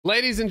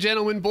Ladies and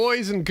gentlemen,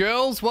 boys and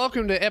girls,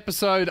 welcome to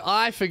episode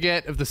I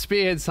Forget of the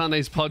Spearhead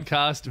Sundays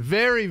podcast.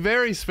 Very,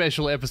 very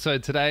special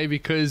episode today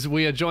because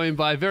we are joined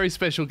by a very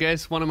special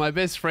guest, one of my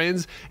best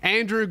friends,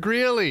 Andrew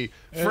Greeley,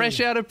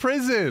 fresh out of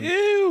prison.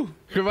 Ew.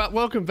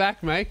 Welcome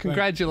back, mate.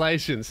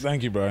 Congratulations.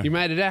 Thank you, bro. You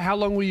made it out. How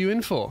long were you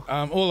in for?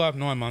 All up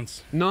 9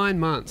 months. 9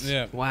 months?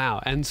 Yeah.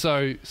 Wow. And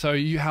so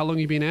how long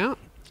you been out?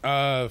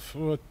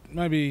 For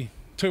maybe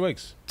 2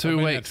 weeks.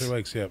 2 weeks. 2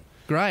 weeks, yeah.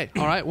 Great.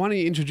 All right. Why don't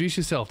you introduce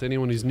yourself to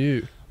anyone who's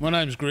new? My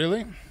name's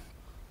Greeley,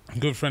 a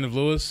good friend of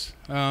Lewis.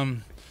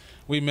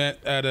 We met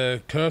at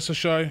a Cursor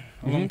show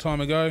a long time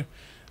ago.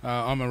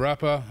 I'm a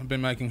rapper. I've been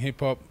making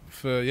hip-hop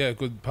for, a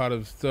good part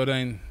of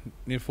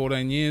near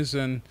 14 years.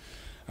 And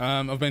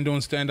I've been doing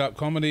stand-up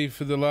comedy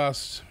for the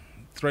last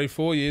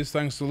 3-4 years,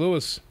 thanks to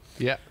Lewis.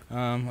 Yeah.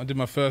 I did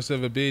my first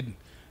ever bid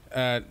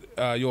at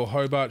your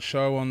Hobart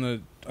show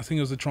on I think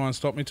it was the Try and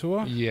Stop Me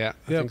tour. Yeah,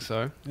 I think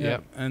so. Yeah.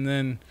 And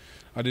then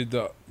I did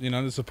the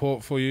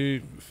support for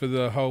you for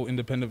the whole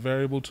Independent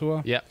Variable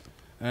tour. Yep.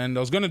 And I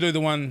was going to do the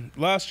one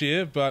last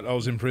year, but I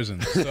was in prison.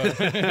 So.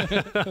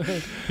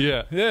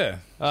 Yeah. Yeah.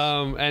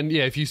 And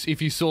yeah,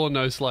 if you saw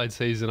No Slide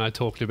Season, I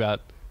talked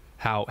about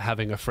how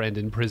having a friend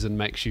in prison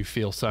makes you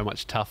feel so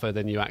much tougher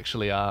than you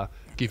actually are.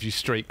 Gives you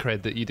street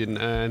cred that you didn't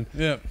earn.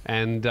 Yeah.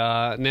 And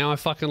now I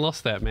fucking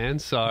lost that, man.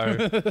 So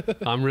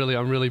I'm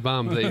really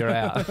bummed that you're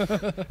out.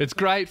 It's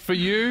great for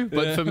you,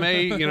 but for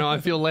me, I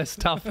feel less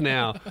tough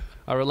now.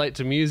 I relate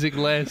to music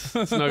less.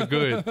 It's no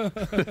good.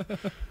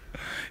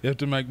 You have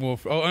to make more.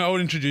 I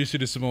would introduce you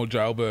to some more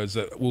jailbirds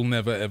that will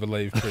never ever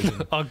leave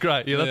prison. Oh,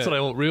 great! Yeah, that's what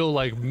I want. Real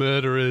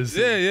murderers.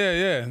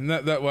 Yeah. And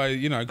that way,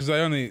 because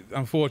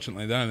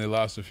unfortunately, they only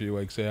last a few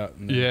weeks out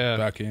and then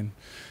back in.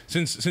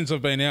 Since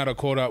I've been out, I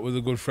caught up with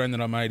a good friend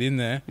that I made in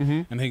there,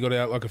 and he got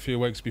out like a few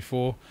weeks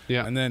before.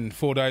 Yeah. And then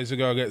 4 days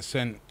ago, I got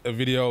sent a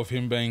video of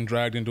him being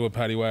dragged into a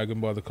paddy wagon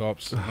by the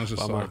cops. I was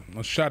just I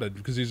was shattered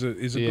because he's a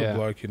good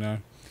bloke,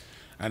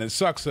 And it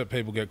sucks that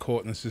people get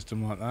caught in the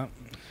system like that.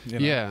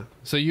 Yeah.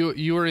 So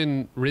you were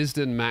in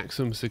Risdon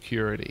Maximum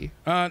Security?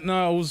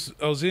 No,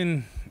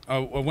 I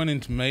went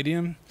into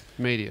medium.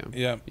 Medium.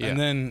 Yeah. And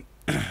then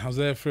I was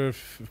there for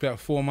about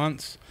 4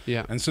 months.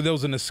 Yeah. And so there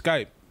was an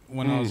escape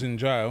when I was in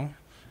jail,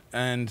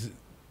 and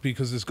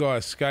because this guy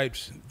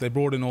escaped, they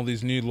brought in all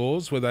these new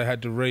laws where they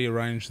had to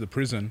rearrange the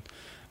prison.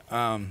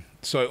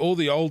 So all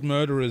the old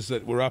murderers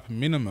that were up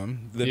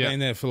minimum, they've been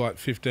there for like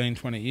 15,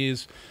 20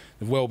 years.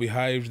 They're well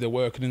behaved. They're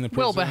working in the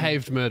prison. Well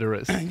behaved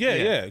murderers.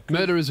 Yeah.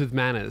 Murderers with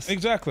manners.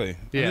 Exactly.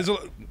 Yeah.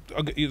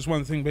 It's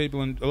one thing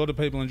a lot of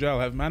people in jail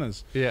have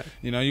manners. Yeah.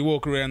 You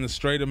walk around the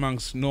street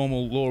amongst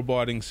normal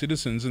law-abiding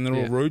citizens, and they're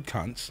all rude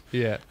cunts.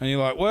 Yeah. And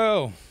you're like,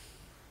 well.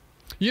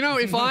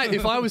 If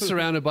I was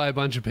surrounded by a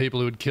bunch of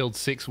people who had killed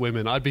 6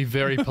 women, I'd be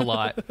very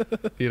polite.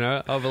 I'd be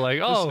like,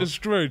 oh, it's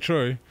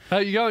true. How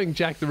are you going,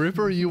 Jack the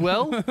Ripper? Are you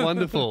well?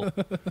 Wonderful.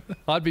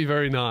 I'd be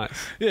very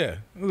nice. Yeah,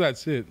 well,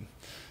 that's it.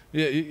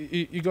 Yeah,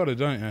 you got it,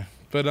 don't you?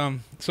 But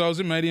so I was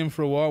in medium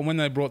for a while. When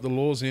they brought the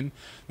laws in,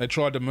 they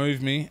tried to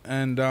move me,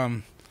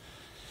 and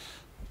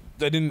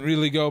they didn't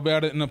really go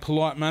about it in a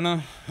polite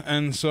manner,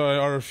 and so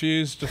I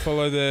refused to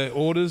follow their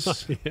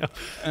orders.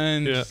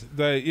 And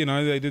they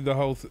did the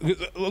whole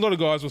a lot of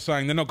guys were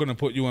saying they're not going to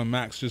put you on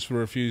max just for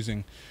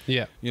refusing.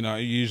 Yeah. You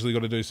usually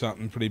got to do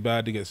something pretty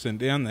bad to get sent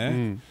down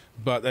there.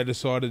 But they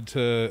decided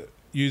to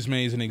use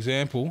me as an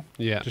example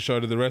to show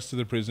to the rest of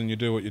the prison you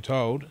do what you're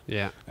told.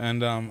 Yeah.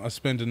 And I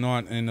spent a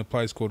night in a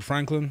place called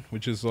Franklin,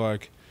 which is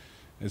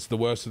it's the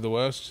worst of the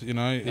worst,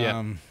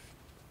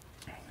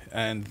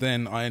 and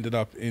then I ended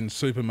up in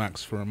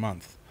Supermax for a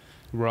month.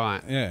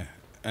 Right. Yeah.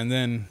 And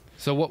then.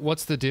 So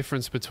what's the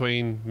difference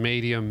between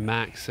medium,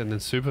 max, and then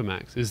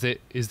Supermax? Is there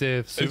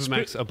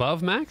Supermax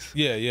above max?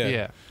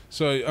 Yeah.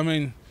 So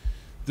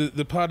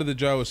the part of the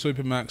jail is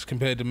Supermax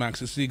compared to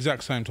max. It's the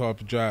exact same type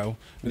of jail.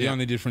 The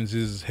only difference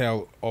is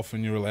how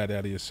often you're allowed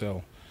out of your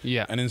cell.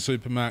 Yeah. And in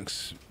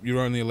Supermax, you're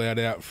only allowed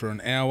out for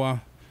an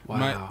hour.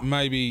 Wow.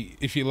 Maybe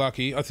if you're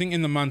lucky. I think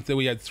in the month that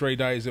we had 3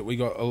 days that we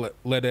got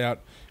let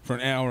out for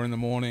an hour in the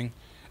morning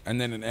and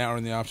then an hour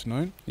in the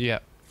afternoon. Yeah.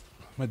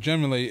 But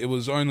generally it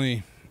was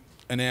only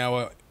an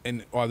hour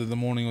in either the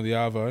morning or the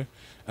arvo,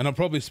 and I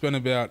probably spent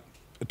about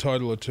a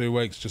total of 2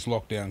 weeks just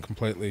locked down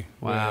completely.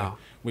 Wow.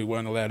 We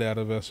weren't allowed out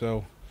of our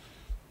cell.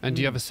 And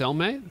do you have a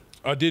cellmate?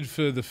 I did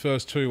for the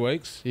first 2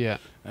 weeks. Yeah.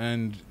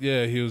 And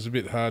he was a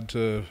bit hard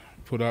to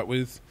put up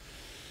with.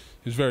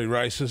 He was very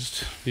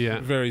racist. Yeah.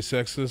 Very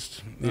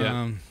sexist.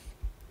 Yeah.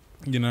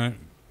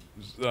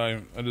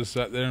 So I just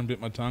sat there and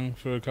bit my tongue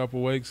for a couple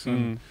of weeks,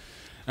 and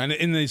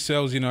in these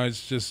cells,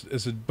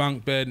 it's a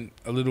bunk bed,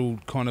 a little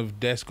kind of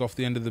desk off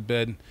the end of the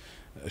bed,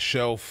 a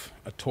shelf,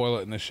 a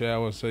toilet, and a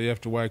shower. So you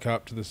have to wake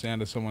up to the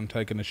sound of someone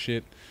taking a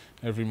shit.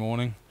 every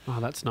morning. Oh,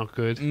 that's not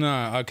good. No,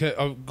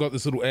 I've got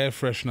this little air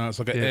freshener. It's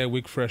like an air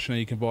wick freshener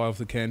you can buy off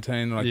the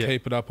canteen, and I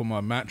keep it up on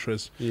my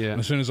mattress. Yeah. And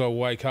as soon as I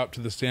wake up to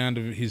the sound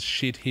of his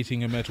shit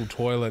hitting a metal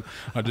toilet,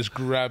 I just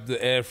grab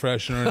the air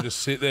freshener and just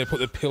sit there, put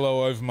the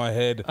pillow over my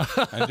head,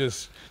 and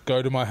just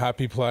go to my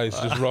happy place,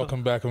 just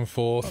rocking back and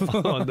forth.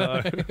 Oh,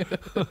 no.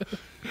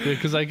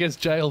 Because I guess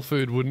jail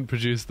food wouldn't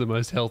produce the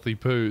most healthy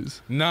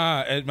poos.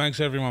 Nah, it makes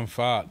everyone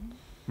fart.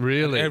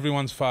 Really? And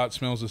everyone's fart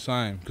smells the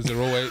same because they're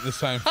all eating the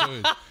same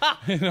food.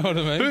 You know what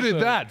I mean? Who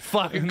did that?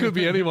 Fuck, it could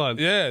be anyone.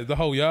 Yeah, the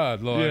whole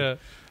yard. Like,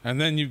 and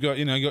then you've got,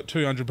 you got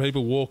 200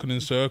 people walking in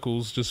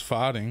circles just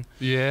farting.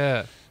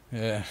 Yeah.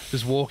 Yeah.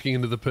 Just walking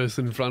into the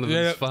person in front of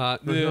them's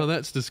fart. Yeah. Oh,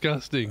 that's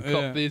disgusting.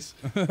 Cop this.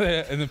 And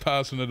then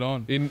passing it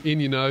on. In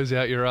your nose,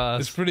 out your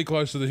ass. It's pretty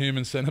close to the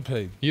human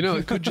centipede.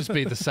 It could just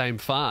be the same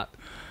fart.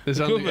 There's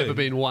only ever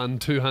been one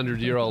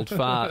 200-year-old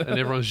fart, and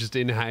everyone's just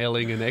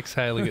inhaling and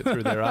exhaling it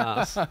through their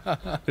ass.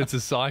 It's a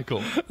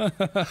cycle.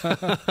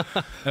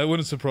 It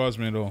wouldn't surprise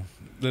me at all.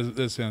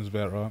 That sounds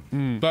about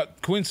right.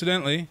 But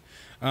coincidentally,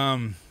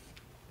 I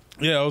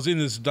was in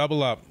this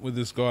double up with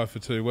this guy for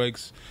 2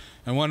 weeks,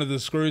 and one of the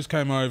screws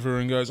came over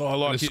and goes, "Oh, I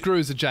like the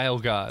screw's a jail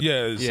guard."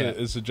 Yeah,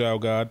 it's a jail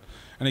guard.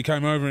 And he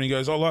came over and he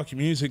goes, "I like your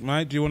music,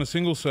 mate. Do you want a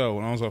single cell?"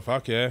 And I was like,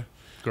 "Fuck yeah."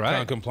 Great.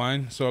 Can't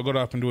complain. So I got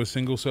up into a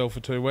single cell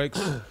for 2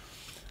 weeks.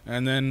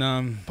 And then...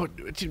 But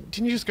didn't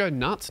you just go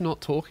nuts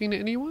not talking to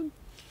anyone?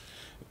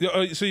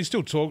 Yeah, so you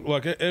still talk,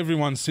 like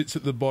everyone sits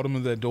at the bottom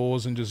of their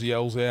doors and just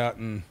yells out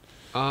and...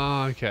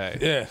 Oh, okay.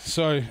 Yeah,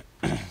 so...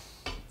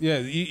 Yeah,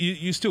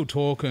 you still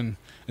talk, and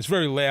it's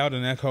very loud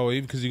and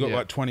echoey because you got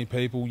like 20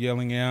 people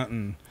yelling out,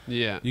 and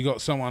you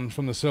got someone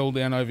from the cell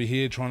down over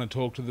here trying to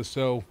talk to the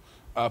cell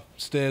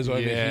upstairs over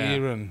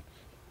here, and...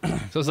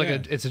 So it's like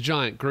it's a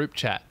giant group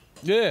chat.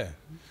 Yeah,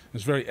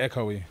 it's very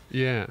echoey.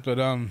 Yeah. But,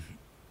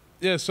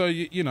 yeah, so,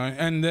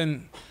 and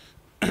then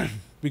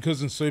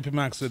because in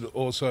Supermax it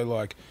also,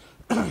 like,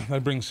 they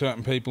bring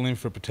certain people in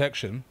for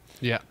protection.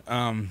 Yeah.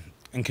 And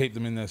keep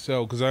them in their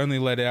cell because they only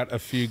let out a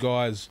few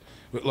guys.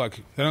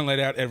 Like, they don't let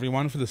out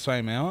everyone for the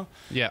same hour.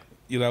 Yeah.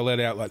 They'll let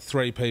out, like,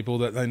 3 people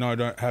that they know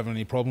don't have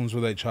any problems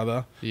with each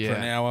other for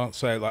an hour,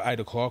 say, like,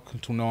 8 o'clock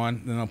until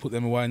 9. Then they'll put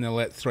them away and they'll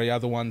let 3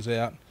 other ones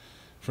out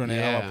for an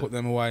hour, put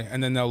them away.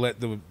 And then they'll let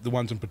the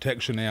ones in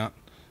protection out.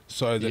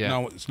 So that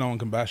no one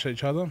can bash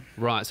each other.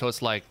 Right, so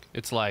it's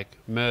like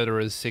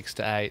murderers 6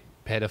 to 8,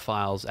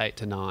 pedophiles 8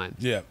 to 9.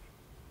 Yeah,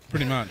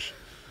 pretty much.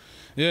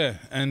 Yeah,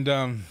 and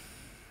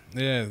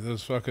there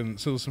was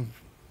some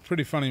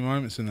pretty funny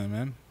moments in there,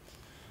 man.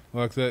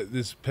 Like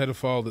this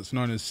pedophile that's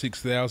known as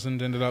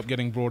 6000 ended up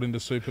getting brought into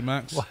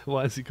Supermax.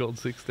 Why is he called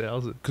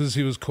 6000? Because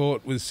he was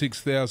caught with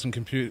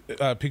 6,000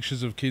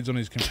 pictures of kids on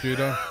his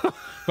computer.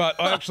 But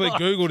I actually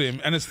Googled him,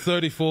 and it's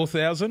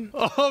 34,000.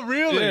 Oh,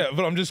 really? Yeah,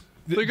 but it just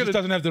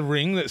doesn't have the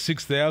ring that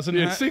 6,000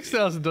 Yeah,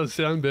 6,000 does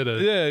sound better.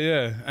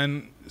 Yeah.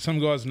 And some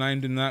guys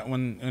named him that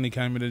when he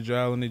came into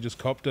jail, and he just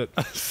copped it.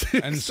 6,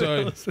 and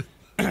so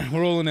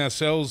we're all in our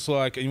cells,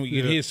 like, and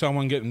you hear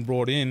someone getting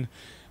brought in,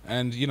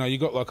 and, you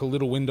got like a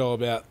little window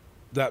about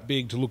that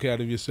big to look out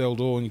of your cell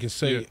door, and you can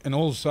see, and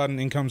all of a sudden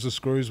in comes the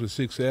screws with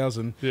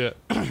 6,000. Yeah.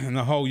 And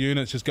the whole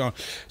unit's just going,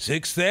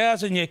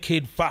 6,000, you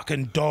kid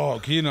fucking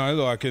dog,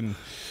 and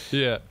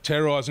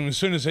terrorise him. As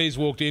soon as he's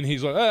walked in,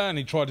 he's like, and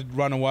he tried to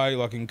run away,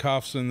 like, in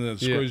cuffs, and the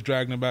screws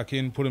dragging him back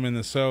in, put him in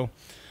the cell.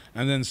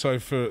 And then so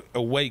for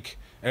a week,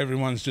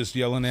 everyone's just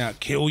yelling out,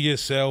 "Kill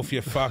yourself,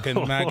 you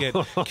fucking maggot.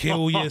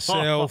 Kill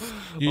yourself,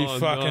 you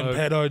fucking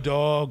pedo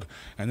dog."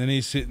 And then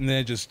he's sitting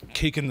there just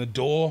kicking the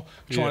door,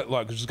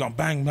 just going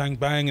bang, bang,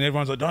 bang. And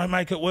everyone's like, "Don't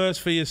make it worse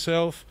for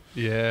yourself."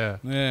 Yeah.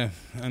 Yeah.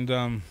 And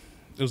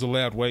it was a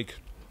loud week.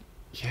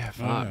 Yeah,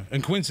 fuck.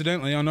 And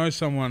coincidentally, I know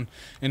someone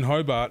in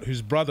Hobart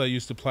whose brother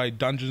used to play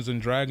Dungeons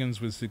and Dragons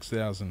with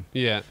 6,000.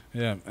 Yeah.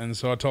 Yeah. And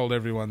so I told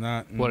everyone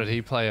that. What, did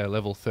he play, a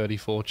level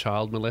 34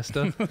 child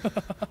molester?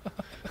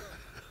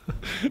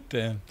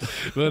 Damn.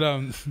 But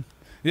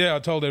I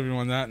told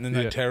everyone that, and then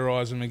they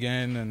terrorise him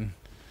again,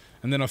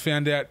 and then I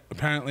found out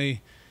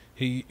apparently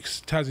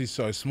Tassie's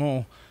so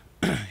small,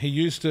 he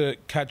used to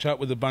catch up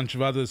with a bunch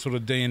of other sort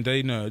of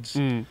D&D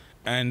nerds,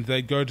 and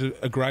they'd go to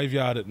a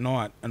graveyard at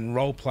night and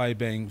role play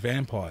being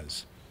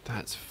vampires.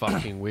 That's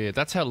fucking weird.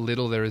 That's how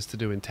little there is to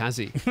do in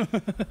Tassie.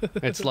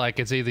 It's like,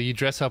 it's either you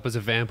dress up as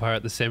a vampire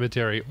at the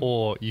cemetery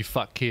or you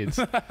fuck kids.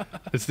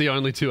 It's the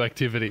only 2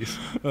 activities.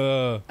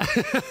 But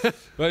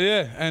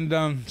yeah,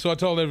 and so I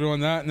told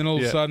everyone that, and then all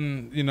of a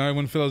sudden,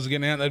 when fellas are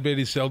getting out, they'd be at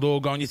his cell door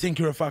going, "You think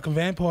you're a fucking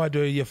vampire,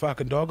 do you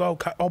fucking dog?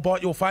 I'll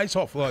bite your face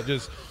off." Like,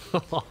 just...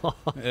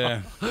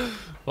 Yeah.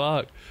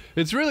 Fuck.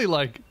 It's really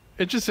like,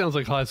 it just sounds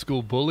like high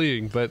school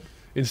bullying, but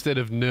instead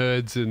of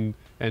nerds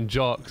and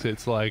jocks,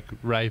 it's like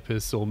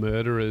rapists or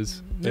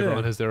murderers.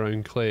 Everyone has their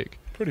own clique.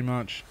 Pretty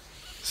much.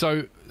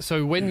 So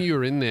when you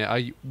were in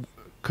there,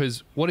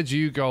 because what did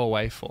you go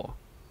away for?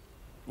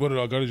 What did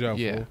I go to jail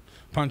for?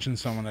 Punching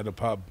someone at a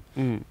pub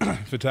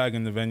for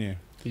tagging the venue.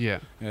 Yeah.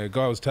 Yeah,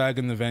 guy was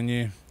tagging the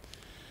venue.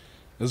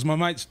 It was my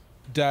mate's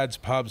dad's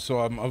pub, so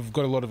I've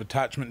got a lot of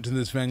attachment to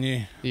this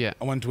venue. Yeah.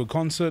 I went to a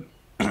concert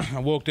I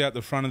walked out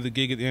the front of the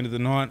gig at the end of the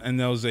night, and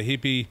there was a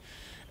hippie,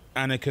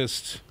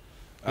 anarchist,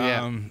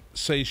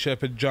 Sea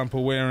Shepherd jumper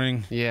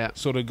wearing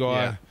sort of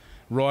guy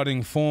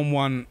riding Form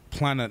 1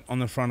 Planet on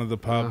the front of the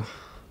pub.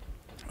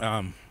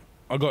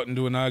 I got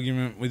into an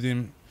argument with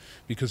him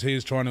because he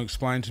was trying to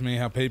explain to me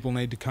how people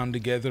need to come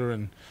together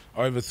and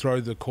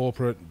overthrow the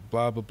corporate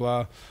blah, blah,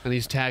 blah. And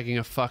he's tagging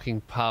a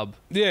fucking pub.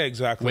 Yeah,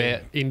 exactly.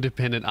 Where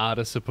independent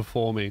artists are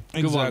performing.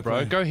 Exactly. Good one,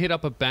 bro. Go hit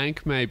up a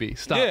bank, maybe.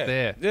 Start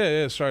there.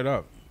 Yeah, straight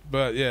up.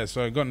 But, yeah,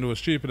 so I got into a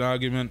stupid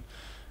argument.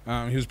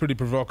 He was pretty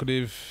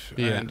provocative,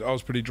 and I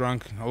was pretty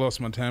drunk. I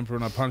lost my temper,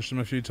 and I punched him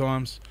a few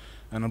times,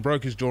 and I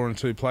broke his jaw in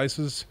 2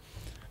 places.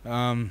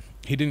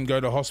 He didn't go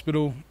to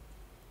hospital.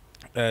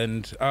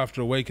 And after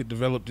a week, it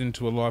developed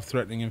into a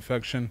life-threatening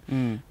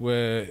infection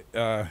where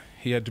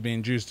he had to be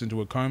induced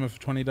into a coma for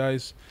 20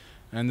 days.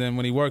 And then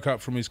when he woke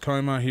up from his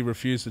coma, he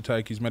refused to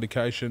take his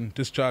medication,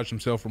 discharged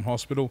himself from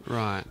hospital,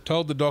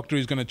 told the doctor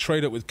he's going to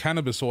treat it with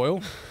cannabis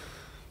oil.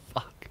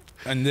 Fuck.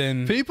 And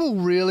then... People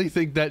really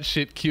think that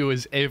shit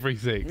cures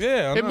everything.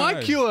 Yeah, I know. It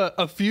might cure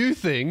a few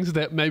things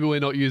that maybe we're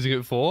not using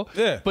it for,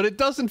 but it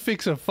doesn't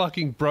fix a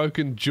fucking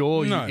broken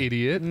jaw, you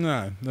idiot.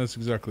 No, that's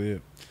exactly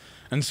it.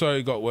 And so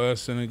it got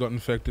worse, and it got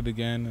infected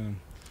again,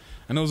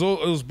 and it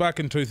was back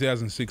in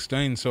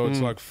 2016, so it's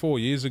like 4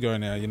 years ago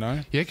now, you know.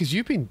 Yeah, because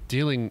you've been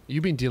dealing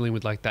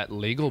with like that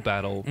legal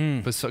battle,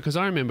 because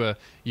I remember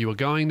you were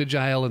going to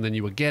jail, and then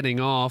you were getting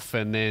off,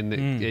 and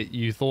then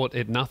you thought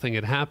nothing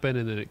had happened,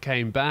 and then it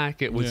came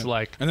back. It was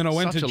like and then I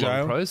went such to a jail,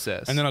 long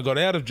process, and then I got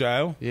out of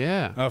jail.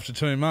 Yeah, after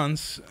 2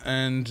 months,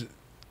 and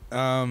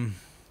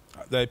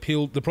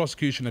the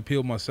prosecution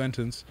appealed my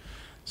sentence,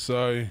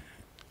 so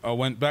I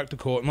went back to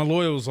court. My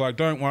lawyer was like,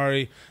 don't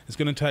worry, it's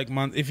going to take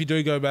months. If you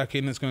do go back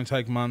in, it's going to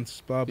take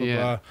months, blah, blah,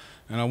 blah.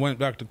 And I went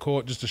back to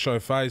court just to show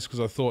face because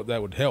I thought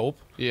that would help.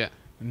 Yeah.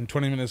 And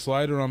 20 minutes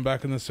later, I'm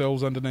back in the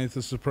cells underneath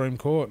the Supreme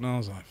Court, and I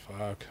was like,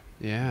 fuck.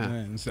 Yeah.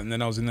 And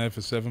then I was in there for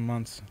 7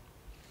 months.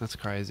 That's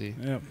crazy.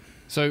 Yeah.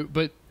 So,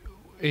 but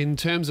in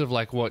terms of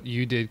like what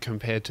you did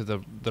compared to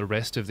the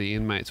rest of the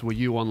inmates, were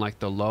you on like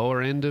the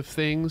lower end of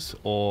things,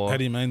 or how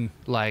do you mean?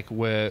 Like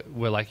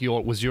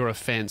was your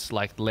offence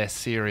like less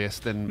serious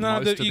than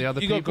most of the other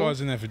people? You got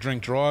guys in there for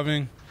drink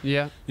driving.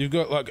 Yeah. You've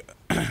got like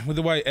with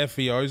the way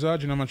FEOs are.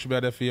 Do you know much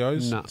about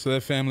FEOs? No. So they're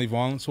family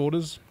violence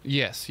orders.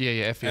 Yes.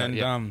 Yeah. FEO.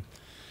 And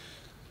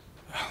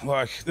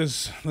like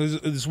there's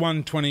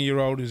one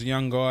 20-year-old who's a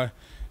young guy.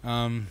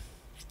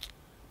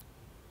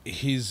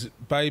 His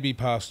baby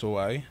passed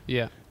away.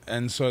 Yeah.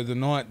 And so the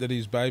night that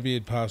his baby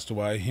had passed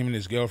away, him and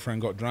his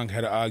girlfriend got drunk,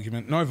 had an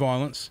argument. No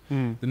violence.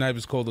 The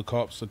neighbours called the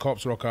cops. The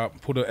cops rock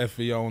up, put a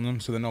FVO on them,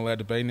 so they're not allowed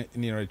to be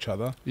near each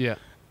other. Yeah.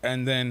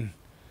 And then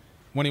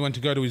when he went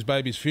to go to his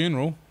baby's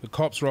funeral, the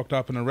cops rocked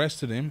up and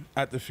arrested him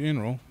at the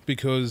funeral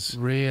because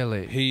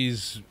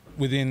he's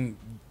within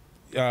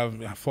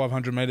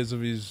 500 metres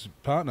of his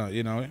partner,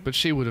 you know. But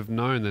she would have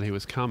known that he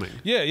was coming.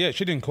 Yeah,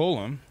 she didn't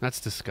call him.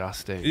 That's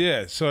disgusting.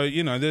 Yeah, so,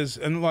 you know,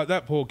 and like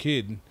that poor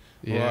kid,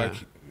 like...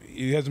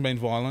 He hasn't been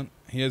violent.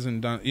 He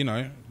hasn't done, you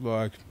know,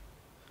 like...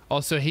 Oh,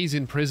 so he's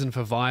in prison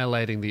for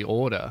violating the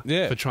order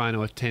for trying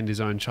to attend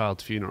his own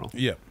child's funeral.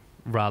 Yeah.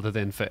 Rather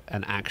than for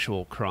an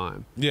actual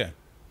crime. Yeah.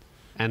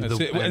 And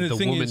the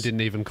woman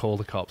didn't even call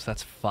the cops.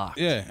 That's fucked.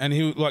 Yeah, and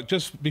he, like,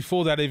 just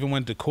before that even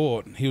went to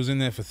court, he was in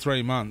there for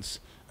 3 months.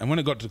 And when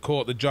it got to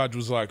court, the judge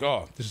was like,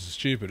 oh, this is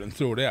stupid, and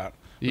threw it out.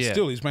 But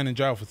still, he's been in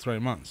jail for 3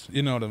 months.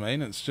 You know what I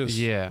mean? It's just...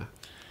 Yeah.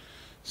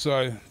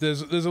 So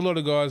there's a lot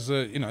of guys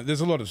that, you know,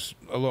 there's a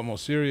lot more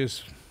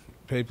serious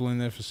people in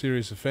there for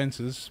serious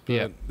offences,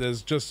 but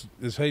there's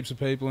heaps of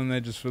people in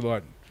there just for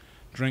like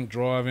drink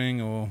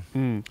driving or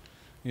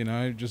you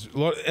know, just a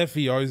lot of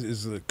FEOs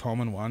is the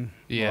common one.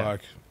 Yeah.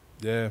 Like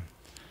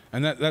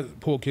and that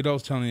poor kid I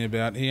was telling you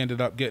about, he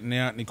ended up getting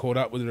out and he caught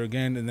up with her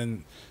again, and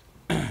then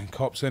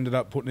cops ended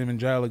up putting him in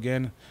jail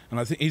again, and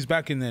I think he's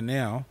back in there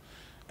now,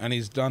 and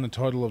he's done a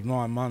total of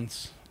 9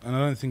 months, and I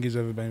don't think he's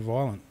ever been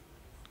violent.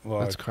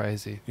 Like, that's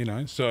crazy. You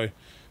know, so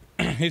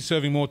he's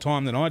serving more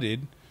time than I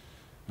did,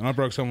 and I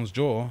broke someone's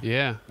jaw.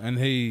 Yeah. And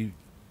he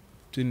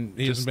hasn't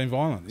been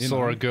violent.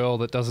 Saw a girl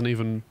that doesn't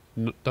even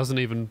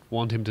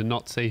want him to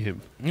not see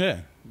him.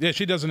 Yeah. Yeah,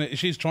 she doesn't.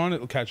 She's trying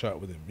to catch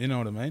up with him. You know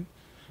what I mean?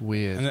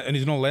 Weird. And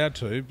he's not allowed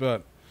to,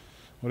 but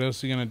what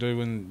else are you going to do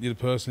when the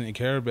person that you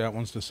care about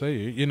wants to see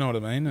you? You know what I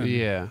mean? And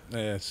yeah.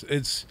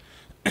 It's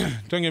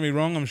don't get me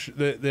wrong, I'm sure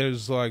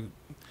there's like...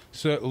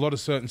 a lot of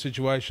certain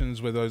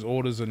situations where those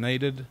orders are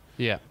needed.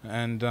 Yeah.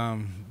 And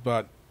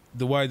but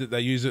the way that they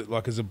use it,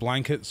 like as a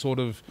blanket, sort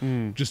of,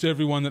 just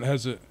everyone that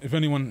has if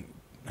anyone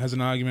has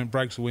an argument,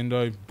 breaks a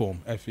window,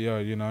 boom, FEO.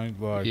 You know,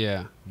 like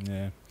yeah.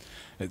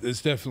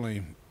 It's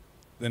definitely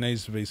there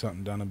needs to be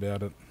something done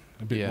about it.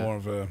 A bit more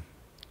of a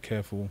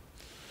careful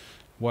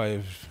way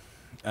of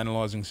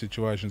analysing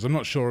situations. I'm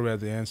not sure about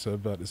the answer,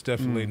 but it's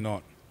definitely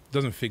not.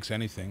 Doesn't fix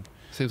anything.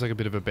 Seems like a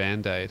bit of a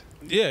band-aid.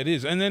 Yeah, it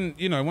is. And then,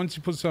 you know, once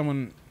you put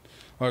someone...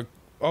 Like,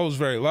 I was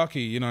very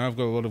lucky, you know, I've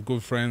got a lot of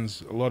good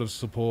friends, a lot of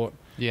support.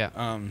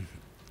 Yeah.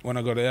 When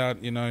I got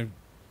out, you know,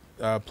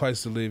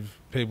 place to live,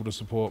 people to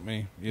support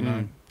me, you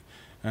know.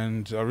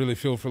 And I really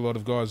feel for a lot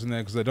of guys in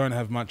there because they don't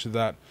have much of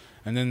that,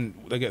 and then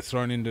they get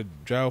thrown into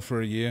jail for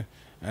a year,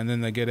 and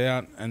then they get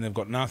out and they've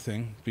got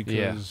nothing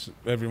because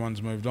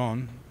everyone's moved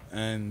on.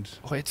 And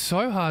it's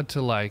so hard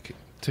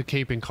to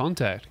keep in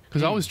contact,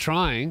 because I was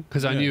trying,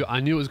 because I knew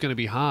it was going to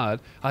be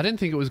hard. I didn't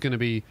think it was going to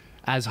be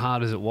as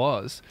hard as it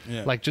was.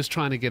 Like just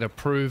trying to get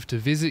approved to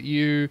visit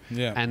you,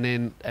 and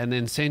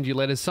then send you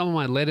letters. Some of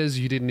my letters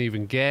you didn't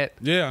even get.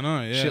 Yeah, I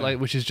know. Yeah, shit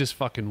which is just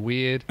fucking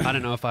weird. I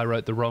don't know if I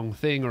wrote the wrong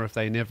thing or if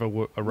they never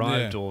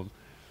arrived or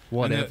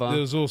whatever. And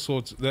there was all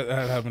sorts that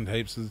happened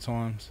heaps of the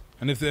times.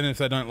 And if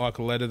they don't like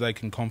a letter, they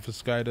can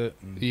confiscate it.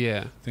 And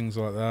things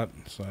like that.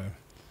 So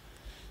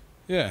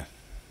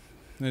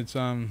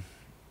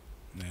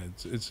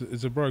it's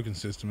it's a broken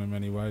system in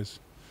many ways.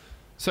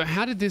 So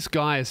how did this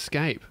guy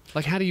escape?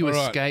 Like, how do you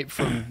escape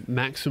from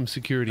maximum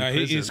security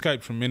prison? He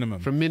escaped from minimum.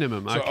 From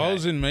minimum, okay. So I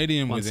was in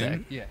medium with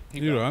him. Yeah,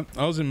 you're right.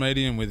 I was in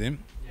medium with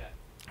him. Yeah.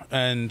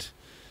 And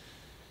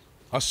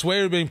I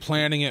swear he'd been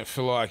planning it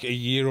for like a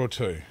year or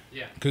two.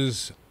 Yeah.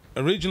 Because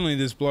originally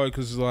this bloke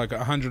was like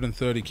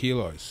 130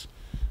 kilos.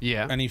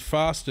 Yeah. And he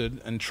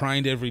fasted and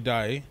trained every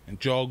day and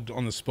jogged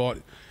on the spot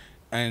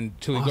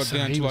until he got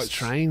down to like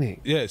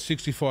training.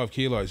 65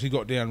 kilos. He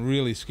got down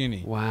really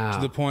skinny. Wow. To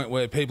the point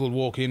where people would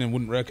walk in and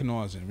wouldn't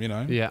recognise him, you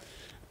know? Yeah.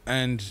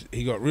 And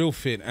he got real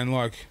fit. And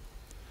like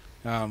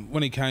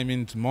when he came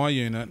into my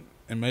unit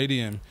in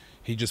medium,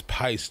 he just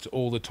paced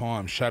all the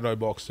time, shadow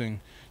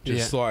boxing,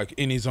 just like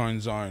in his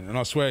own zone. And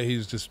I swear he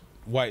was just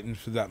waiting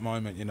for that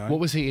moment, you know? What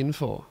was he in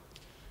for?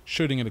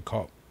 Shooting at a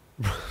cop.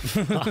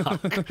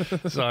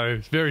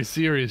 So very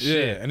serious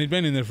shit. Yeah, and he'd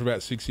been in there for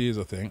about 6 years,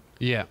 I think.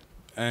 Yeah.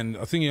 And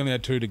I think he only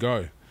had 2 to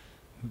go.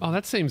 Oh,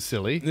 that seems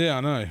silly. Yeah,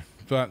 I know.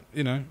 But,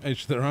 you know,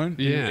 each their own.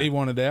 Yeah. He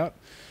wanted out.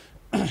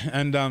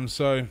 And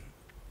so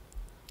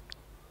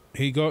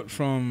he got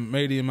from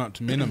medium up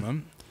to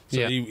minimum.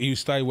 So he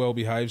stayed well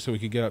behaved so he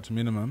could get up to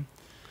minimum.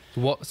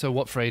 So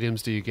what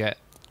freedoms do you get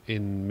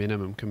in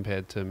minimum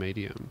compared to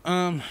medium?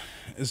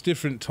 It's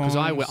different times.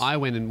 Because I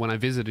went in, when I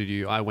visited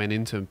you, I went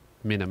into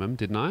minimum,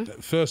 didn't I?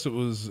 First it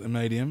was a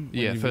medium.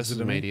 Yeah, first it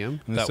was a medium.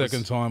 And the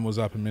second time was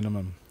up a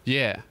minimum.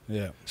 Yeah.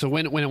 Yeah. So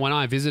when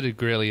I visited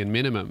Greeley in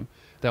minimum,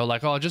 they were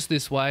like, oh, just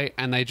this way,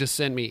 and they just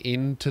sent me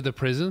into the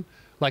prison.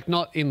 Like,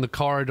 not in the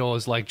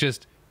corridors, like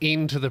just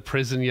into the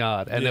prison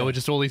yard. And there were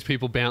just all these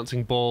people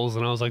bouncing balls,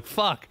 and I was like,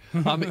 fuck,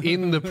 I'm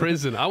in the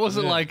prison. I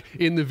wasn't like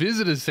in the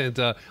visitor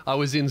center. I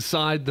was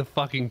inside the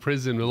fucking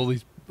prison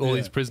with all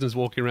these prisoners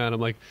walking around.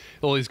 I'm like,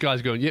 all these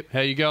guys going, yep, how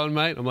you going,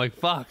 mate? I'm like,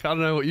 fuck, I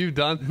don't know what you've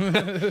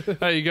done.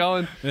 How you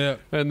going? Yeah.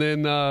 And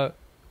then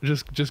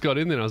just got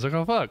in there. And I was like,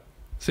 oh, fuck.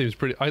 Seems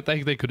pretty... I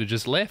think they could have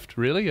just left,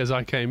 really, as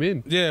I came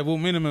in. Yeah, well,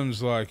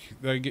 minimum's like...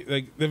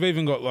 They've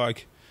even got,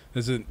 like...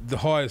 the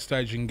highest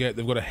stage you can get,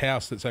 they've got a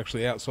house that's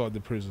actually outside the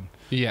prison.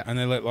 Yeah. And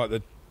they let, like,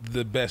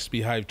 the best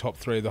behaved top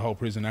 3 of the whole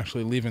prison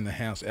actually live in the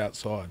house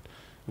outside.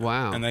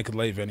 Wow. And they could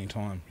leave any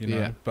time, you know?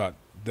 Yeah. But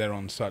they're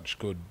on such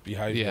good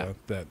behaviour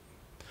that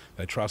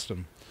they trust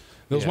them.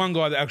 There was one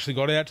guy that actually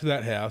got out to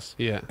that house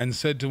and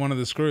said to one of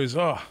the screws,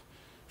 oh...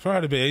 If I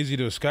had to be easy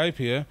to escape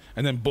here,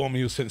 and then boom,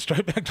 he was sent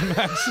straight back to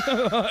Max.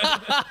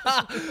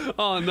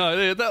 Oh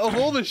no! Of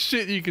all the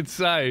shit you could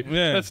say,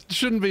 that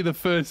shouldn't be the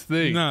first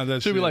thing. No,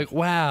 that should be like,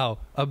 wow,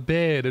 a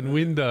bed and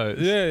windows.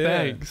 Yeah,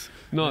 thanks.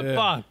 Not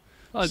fuck.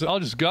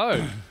 I'll just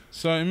go.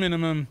 So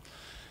minimum,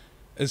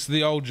 it's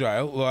the old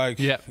jail.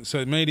 Like,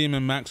 so medium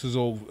and max is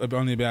all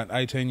only about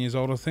 18 years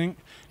old, I think.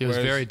 It was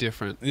very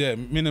different. Yeah,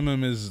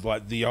 minimum is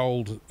like the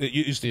old... It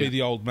used to be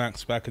the old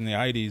max back in the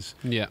 80s.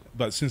 Yeah.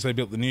 But since they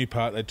built the new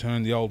part, they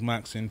turned the old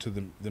max into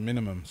the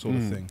minimum sort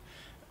of thing.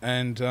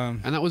 And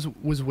that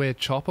was where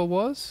Chopper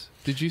was?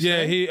 Did you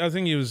say? Yeah, I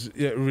think he was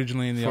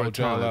originally in the old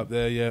jail up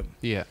there,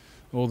 Yeah.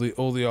 All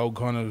the old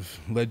kind of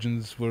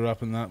legends were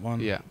up in that one.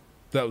 Yeah.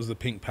 That was the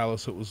Pink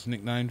Palace, it was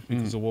nicknamed,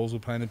 because the walls were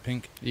painted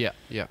pink. Yeah,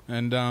 yeah.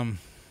 And...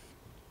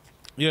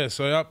 yeah,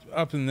 so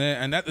up in there,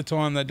 and at the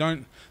time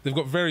they've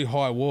got very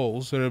high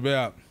walls. They're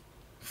about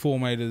 4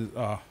 metres.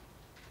 No,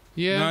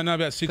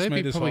 about 6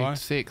 metres high.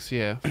 6,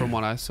 from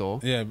what I saw.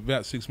 Yeah,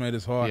 about 6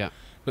 metres high. Yeah,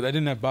 but they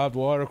didn't have barbed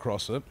wire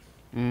across it.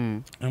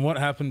 And what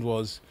happened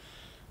was,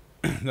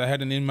 they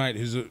had an inmate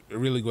who's a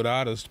really good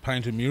artist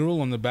paint a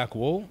mural on the back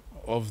wall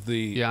of the.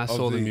 Yeah, I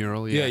saw the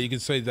mural. Yeah, you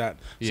could see that.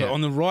 Yeah. So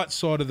on the right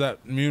side of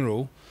that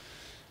mural,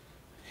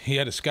 he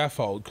had a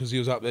scaffold because he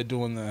was up there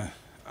doing the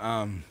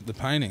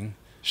painting.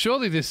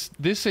 Surely this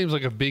seems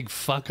like a big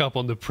fuck up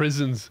on the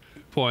prison's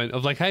point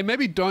of like, hey,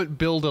 maybe don't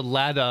build a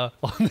ladder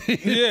on the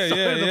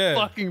inside of the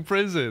fucking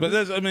prison. But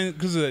that's, I mean,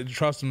 because they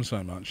trust them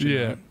so much. You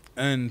know?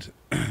 And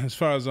as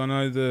far as I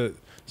know, the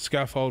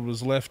scaffold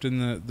was left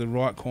in the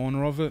right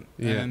corner of it.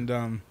 Yeah.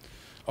 And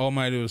old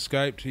mate who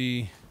escaped,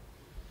 he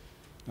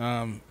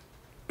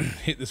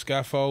hit the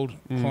scaffold,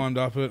 climbed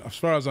up it. As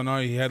far as I know,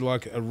 he had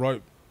like a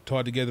rope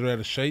tied together out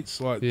of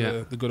sheets, like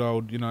the good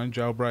old, you know,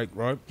 jailbreak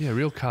rope. Yeah,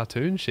 real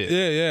cartoon shit.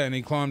 Yeah, and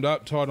he climbed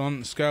up, tied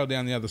on, scaled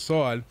down the other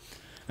side,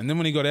 And then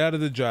when he got out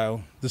of the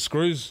jail, the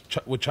screws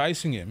were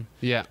chasing him.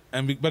 Yeah.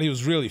 But he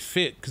was really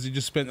fit because he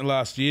just spent the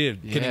last year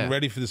getting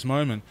ready for this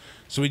moment.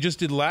 So he just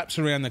did laps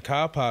around the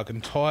car park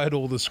and tired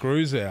all the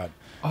screws out.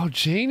 Oh,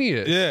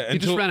 genius. Yeah. He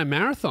just ran a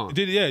marathon.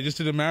 He just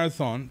did a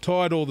marathon,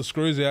 tied all the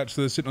screws out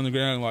so they're sitting on the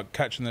ground like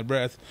catching their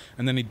breath,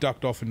 and then he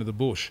ducked off into the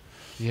bush.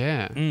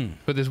 Yeah.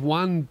 But there's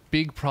one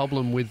big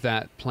problem with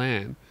that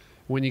plan.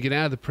 When you get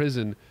out of the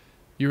prison,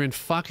 you're in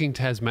fucking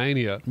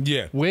Tasmania.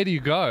 Yeah. Where do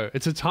you go?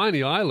 It's a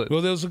tiny island.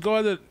 Well, there was a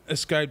guy that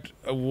escaped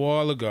a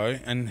while ago,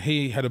 and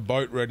he had a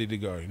boat ready to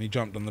go, and he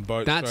jumped on the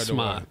boat That's straight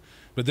smart. away.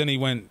 But then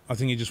I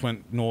think he just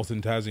went north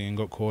in Tassie and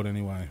got caught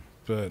anyway.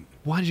 But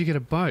why did you get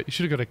a boat? You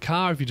should have got a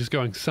car if you're just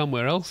going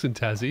somewhere else in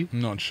Tassie.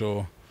 I'm not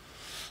sure.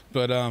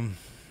 But,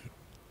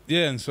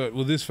 yeah, and so,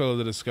 well, this fellow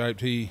that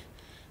escaped, he...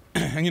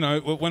 And, you know,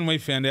 when we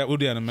found out, we were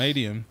down to meet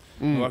him,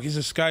 like, he's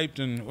escaped,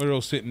 and we're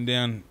all sitting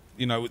down,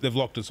 you know, they've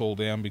locked us all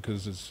down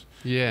because it's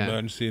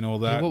emergency and all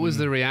that. And what was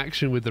the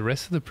reaction with the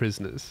rest of the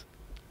prisoners?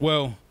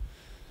 Well,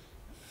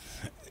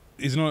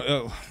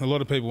 a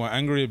lot of people were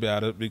angry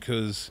about it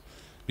because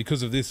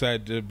of this, they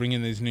had to bring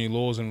in these new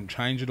laws and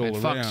change it all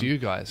around. It fucks you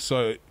guys.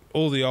 So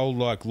all the old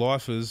like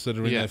lifers that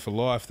are in there for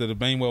life that have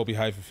been well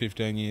behaved for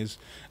 15 years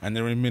and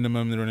they're in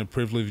minimum, they're in a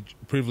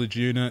privileged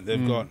unit.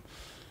 They've got,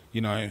 you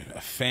know,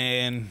 a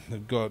fan.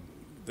 They've got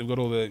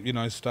all the, you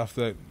know, stuff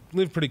that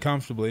live pretty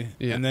comfortably.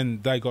 Yeah. And then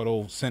they got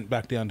all sent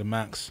back down to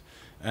max.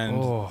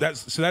 And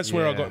that's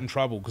where I got in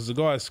trouble because the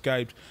guy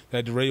escaped. They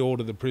had to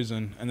reorder the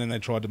prison, and then they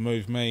tried to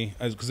move me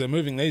because they're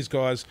moving these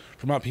guys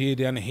from up here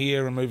down to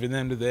here and moving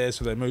them to there.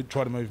 So they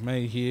try to move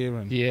me here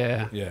and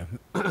yeah.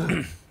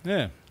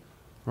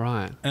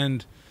 Right.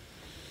 And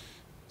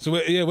so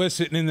we're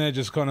sitting in there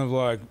just kind of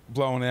like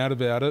blowing out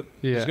about it.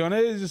 Yeah, just going,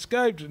 hey, he's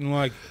escaped, and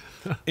like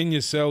in your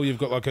cell you've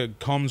got like a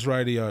comms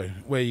radio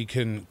where you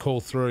can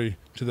call through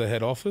to the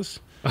head office.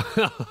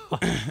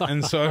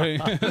 And so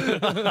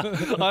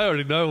I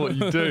already know what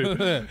you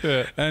do.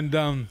 Yeah.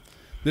 And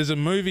there's a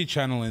movie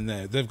channel in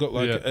there. They've got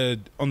like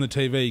on the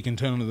TV you can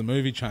turn onto the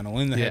movie channel.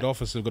 In the head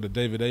office they've got a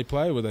DVD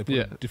player where they put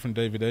a different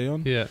DVD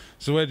on. Yeah.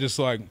 So we're just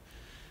like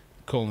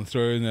calling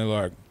through and they're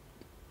like,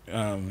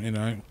 you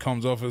know,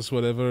 comms office,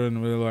 whatever,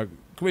 and we're like,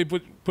 can we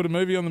put a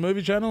movie on the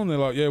movie channel? And they're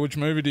like, yeah, which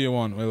movie do you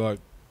want? We're like,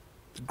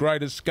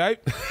 Great Escape.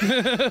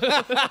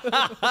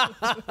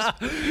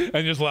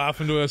 And just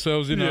laughing to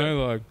ourselves, you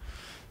know, like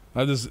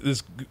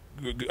this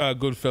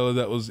good fella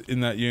that was in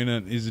that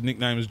unit, his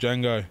nickname is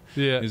Django.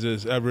 Yeah. He's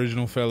this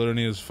Aboriginal fella and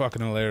he was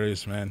fucking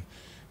hilarious, man.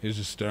 He was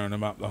just stirring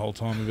him up the whole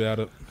time about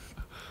it.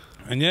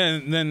 And yeah,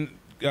 and then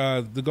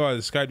the guy that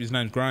escaped, his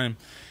name's Graham,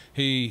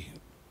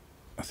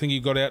 I think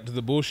he got out to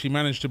the bush. He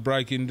managed to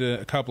break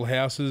into a couple of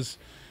houses,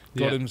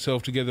 got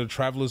himself together a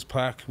traveller's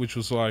pack, which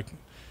was like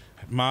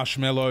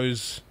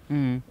marshmallows,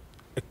 a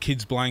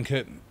kid's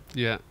blanket,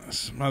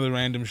 some other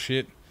random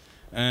shit.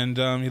 And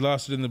he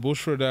lasted in the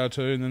bush for a day or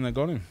two, and then they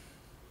got him.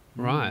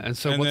 Right. And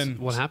so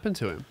what happened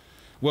to him?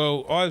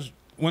 Well,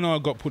 when I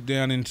got put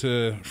down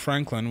into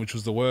Franklin, which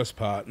was the worst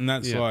part, and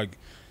that's like,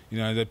 you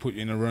know, they put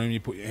you in a room,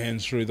 you put your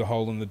hands through the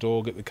hole in the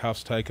door, get the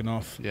cuffs taken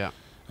off. Yeah.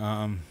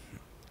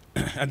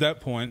 At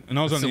that point, and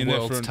I was only in there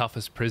for the world's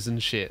toughest prison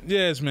shit.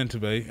 Yeah, it's meant to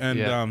be,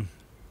 and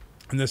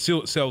the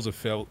cells are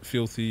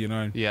filthy, you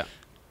know. Yeah.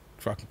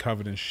 Fucking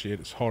covered in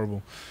shit. It's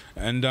horrible.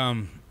 And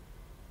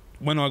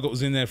when I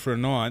was in there for a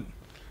night,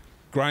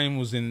 Graham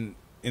was in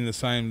the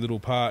same little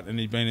part, and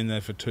he'd been in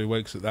there for 2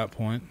 weeks at that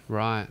point.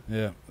 Right.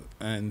 Yeah.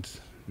 And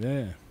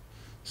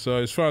so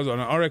as far as I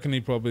know, I reckon he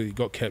probably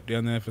got kept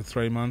down there for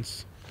 3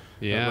 months.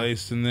 Yeah. At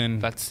least, and then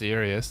that's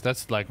serious.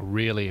 That's like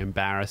really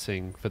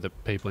embarrassing for the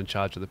people in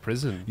charge of the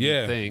prison.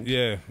 Yeah, I think.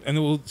 Yeah.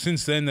 And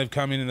since then they've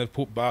come in and they've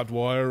put barbed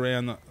wire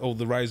around all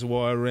the razor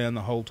wire around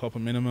the whole top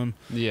of minimum.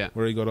 Yeah.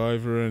 Where he got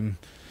over, and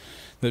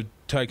they've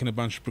taken a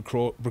bunch of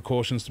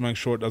precautions to make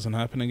sure it doesn't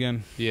happen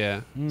again.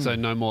 Yeah. So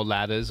no more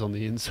ladders on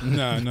the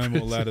inside. No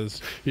more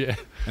ladders. Yeah.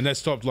 And that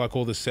stopped like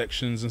all the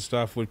sections and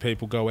stuff where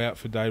people go out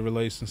for day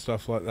release and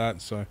stuff like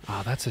that. So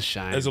that's a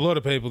shame. There's a lot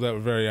of people that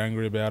were very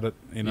angry about it.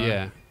 You know.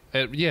 Yeah.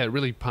 It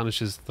really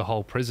punishes the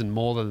whole prison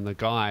more than the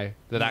guy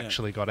that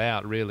actually got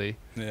out, really.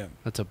 Yeah.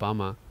 That's a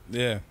bummer.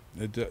 Yeah.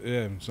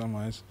 In some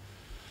ways.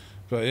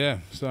 But yeah,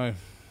 so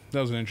that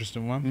was an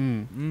interesting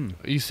one.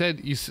 You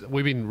said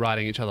we've been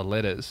writing each other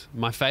letters.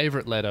 My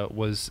favourite letter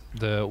was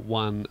the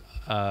one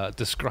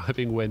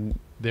describing when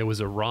there was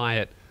a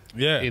riot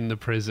in the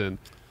prison.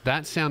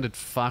 That sounded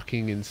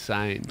fucking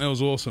insane. That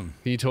was awesome.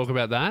 Can you talk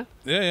about that?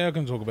 Yeah, I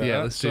can talk about that.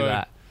 Yeah, let's do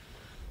that.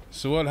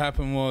 So what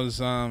happened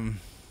was...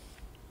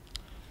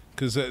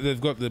 because they've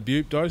got the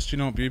Bupe dose. Do you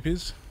know what Bupe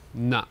is?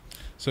 No.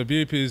 So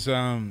Bupe is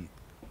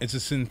it's a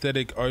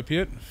synthetic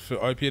opiate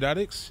for opiate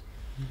addicts.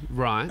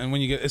 Right. And when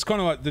you it's kind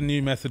of like the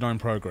new methadone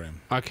program.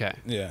 Okay.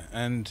 Yeah,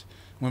 and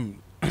when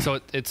so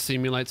it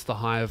simulates the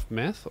high of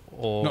meth,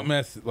 or not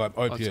meth, like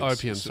opiates. Oh, it's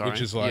opium, sorry.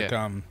 Which is like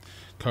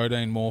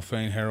codeine,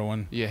 morphine,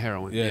 heroin. Yeah,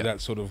 heroin. Yeah, that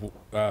sort of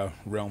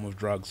realm of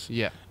drugs.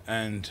 Yeah.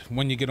 And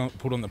when you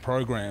put on the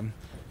program,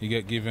 you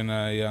get given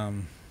like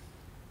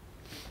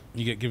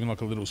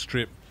a little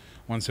strip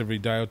once every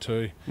day or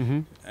two.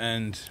 Mm-hmm.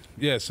 And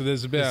yeah, so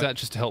there's about... Is that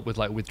just to help with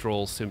like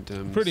withdrawal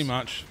symptoms? Pretty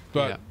much,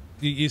 but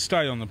Yeah. you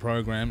stay on the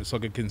program. It's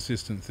like a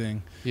consistent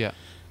thing. Yeah.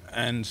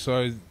 And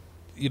so,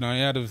 you know,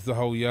 out of the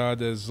whole yard,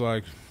 there's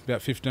like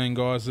about 15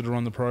 guys that are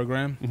on the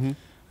program. Mm-hmm.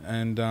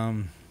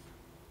 And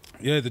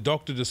yeah, the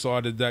doctor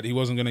decided that he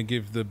wasn't going to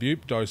give the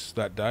bupe dose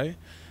that day,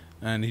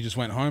 and he just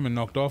went home and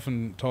knocked off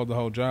and told the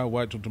whole jail,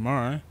 wait till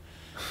tomorrow.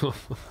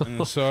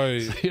 And so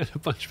You had a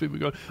bunch of people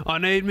going, I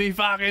need me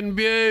fucking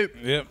bupe.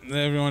 yep,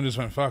 everyone just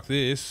went, fuck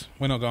this,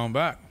 we're not going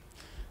back.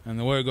 And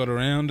the word got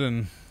around,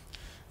 and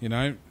you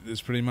know,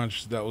 it's pretty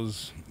much that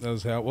was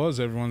how it was.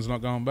 Everyone's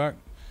not going back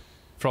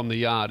From the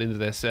yard into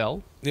their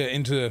cell. Yeah,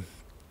 into...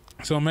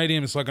 So a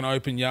medium, it's like an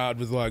open yard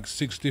with like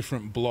 6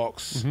 different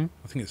blocks. Mm-hmm.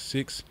 I think it's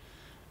 6.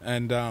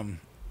 And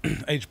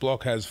each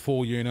block has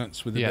 4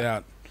 units with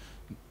about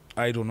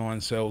 8 or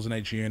 9 cells in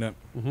each unit.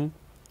 Mm-hmm.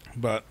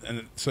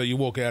 So you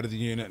walk out of the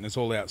unit and it's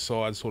all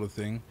outside sort of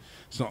thing.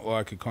 It's not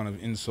like a kind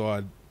of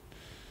inside,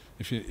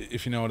 if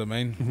you know what I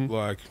mean, Mm-hmm.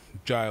 like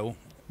jail.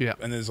 Yeah.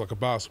 And there's like a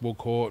basketball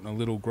court and a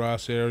little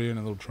grass area and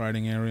a little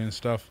training area and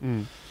stuff.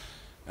 Mm.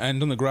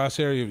 And on the grass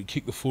area, we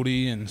kick the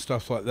footy and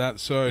stuff like that.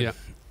 So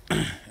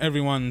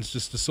everyone's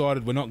just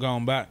decided we're not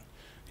going back,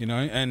 you know.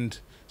 And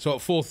so at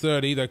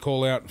 4:30, they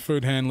call out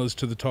food handlers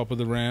to the top of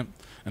the ramp.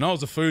 And I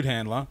was a food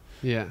handler.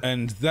 Yeah.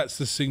 And that's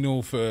the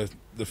signal for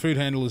the food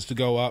handlers to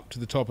go up to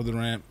the top of the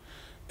ramp.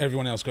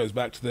 Everyone else goes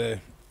back to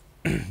their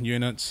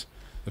units.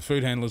 The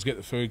food handlers get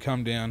the food,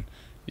 come down,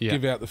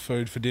 give out the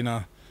food for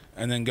dinner,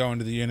 and then go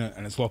into the unit,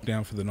 and it's locked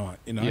down for the night,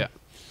 you know. Yeah.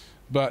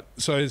 But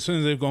so as soon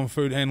as they've gone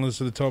food handlers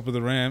to the top of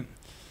the ramp,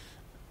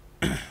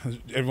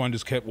 everyone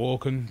just kept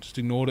walking, just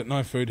ignored it.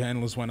 No food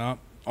handlers went up.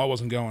 I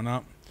wasn't going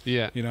up.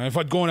 Yeah. You know, if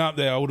I'd gone up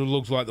there, I would have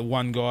looked like the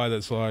one guy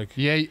that's like...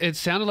 Yeah, it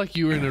sounded like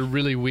you were in a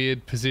really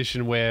weird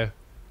position where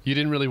you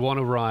didn't really want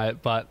to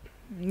riot, but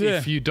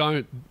if you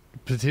don't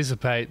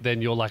participate,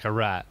 then you're like a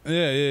rat.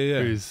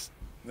 Yeah. Who's...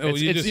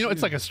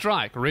 It's like a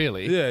strike,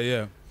 really.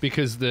 Yeah.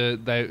 Because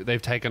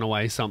they've taken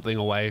away something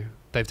away.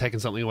 They've taken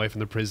something away from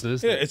the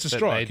prisoners. Yeah, it's a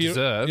strike. They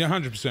deserve. You're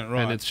 100%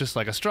 right. And it's just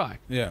like a strike.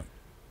 Yeah.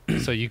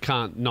 So you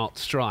can't not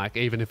strike,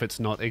 even if it's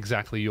not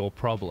exactly your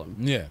problem.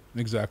 Yeah,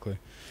 exactly.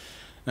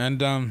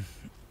 And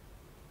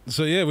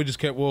so yeah, we just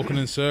kept walking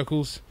in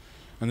circles,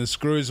 and the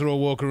screws are all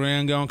walking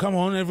around going, "Come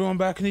on, everyone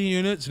back in the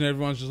units," and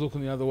everyone's just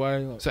looking the other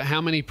way. Like, So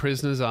how many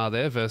prisoners are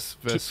there versus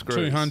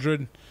screws?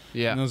 200.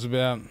 Yeah. And there's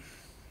about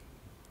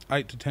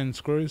 8 to 10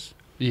 screws.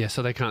 Yeah,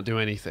 so they can't do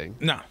anything.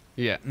 No.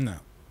 Yeah. No.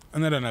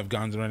 And they don't have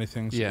guns or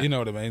anything. So Yeah. You know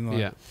what I mean? Like,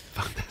 Yeah.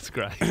 Fuck, that's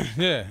great.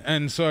 Yeah.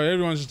 And so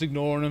everyone's just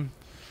ignoring them.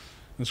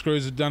 The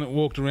screws have done it,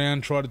 walked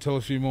around, tried to tell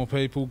a few more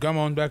people, "Come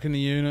on, back in the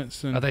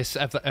units." And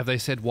Have they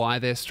said why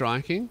they're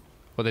striking?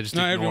 Or they're just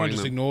no, ignoring everyone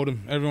just them? ignored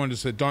them. Everyone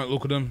just said, "Don't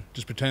look at them.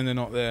 Just pretend they're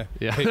not there.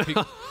 Yeah.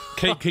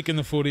 Keep kicking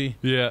the footy."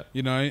 Yeah.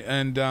 You know,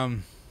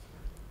 and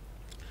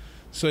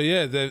so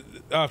yeah,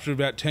 after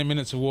about 10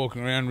 minutes of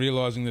walking around,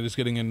 realising they're just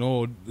getting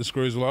ignored, the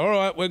screws were like, "All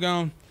right, we're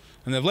going,"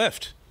 and they've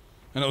left.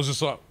 And it was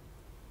just like,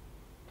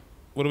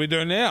 what do we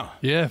do now?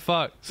 Yeah,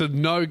 fuck. So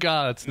no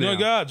guards now. No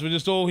guards. We're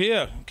just all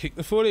here. Kick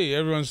the footy.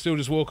 Everyone's still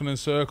just walking in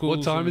circles.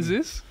 What time is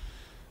this?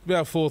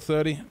 About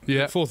 4:30.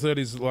 Yeah. 4:30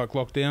 is like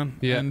lockdown.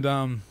 Yeah.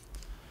 And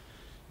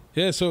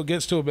yeah, so it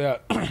gets to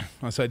about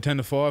I say 10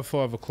 to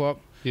 5 o'clock.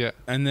 Yeah.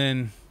 And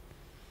then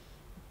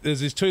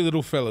there's these 2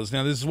 little fellas.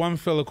 Now there's one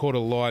fella called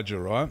Elijah,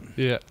 right?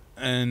 Yeah.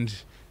 And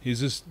he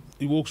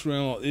walks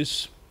around like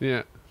this.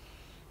 Yeah.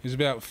 He's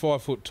about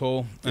 5 foot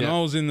tall, and Yeah.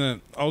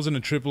 I was in a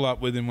triple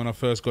up with him when I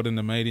first got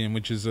into medium,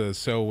 which is a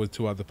cell with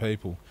 2 other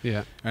people.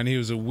 Yeah. And he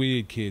was a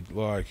weird kid.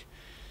 Like,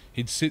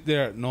 he'd sit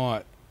there at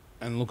night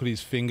and look at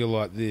his finger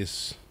like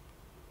this,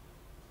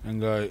 and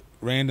go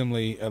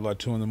randomly at like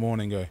 2 in the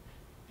morning, go,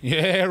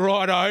 "Yeah,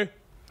 righto."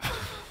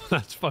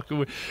 That's fucking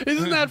weird.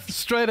 Isn't that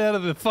straight out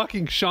of The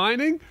fucking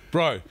Shining?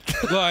 Bro,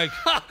 like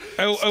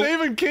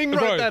Stephen King wrote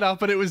bro, that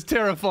up and it was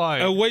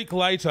terrifying. a week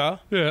later,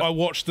 Yeah. I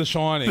watched The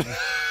Shining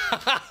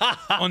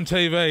on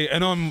TV,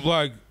 and I'm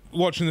like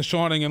watching The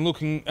Shining and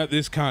looking at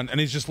this cunt, and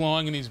he's just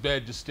lying in his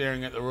bed, just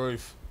staring at the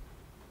roof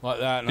like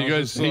that. And He I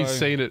was goes, just he's like-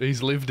 seen it,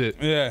 he's lived it.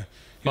 Yeah,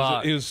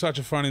 But- he was such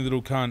a funny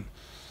little cunt,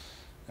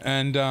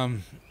 and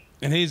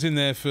he's in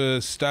there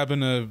for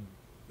stabbing a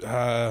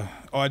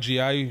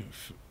IGA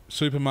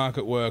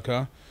supermarket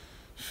worker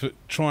for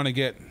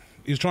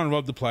he was trying to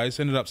rob the place,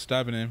 ended up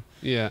stabbing him,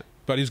 Yeah.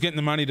 but he was getting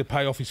the money to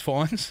pay off his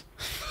fines.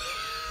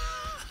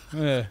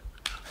 Yeah.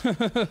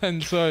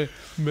 And so,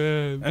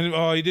 Man.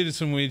 and he did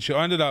some weird shit.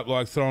 I ended up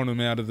like throwing him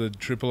out of the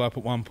triple up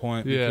at one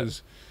point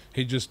because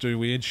he'd just do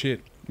weird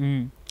shit.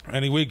 Mm.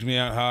 And he wigged me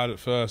out hard at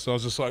first. I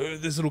was just like,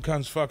 "This little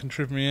cunt's fucking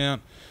tripping me out."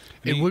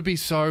 And It would be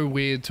so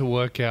weird to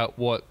work out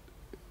what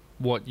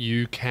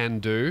you can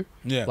do,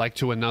 yeah, like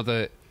to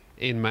another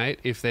inmate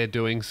if they're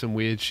doing some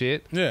weird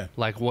shit. yeah,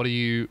 Like, what do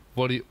you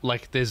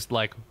like? There's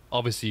like,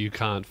 obviously you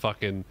can't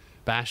fucking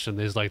bash them.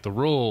 There's like the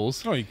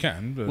rules. Oh, you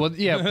can. But... Well,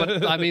 yeah,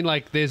 but I mean,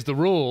 like, there's the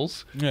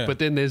rules, but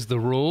then there's the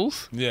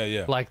rules. Yeah,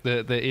 yeah. Like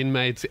the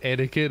inmates'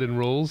 etiquette and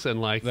rules,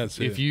 and like,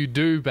 if you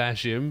do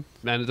bash him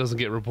and it doesn't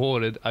get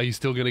reported, are you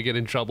still going to get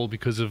in trouble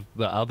because of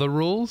the other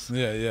rules?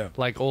 Yeah, yeah.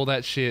 Like, all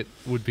that shit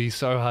would be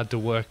so hard to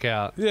work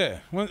out. Yeah,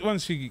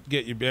 once you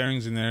get your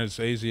bearings in there, it's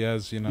easy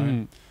as, you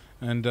know.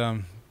 And,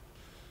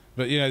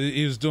 but yeah,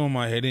 he was doing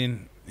my head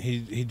in.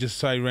 He'd just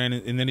say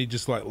random, and then he'd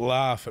just like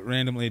laugh at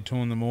randomly at 2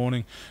 in the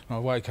morning. And I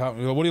wake up and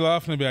he's like, "What are you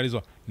laughing about?" He's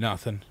like,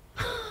 "Nothing.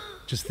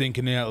 Just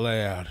thinking out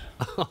loud."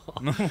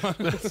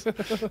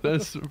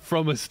 That's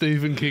from a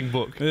Stephen King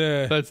book.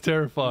 Yeah. That's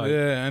terrifying.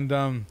 Yeah,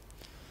 and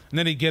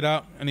then he'd get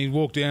up and he'd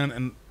walk down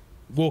and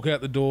walk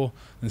out the door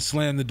and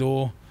slam the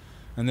door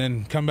and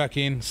then come back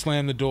in,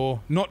 slam the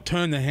door, not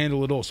turn the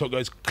handle at all. So it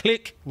goes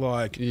click,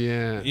 like,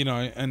 you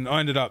know, and I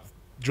ended up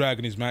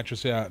dragging his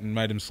mattress out and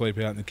made him sleep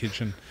out in the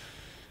kitchen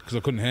because I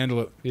couldn't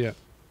handle it. Yeah.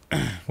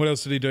 What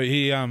else did he do?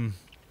 He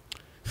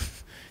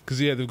because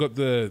they've got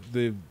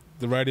the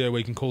radio where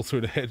you can call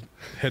through to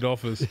head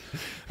office,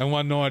 and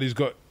one night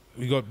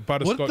we got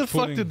butterscotch What the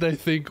fuck pudding. did they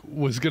think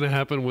was going to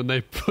happen when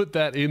they put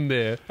that in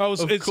there? Of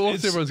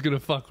course everyone's going to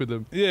fuck with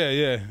them. Yeah,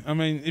 yeah. I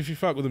mean, if you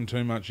fuck with them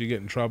too much, you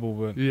get in trouble.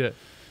 But yeah,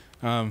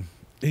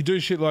 he'd do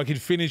shit like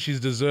he'd finish his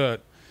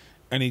dessert,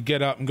 and he'd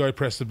get up and go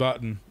press the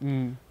button,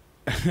 and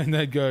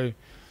they'd go,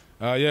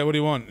 "Yeah, what do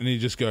you want?" And he'd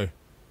just go,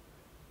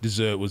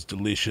 "Dessert was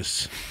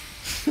delicious,"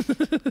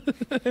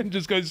 and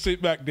just go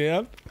sit back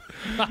down.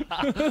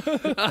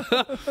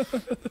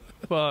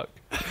 Fuck.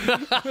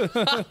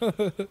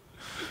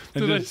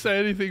 Did they say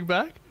anything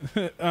back?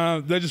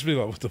 They'd just be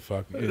like, "What the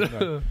fuck?" Yeah,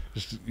 no,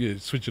 just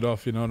switch it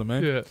off. You know what I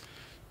mean?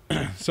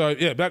 Yeah. So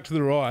yeah, back to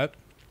the riot.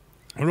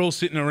 We're all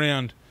sitting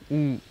around,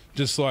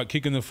 just like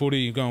kicking the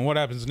footy, going, "What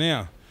happens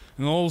now?"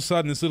 And all of a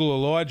sudden, this little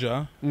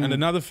Elijah and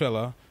another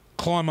fella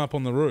climb up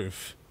on the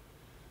roof,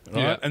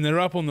 right? Yeah. And they're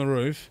up on the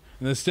roof,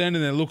 and they're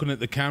standing there looking at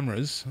the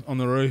cameras on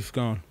the roof,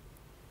 going.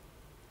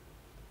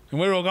 And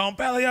we're all going,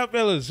 "Belly up,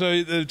 fellas!"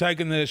 So they've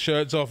taken their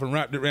shirts off and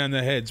wrapped it around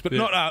their heads, but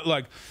not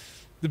like.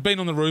 They've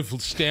been on the roof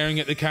staring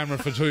at the camera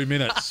for 2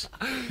 minutes.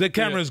 The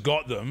camera's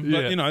got them,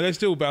 but you know they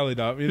still bellied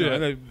up. You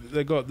know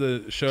they got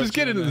the shirts. Just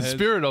get into the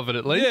spirit of it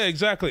at least. Yeah,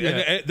 exactly. Yeah.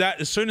 And that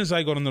as soon as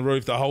they got on the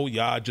roof, the whole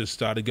yard just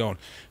started going.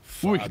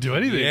 We can do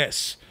anything.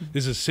 Yes,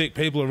 this is sick.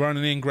 People are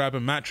running in,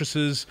 grabbing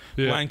mattresses,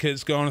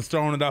 blankets, going and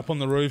throwing it up on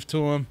the roof to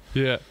them.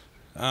 Yeah.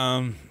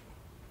 And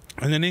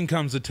then in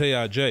comes the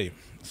TRG.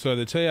 So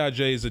the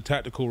TRG is a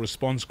tactical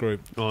response group.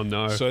 Oh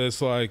no. So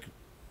it's like,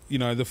 you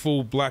know, the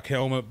full black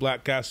helmet,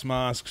 black gas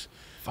masks.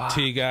 Fuck.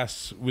 Tear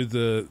gas with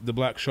the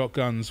black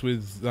shotguns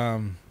with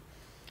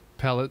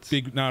pellets,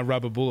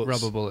 rubber bullets.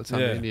 Rubber bullets. I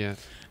mean, yeah.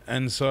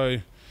 And so,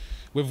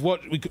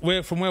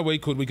 from where we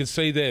could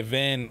see their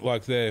van,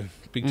 like their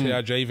big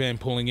TRG van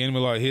pulling in. We're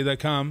like, here they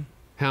come.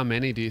 How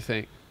many do you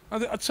think?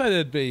 I'd say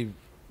there'd be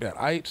about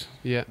 8.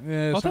 Yeah.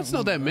 Yeah. Oh, that's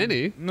not that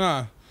many.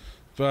 No,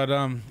 but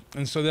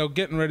and so they were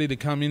getting ready to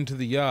come into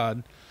the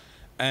yard,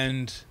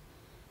 and.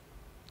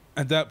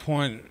 At that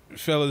point,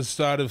 fellas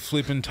started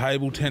flipping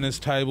tennis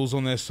tables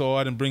on their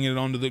side and bringing it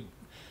onto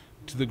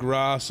the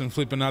grass and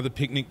flipping other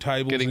picnic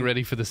tables. Getting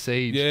ready for the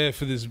siege. Yeah,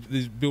 for this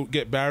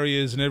get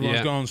barriers, and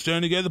everyone's going,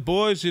 "Stand together,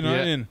 boys," you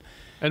know. Yeah.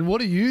 And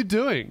what are you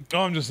doing?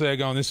 I'm just there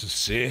going, "This is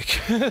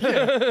sick."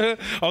 I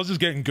was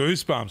just getting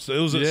goosebumps. It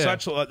was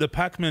such like the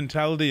pack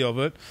mentality of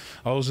it.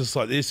 I was just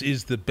like, "This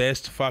is the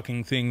best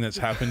fucking thing that's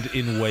happened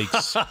in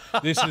weeks.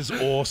 This is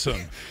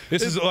awesome.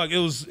 This is like it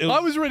was."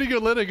 I was reading a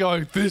letter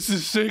going, "This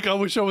is sick. I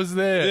wish I was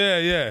there." Yeah,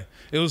 yeah.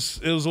 It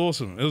was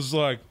awesome. It was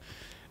like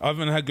I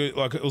haven't had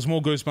it was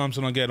more goosebumps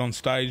than I get on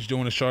stage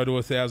doing a show to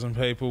 1,000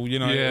 people. You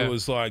know, it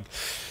was like,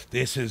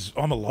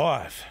 I'm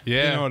alive.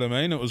 Yeah, you know what I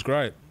mean. It was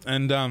great,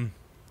 and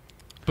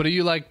But are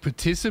you like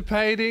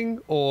participating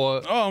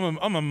or? Oh,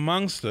 I'm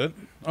amongst it.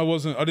 I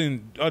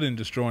didn't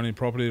destroy any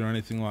property or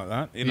anything like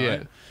that. You know,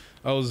 yeah.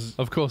 I was.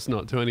 Of course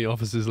not. To any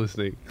officers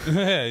listening.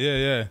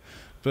 yeah.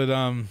 But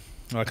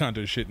I can't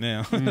do shit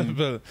now.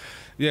 But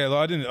yeah,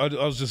 like,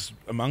 I was just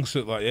amongst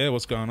it. Like,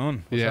 what's going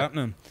on? What's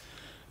happening?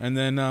 And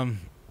then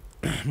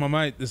my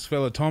mate, this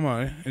fella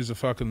Tomo, is a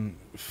fucking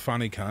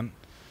funny cunt.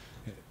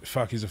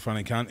 Fuck, he's a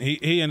funny cunt.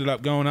 He ended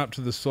up going up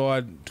to the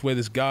side to where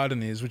this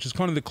garden is, which is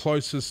kind of the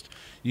closest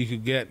you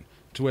could get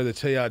to where the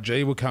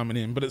TRG were coming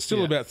in, but it's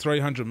still about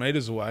 300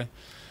 metres away.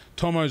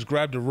 Tomo's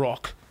grabbed a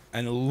rock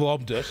and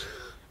lobbed it,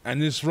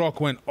 and this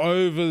rock went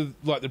over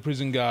like the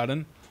prison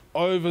garden,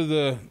 over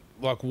the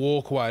like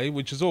walkway,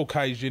 which is all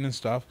caged in and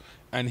stuff,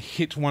 and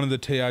hit one of the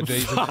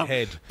TRGs in the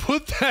head.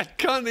 Put that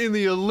cunt in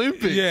the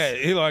Olympics. Yeah,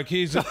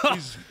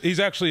 he's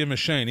actually a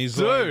machine. He's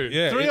dude,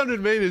 like,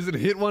 300 metres and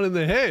hit one in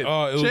the head.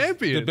 Oh, it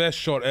champion. Was the best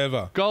shot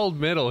ever. Gold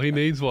medal. He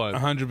needs one.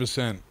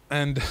 100%.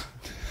 And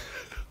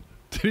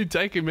did he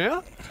take him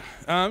out?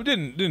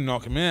 Didn't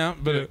knock him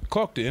out, but it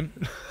clocked him.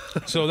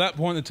 So at that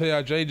point, the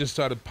TRG just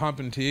started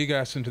pumping tear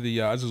gas into the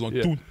yards. It was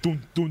like dun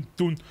dun dun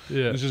dun.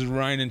 Yeah. It was just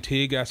raining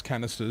tear gas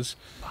canisters.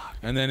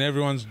 And then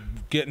everyone's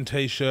getting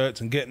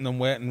T-shirts and getting them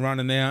wet and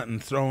running out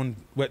and throwing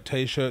wet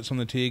T-shirts on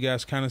the tear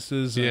gas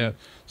canisters and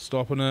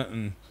stopping it.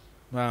 And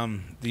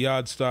the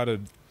yard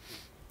started,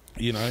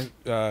 you know,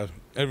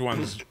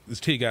 there's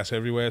tear gas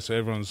everywhere, so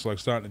everyone's like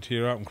starting to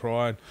tear up and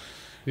cry.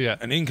 Yeah.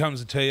 And in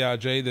comes the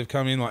TRG. They've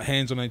come in like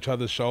hands on each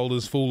other's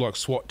shoulders, full like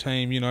SWAT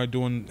team, you know,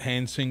 doing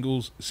hand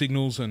signals,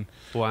 and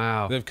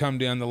wow. They've come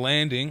down the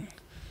landing.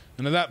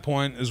 And at that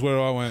point is where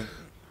I went,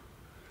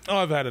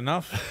 I've had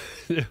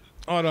enough. Yeah.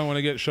 I don't want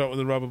to get shot with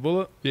a rubber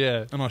bullet.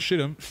 Yeah. And I shit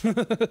him.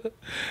 And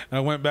I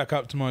went back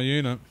up to my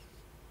unit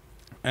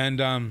and,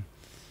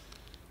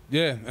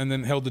 yeah, and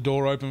then held the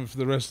door open for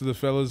the rest of the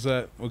fellas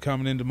that were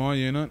coming into my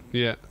unit.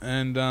 Yeah.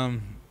 And,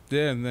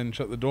 yeah, and then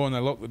shut the door and they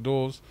locked the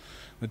doors.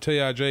 The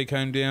TRG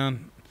came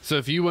down. So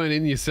if you weren't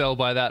in your cell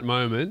by that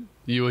moment,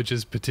 you were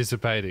just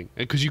participating.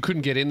 Because you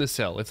couldn't get in the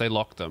cell if they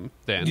locked them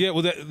then. Yeah,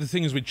 well, the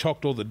thing is we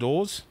chocked all the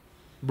doors.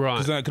 Right.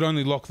 Because they could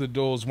only lock the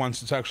doors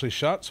once it's actually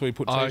shut, so we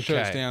put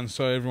T-shirts down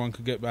so everyone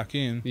could get back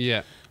in.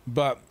 Yeah.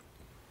 But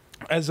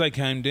as they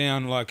came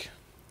down, like...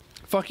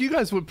 Fuck, you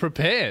guys were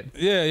prepared.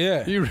 Yeah,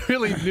 yeah. You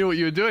really knew what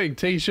you were doing.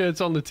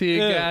 T-shirts on the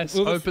tear gas,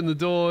 well, open the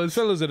doors.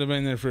 Fellas that have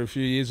been there for a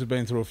few years have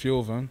been through a few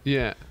of them.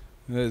 Yeah.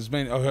 I've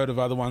heard of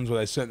other ones where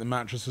they set the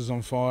mattresses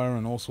on fire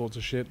and all sorts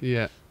of shit.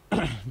 Yeah.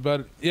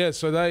 But, yeah,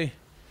 so they...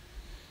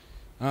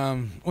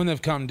 when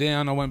they've come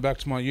down, I went back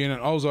to my unit.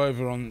 I was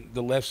over on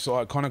the left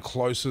side, kind of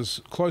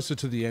closer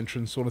to the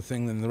entrance sort of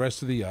thing than the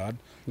rest of the yard.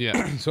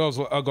 Yeah.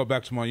 So I got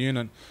back to my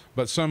unit,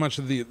 but so much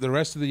of the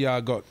rest of the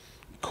yard got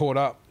caught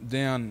up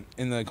down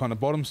in the kind of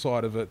bottom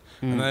side of it,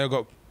 and they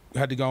all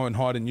had to go and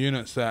hide in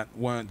units that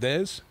weren't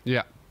theirs.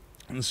 Yeah.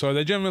 And so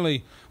they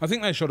generally, I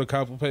think they shot a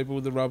couple of people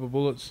with the rubber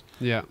bullets.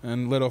 Yeah.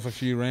 And let off a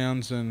few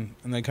rounds, and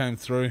they came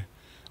through.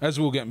 As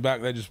we were getting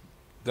back,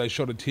 they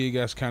shot a tear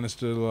gas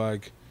canister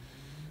like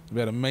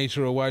about a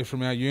metre away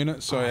from our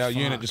unit, so our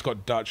unit just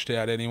got Dutched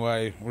out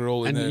anyway. We're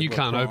all in there. And you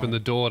can't open the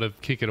door to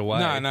kick it away.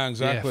 No,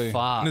 exactly. Yeah,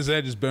 fuck. And as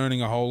they're just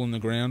burning a hole in the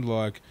ground,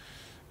 like,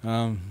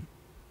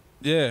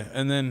 yeah,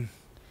 and then,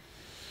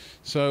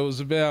 so it was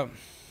about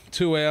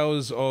 2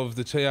 hours of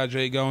the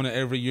TRG going to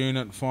every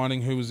unit,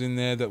 finding who was in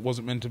there that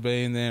wasn't meant to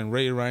be in there, and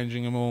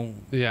rearranging them all,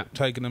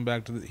 taking them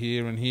back to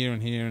here and here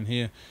and here and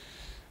here.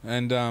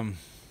 And, yeah,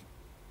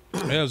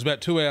 it was about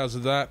 2 hours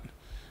of that,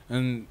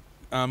 and...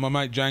 my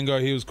mate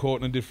Django, he was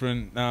caught in a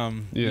different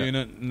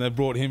unit, and they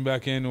brought him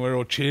back in, and we're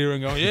all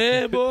cheering, going,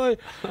 yeah, boy!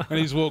 And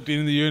he's walked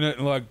in the unit,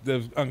 and like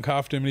they've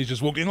uncuffed him, and he's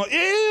just walked in like,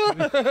 yeah!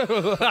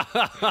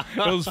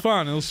 It was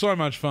fun. It was so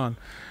much fun.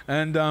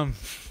 And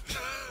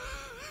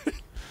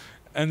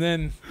and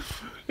then...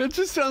 It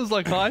just sounds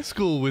like high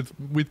school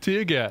with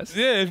tear gas.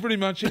 Yeah, it pretty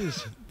much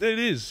is. It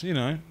is, you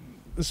know.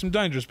 There's some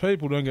dangerous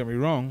people, don't get me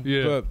wrong.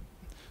 Yeah. But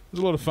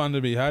there's a lot of fun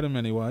to be had in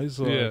many ways.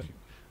 Like,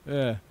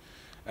 yeah.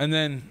 And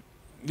then...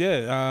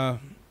 Yeah,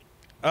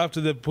 after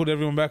they put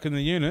everyone back in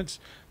the units,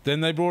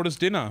 then they brought us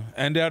dinner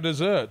and our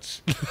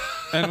desserts.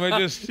 And we're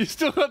just... You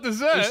still got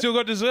dessert? We still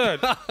got dessert.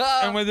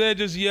 And we're there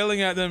just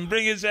yelling at them,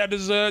 bring us our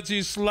desserts,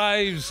 you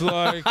slaves.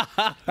 Like,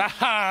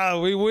 ha,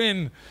 we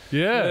win.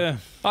 Yeah.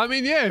 I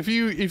mean, yeah, if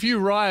you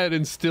riot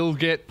and still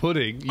get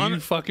pudding, you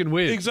fucking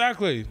win.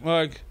 Exactly.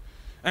 Like,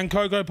 and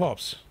Cocoa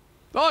Pops.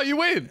 Oh, you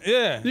win.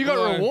 Yeah. You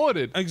got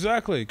rewarded.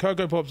 Exactly.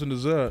 Cocoa Pops and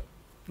dessert.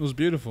 It was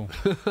beautiful.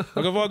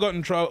 Like, if I got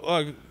in trouble...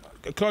 Like,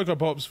 Cocoa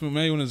Pops for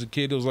me when I was a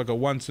kid, it was like a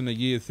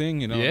once-in-a-year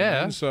thing, you know what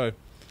I mean? So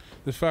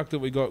the fact that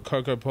we got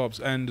Cocoa Pops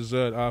and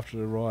dessert after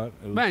the riot...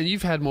 Man,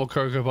 you've had more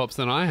Cocoa Pops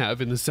than I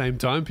have in the same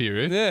time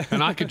period. Yeah.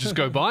 And I could just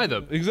go buy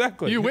them.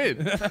 Exactly. You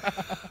win.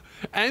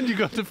 And you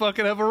got to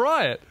fucking have a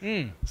riot.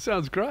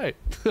 Sounds great.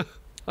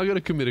 I got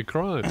to commit a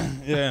crime.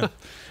 Yeah.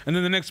 And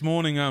then the next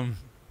morning,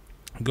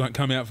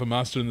 come out for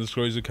muster, and the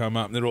screws would come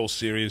up, and they're all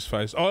serious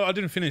face. Oh, I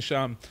didn't finish...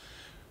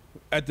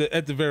 At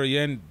the very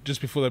end,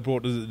 just before they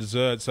brought the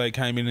desserts, they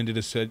came in and did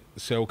a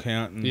cell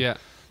count, and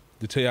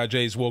the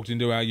TRGs walked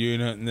into our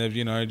unit, and they've,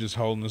 you know, just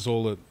holding us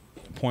all at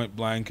point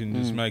blank and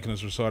just making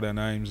us recite our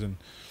names, and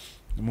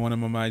one of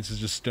my mates is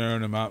just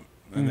stirring them up,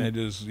 and they're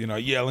just, you know,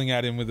 yelling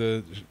at him with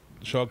a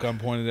shotgun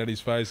pointed at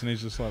his face, and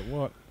he's just like,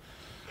 what,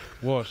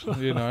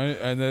 you know,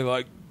 and they're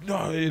like,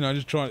 no, you know,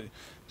 just trying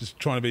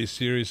to be as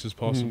serious as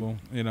possible,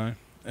 you know,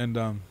 and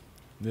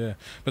yeah.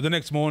 But the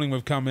next morning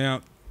we've come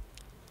out.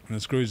 And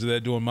the screws are there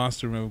doing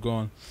muster, and we've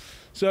gone,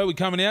 so are we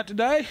coming out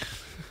today?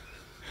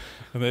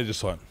 And they're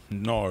just like,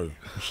 no.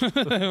 And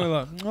we're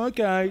like,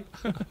 okay.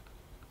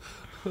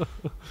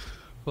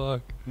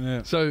 Fuck.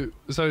 Yeah. So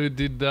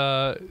did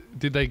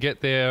they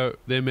get their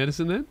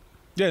medicine then?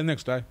 Yeah, the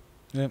next day.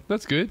 Yeah.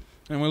 That's good.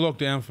 And we locked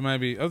down for I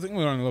think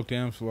we were only locked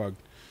down for like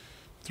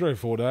 3 or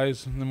 4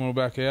 days, and then we were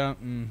back out,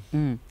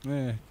 and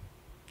yeah.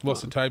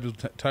 Lots of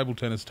table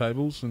tennis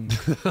tables and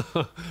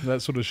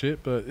that sort of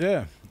shit, but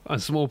yeah. A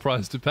small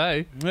price to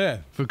pay. Yeah.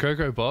 For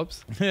Cocoa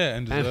Pops. Yeah,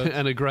 and desserts.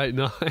 And a great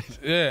night.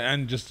 Yeah,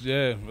 and just,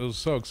 yeah, it was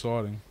so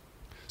exciting.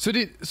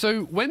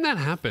 So when that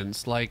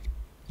happens, like,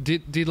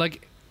 did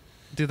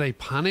they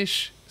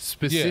punish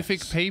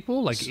specific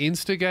people, like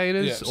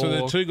instigators? Yeah, so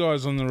there are 2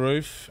 guys on the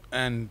roof,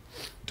 and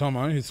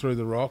Tomo, who threw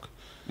the rock,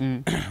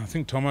 I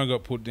think Tomo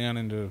got put down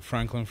into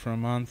Franklin for a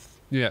month.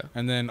 Yeah.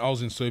 And then I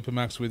was in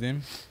Supermax with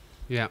him.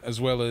 Yeah. As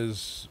well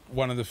as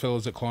one of the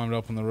fellas that climbed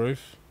up on the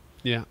roof.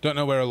 Yeah. Don't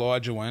know where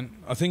Elijah went.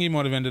 I think he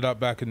might have ended up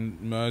back in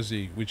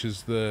Mersey, which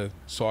is the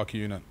psych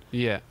unit.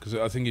 Yeah. Because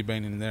I think he'd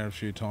been in there a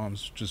few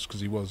times just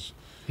because he was...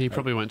 He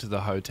probably went to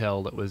the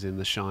hotel that was in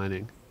The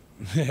Shining.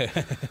 Yeah.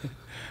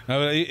 No,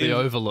 but the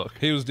Overlook.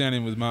 He was down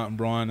in with Martin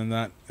Bryan and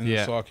that in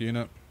the psych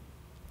unit.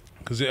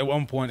 Because at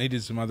one point he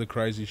did some other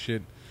crazy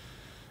shit.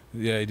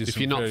 Yeah, he did If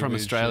some you're not from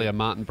Australia, shit.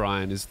 Martin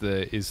Bryan is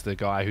the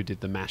guy who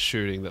did the mass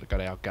shooting that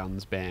got our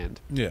guns banned.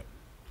 Yeah.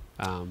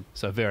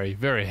 So very,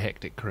 very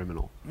hectic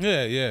criminal.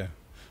 Yeah, yeah.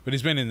 But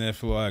he's been in there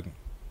for like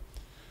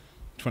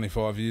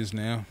 25 years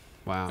now.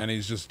 Wow. And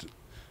he's just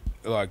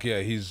like, yeah,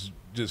 he's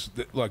just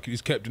like,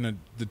 he's kept in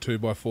the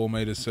 2x4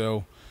 metre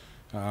cell.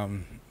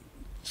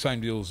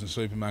 Same deal as in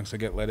Supermax. They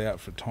get let out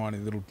for tiny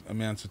little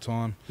amounts of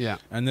time. Yeah.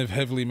 And they've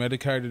heavily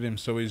medicated him,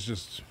 so he's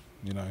just,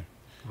 you know.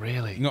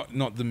 Really?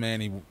 Not the man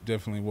he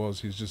definitely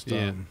was. He's just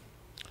an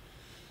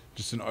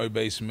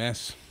obese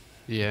mess.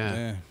 Yeah.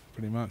 Yeah,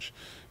 pretty much.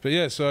 But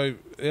yeah, so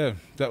yeah,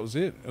 that was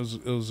it.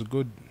 It was a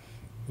good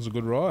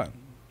ride.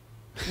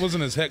 It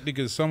wasn't as hectic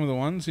as some of the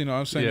ones, you know,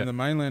 I've seen in the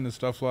mainland and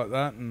stuff like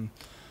that,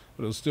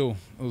 but it was still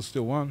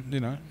one,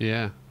 you know.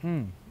 Yeah.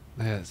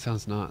 Yeah, it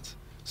sounds nuts.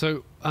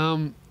 So,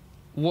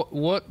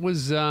 what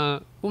was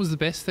the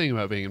best thing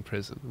about being in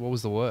prison? What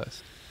was the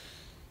worst?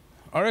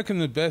 I reckon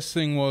the best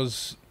thing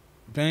was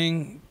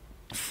being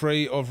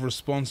free of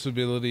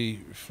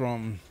responsibility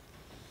from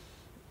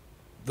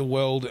the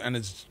world and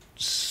its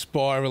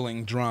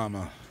spiraling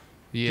drama.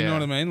 Yeah. Do you know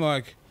what I mean?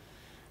 Like,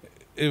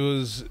 it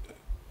was,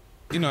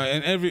 you know,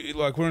 and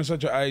we're in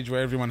such an age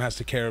where everyone has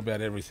to care about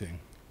everything.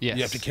 Yes.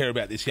 You have to care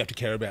about this, you have to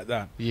care about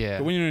that. Yeah.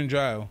 But when you're in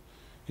jail,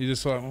 you're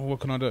just like, well,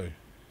 what can I do?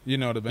 You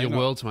know what I mean? Your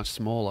world's much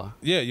smaller.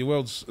 Yeah, your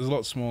world's a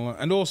lot smaller.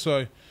 And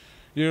also,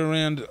 you're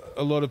around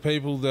a lot of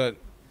people that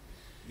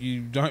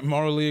you don't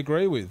morally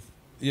agree with,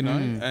 you know,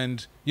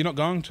 and you're not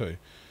going to.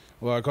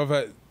 Like, I've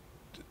had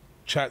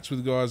chats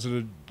with guys that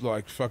are,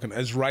 like, fucking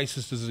as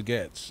racist as it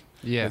gets.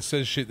 Yeah. It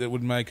says shit that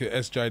would make a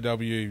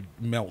SJW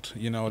melt,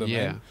 you know what I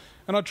mean?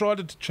 And I tried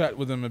to chat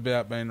with them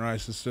about being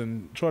racist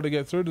and try to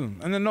get through to them.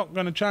 And they're not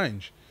going to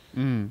change.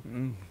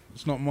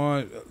 It's not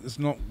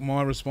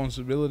my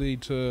responsibility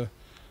to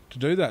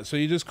do that. So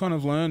you just kind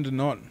of learn to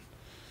not...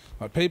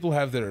 Like, people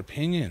have their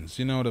opinions,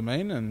 you know what I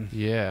mean? And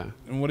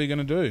what are you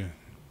going to do?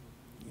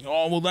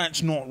 Oh, well,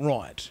 that's not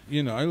right.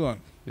 You know, like...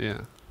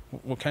 Yeah.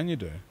 What can you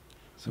do?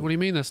 So what do you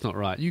mean that's not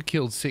right? You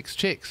killed 6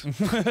 chicks.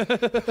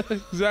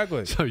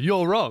 Exactly. So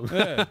you're wrong.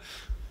 Yeah.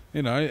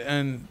 You know,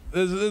 and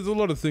there's a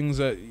lot of things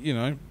that, you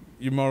know,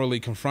 you're morally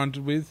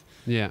confronted with.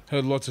 Yeah.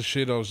 Heard lots of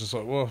shit. I was just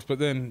like, well, but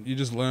then you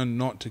just learn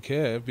not to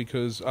care,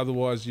 because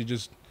otherwise you're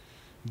just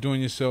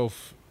doing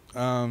yourself...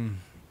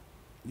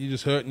 you're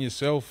just hurting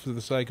yourself for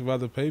the sake of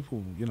other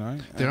people, you know.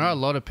 There are a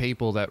lot of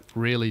people that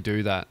really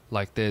do that.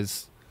 Like,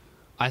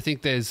 I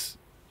think there's,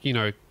 you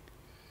know,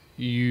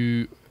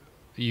 you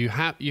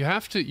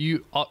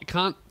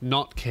can't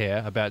not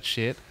care about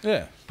shit.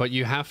 Yeah. But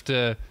you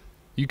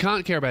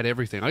can't care about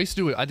everything. I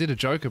did a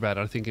joke about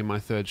it, I think, in my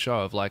 3rd show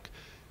of, like,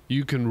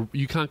 you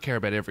can't care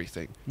about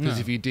everything, because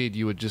if you did,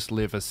 you would just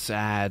live a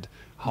sad,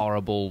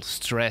 horrible,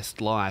 stressed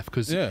life,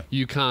 because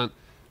you can't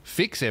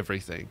fix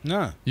everything.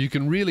 No. You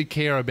can really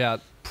care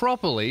about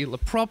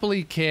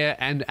properly care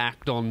and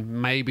act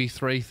on maybe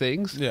 3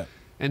 things. Yeah.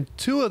 And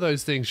 2 of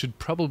those things should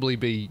probably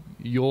be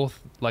your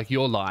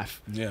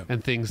life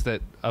and things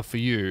that are for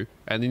you.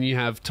 And then you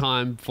have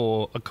time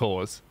for a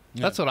cause.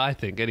 Yeah. That's what I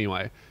think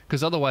anyway.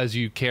 Because otherwise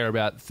you care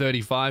about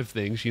 35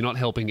 things, you're not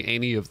helping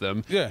any of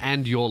them,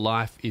 and your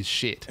life is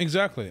shit.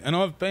 Exactly. And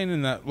I've been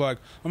in that, like,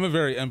 I'm a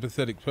very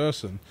empathetic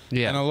person.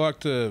 Yeah. And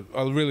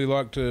I really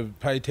like to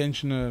pay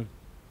attention to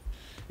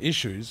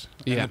issues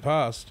in the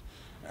past.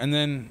 And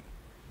then,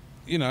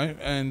 you know,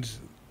 and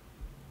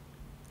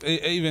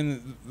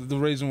even the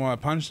reason why I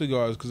punched the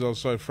guy is because I was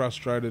so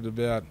frustrated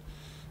about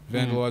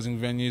vandalising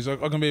venues.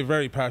 I can be a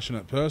very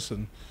passionate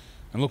person,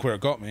 and look where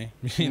it got me.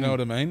 You know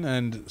what I mean?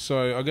 And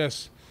so I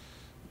guess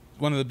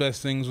one of the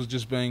best things was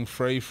just being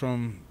free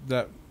from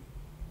that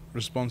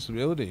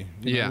responsibility.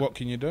 You know, what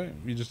can you do?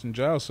 You're just in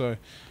jail. So,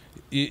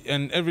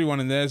 and everyone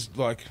in there's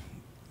like,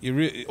 you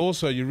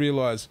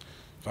realise,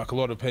 fuck, a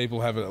lot of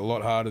people have it a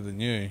lot harder than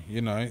you.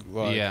 You know,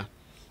 like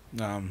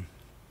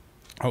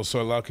I was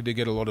so lucky to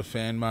get a lot of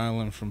fan mail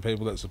and from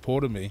people that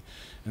supported me,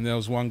 and there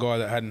was one guy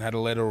that hadn't had a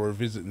letter or a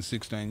visit in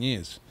 16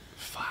 years.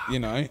 Fuck, you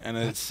know, and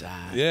that's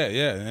sad.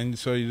 Yeah, and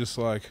so you just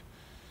like,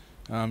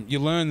 you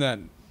learn that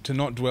to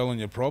not dwell on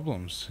your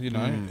problems, you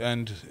know,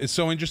 and it's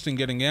so interesting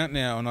getting out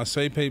now, and I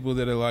see people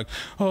that are like,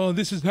 oh,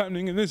 this is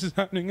happening, and this is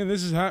happening, and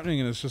this is happening,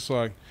 and it's just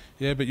like,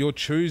 yeah, but you're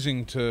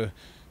choosing to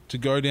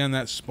go down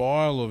that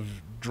spiral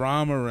of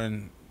drama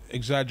and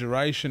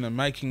exaggeration and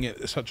making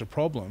it such a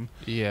problem.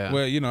 Yeah.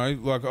 Where, you know,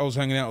 like I was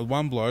hanging out with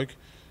one bloke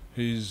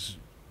his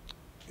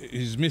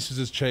missus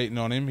is cheating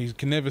on him. He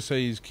can never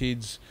see his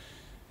kids.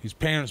 His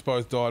parents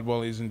both died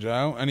while he's in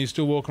jail, and he's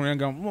still walking around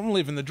going, well, I'm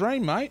living the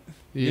dream, mate.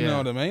 You know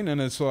what I mean?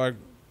 And it's like,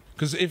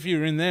 Because if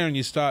you're in there and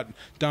you start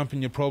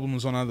dumping your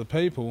problems on other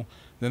people,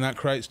 then that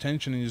creates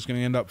tension and you're just going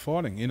to end up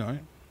fighting, you know.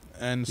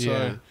 And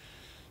so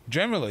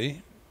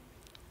generally,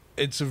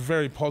 it's a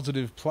very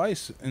positive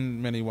place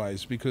in many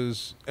ways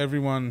because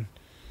everyone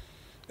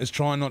is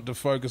trying not to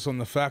focus on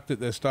the fact that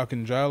they're stuck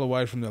in jail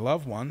away from their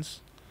loved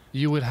ones.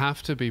 You would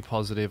have to be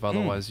positive,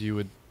 otherwise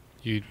you'd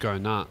go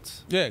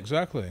nuts. Yeah,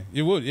 exactly.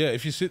 You would, yeah.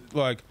 If you sit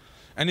like,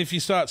 and if you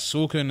start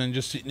sooking and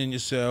just sitting in your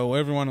cell,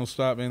 everyone will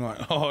start being like,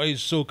 "Oh,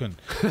 he's sooking,"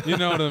 you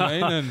know what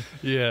I mean?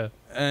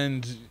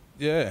 And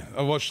yeah,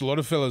 I watched a lot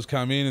of fellas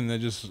come in and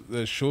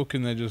they're shook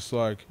and they're just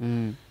like,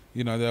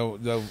 you know,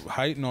 they're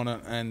hating on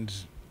it, and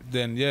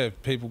then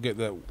people get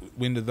that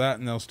wind of that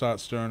and they'll start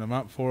stirring them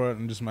up for it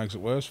and just makes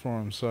it worse for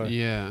them. So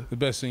the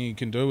best thing you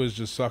can do is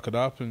just suck it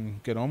up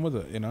and get on with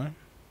it, you know.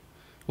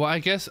 Well,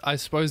 I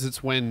suppose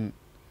it's when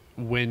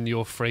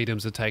your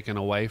freedoms are taken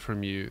away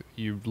from you,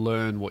 you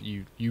learn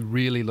you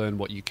really learn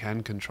what you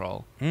can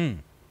control.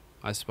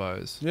 I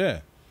suppose.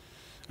 Yeah,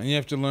 and you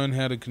have to learn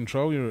how to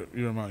control your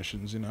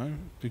emotions, you know,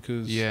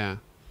 because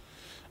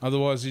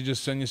otherwise you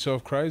just send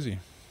yourself crazy.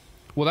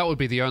 Well, that would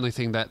be the only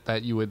thing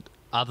that you would,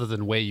 other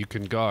than where you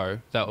can go,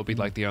 that would be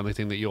like the only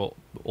thing that you're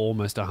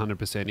almost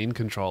 100% in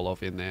control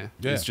of in there.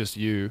 It's just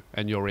you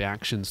and your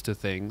reactions to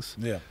things.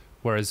 Yeah.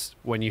 Whereas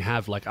when you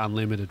have like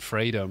unlimited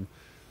freedom,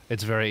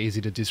 it's very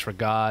easy to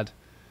disregard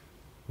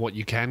what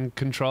you can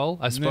control,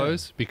 I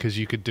suppose, because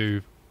you could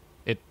do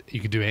it. You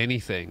could do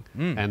anything,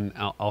 and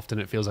often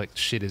it feels like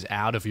shit is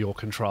out of your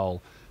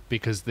control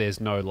because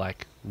there's no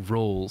like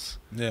rules.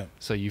 Yeah.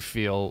 So you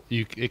feel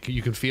you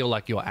can feel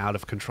like you're out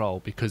of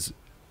control because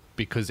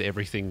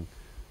everything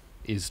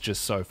is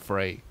just so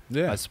free.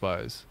 Yeah. I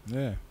suppose.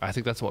 Yeah. I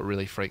think that's what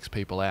really freaks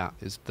people out,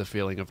 is the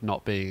feeling of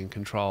not being in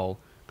control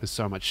because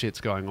so much shit's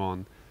going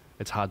on.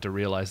 It's hard to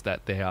realize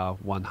that they are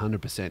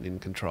 100% in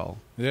control.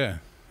 Yeah,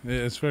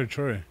 it's very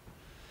true.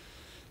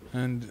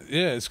 And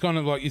yeah, it's kind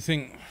of like you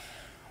think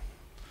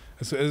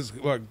it's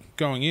like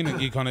going in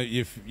and you kind of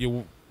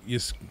you're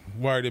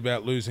worried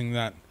about losing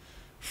that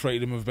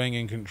freedom of being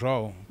in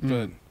control,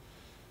 but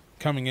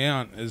coming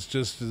out is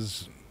just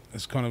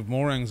it's kind of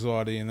more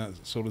anxiety in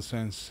that sort of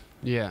sense.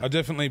 Yeah, I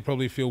definitely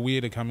probably feel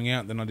weirder coming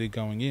out than I did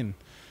going in,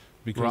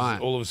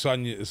 because all of a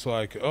sudden it's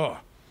like, oh,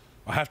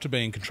 I have to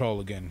be in control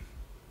again.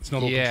 It's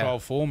not all control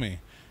for me.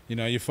 You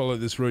know, you follow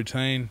this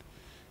routine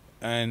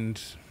and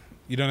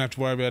you don't have to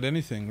worry about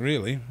anything,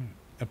 really,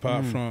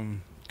 apart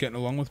from getting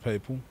along with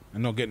people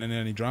and not getting in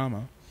any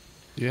drama.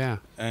 Yeah.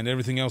 And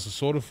everything else is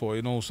sorted for you,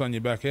 and all of a sudden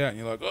you're back out and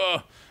you're like,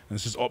 oh, and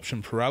it's just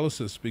option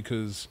paralysis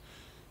because,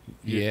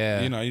 you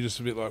know, you're just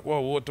a bit like,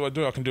 well, what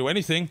do? I can do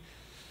anything.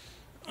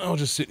 I'll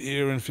just sit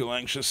here and feel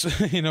anxious.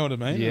 You know what I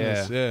mean?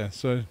 Yeah.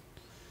 So,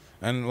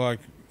 and like,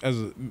 as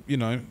you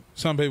know,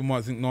 some people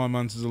might think 9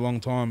 months is a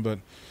long time, but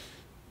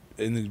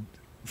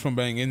from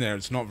being in there,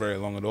 it's not very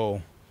long at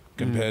all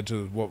compared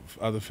to what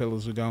other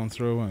fellas are going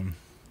through. And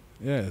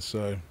yeah,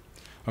 so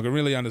I can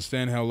really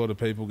understand how a lot of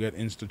people get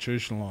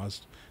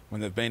institutionalized when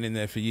they've been in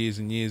there for years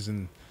and years,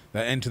 and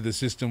they enter the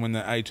system when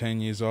they're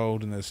 18 years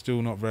old and they're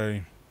still not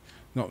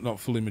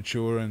fully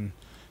mature and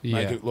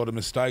make a lot of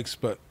mistakes.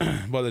 But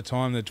by the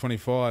time they're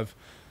 25,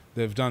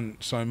 they've done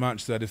so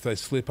much that if they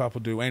slip up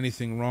or do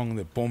anything wrong,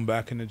 they're bombed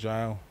back into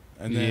jail.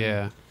 And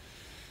then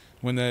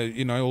when they're,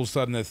 you know, all of a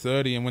sudden they're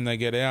 30, and when they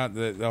get out,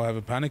 they'll have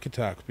a panic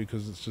attack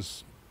because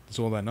it's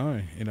all they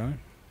know, you know.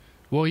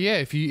 Well, yeah,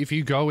 if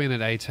you go in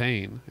at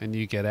 18 and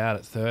you get out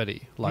at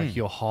 30, like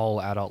your whole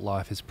adult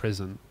life is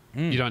prison.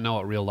 You don't know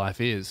what real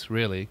life is,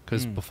 really,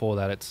 because before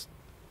that it's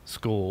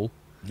school.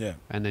 Yeah.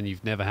 And then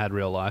you've never had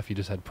real life, you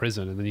just had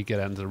prison, and then you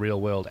get out into the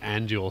real world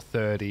and you're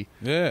 30.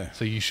 Yeah.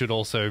 So you should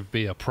also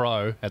be a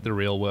pro at the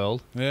real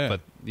world. Yeah.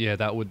 But yeah,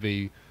 that would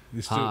be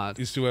hard.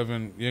 You still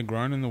haven't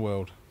grown in the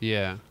world.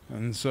 Yeah.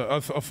 And so I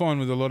find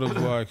with a lot of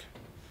like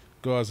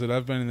guys that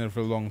have been in there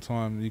for a long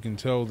time, you can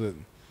tell that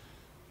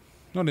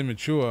not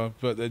immature,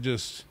 but they're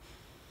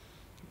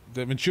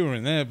mature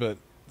in there, but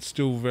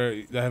still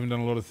they haven't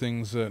done a lot of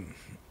things that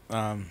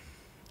a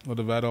lot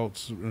of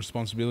adults'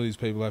 responsibilities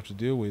people have to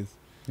deal with.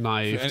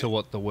 Naive to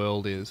what the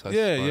world is, I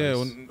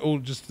suppose. Or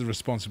just the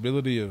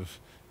responsibility of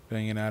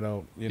being an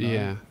adult, you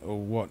know, or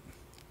what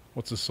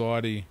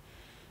society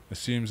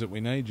assumes that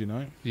we need, you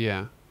know.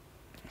 Yeah.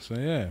 So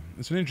yeah,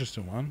 it's an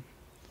interesting one.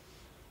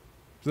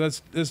 So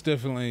that's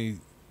definitely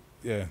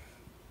the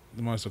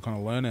most I kind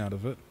of learn out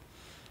of it.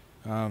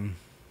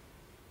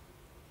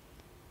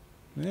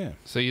 Yeah.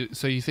 So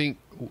you think?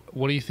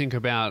 What do you think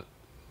about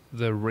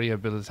the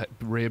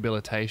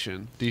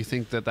rehabilitation? Do you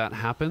think that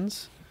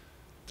happens?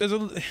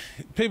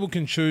 People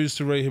can choose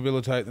to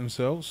rehabilitate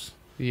themselves.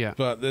 Yeah.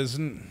 But there's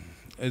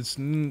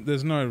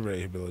no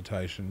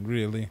rehabilitation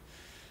really.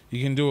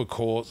 You can do a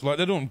course, like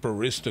they're doing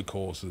barista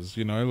courses,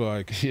 you know,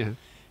 like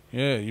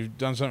yeah, you've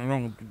done something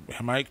wrong.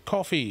 Make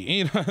coffee,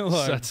 you know.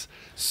 Like, That's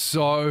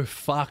so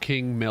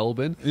fucking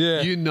Melbourne.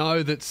 Yeah. You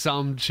know that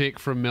some chick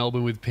from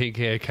Melbourne with pink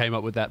hair came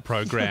up with that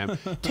program.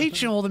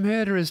 Teach all the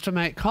murderers to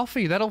make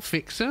coffee. That'll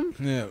fix them.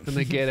 yeah, And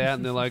they get out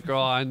and they're like, oh,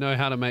 I know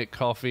how to make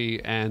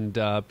coffee and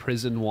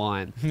prison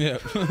wine. yeah,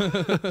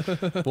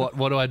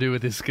 What do I do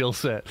with this skill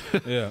set?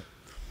 yeah.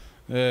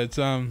 It's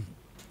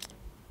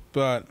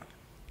but.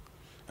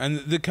 And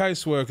the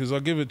caseworkers, I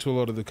give it to a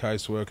lot of the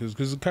caseworkers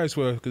because the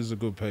caseworkers are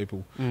good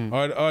people.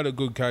 I had a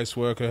good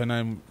caseworker. Her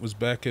name was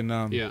Beck, and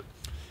Yeah.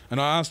 and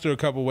I asked her a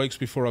couple of weeks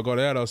before I got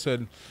out. I was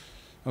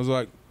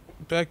like,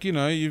 Beck, you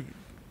know, you're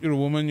a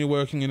woman. You're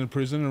working in a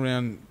prison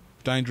around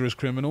dangerous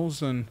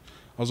criminals, and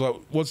I was like,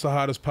 what's the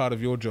hardest part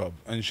of your job?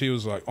 And she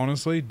was like,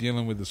 honestly,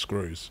 dealing with the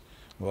screws.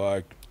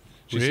 Like,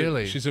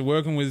 Really? She said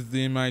working with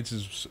the inmates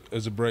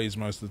is a breeze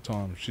most of the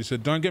time. She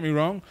said, don't get me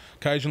wrong,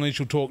 occasionally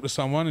she'll talk to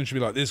someone and she'll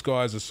be like, this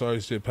guy's a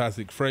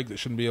sociopathic freak that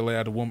shouldn't be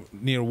allowed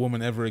near a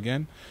woman ever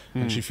again.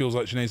 And she feels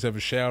like she needs to have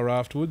a shower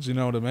afterwards, you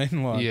know what I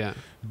mean? Like, Yeah.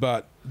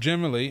 But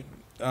generally,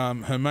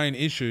 her main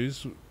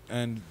issues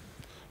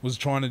was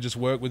trying to just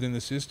work within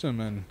the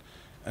system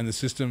and the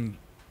system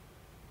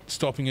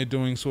stopping her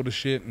doing sort of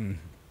shit. And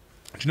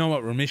do you know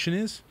what remission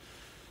is?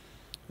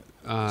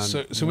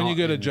 So when you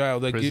go to jail,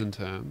 they prison get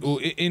terms. well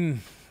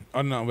I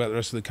don't know about the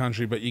rest of the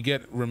country, but you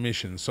get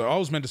remission. So I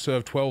was meant to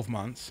serve 12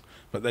 months,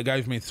 but they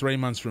gave me 3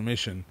 months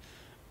remission,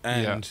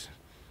 and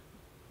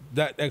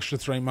that extra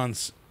 3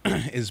 months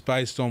is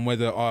based on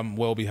whether I'm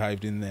well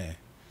behaved in there.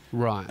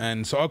 Right.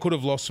 And so I could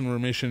have lost some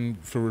remission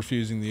for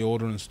refusing the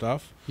order and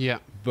stuff, Yeah.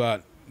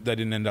 but they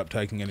didn't end up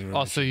taking any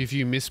remission. Oh, so if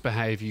you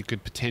misbehave, you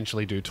could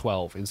potentially do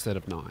 12 instead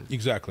of 9.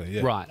 Exactly,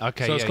 yeah. Right,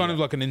 okay. So it's yeah, kind yeah. of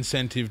like an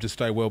incentive to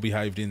stay well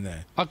behaved in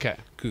there. Okay.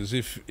 Because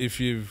if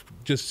you've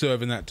just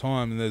serving that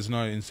time and there's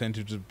no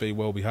incentive to be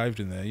well behaved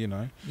in there, you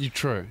know. You're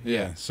true.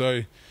 Yeah.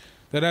 So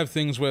they'd have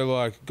things where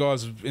like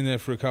guys have been there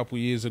for a couple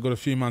of years, they've got a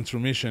few months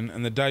remission,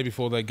 and the day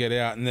before they get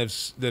out, and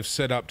they've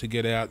set up to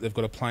get out, they've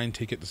got a plane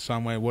ticket to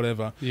somewhere,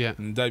 whatever. Yeah.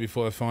 And the day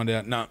before they find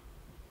out, no,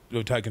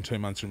 they've taken 2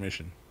 months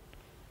remission.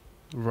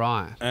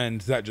 Right. And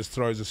that just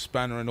throws a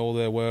spanner in all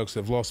their works.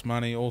 They've lost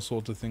money, all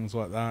sorts of things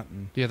like that.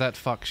 And Yeah, that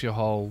fucks your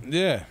whole...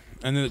 yeah,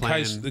 and then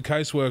plan. the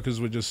caseworkers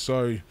were just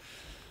so,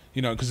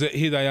 you know, because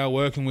here they are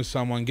working with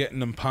someone, getting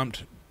them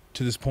pumped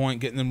to this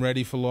point, getting them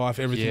ready for life,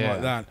 everything Yeah.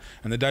 like that.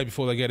 And the day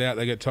before they get out,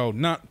 they get told,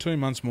 "Nah, 2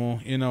 months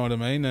more." You know what I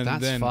mean? And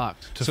That's then,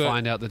 fucked. To so-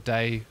 find out the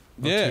day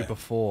or Yeah, two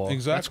before.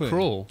 exactly. That's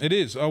cruel. It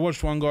is. I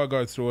watched one guy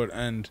go through it,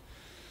 and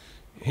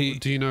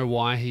Do you know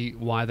why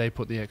they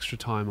put the extra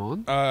time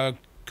on?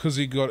 because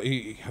I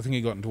think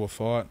he got into a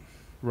fight,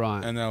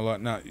 Right. and they were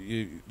like, "No,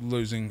 you're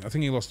losing." I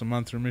think he lost a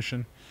month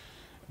remission.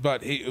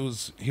 But he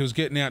was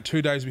getting out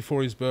 2 days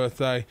before his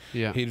birthday.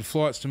 Yeah. He had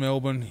flights to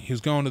Melbourne. He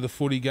was going to the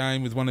footy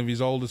game with one of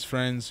his oldest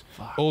friends.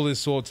 Fuck. All these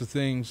sorts of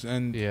things.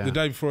 And Yeah. the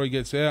day before he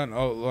gets out,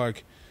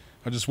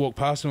 I just walked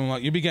past him. I'm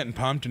like, "You'll be getting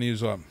pumped," and he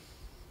was like,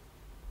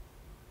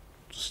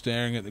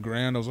 staring at the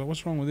ground. I was like,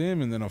 "What's wrong with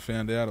him?" And then I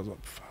found out. I was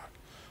like, "Fuck,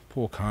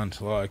 poor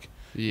cunt." Like,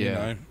 Yeah. you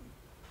know,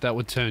 That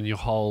would turn your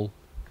whole...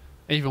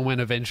 Even when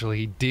eventually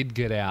he did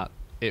get out,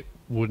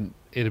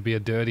 it'd be a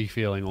dirty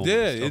feeling almost.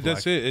 yeah, of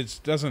that's like, it. It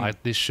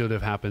doesn't. This should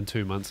have happened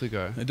 2 months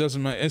ago. It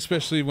doesn't make,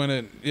 especially when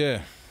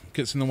it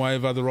gets in the way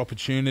of other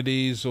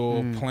opportunities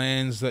or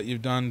plans that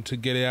you've done to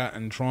get out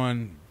and try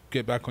and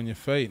get back on your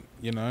feet.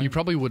 You know, You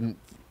probably wouldn't...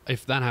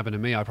 If that happened to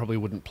me, I probably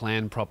wouldn't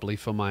plan properly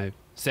for my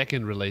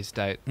second release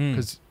date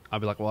because I'd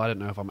be like, well, I don't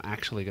know if I'm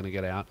actually going to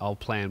get out. I'll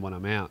plan when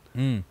I'm out.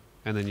 And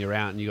then you're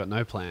out and you got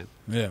no plan.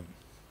 Yeah,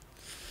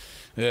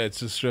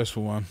 it's a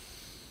stressful one.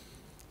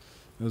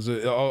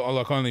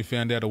 I only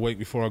found out a week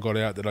before I got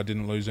out that I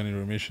didn't lose any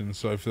remission.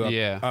 So for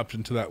that, up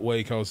until that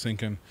week, I was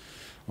thinking,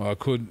 well, I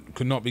could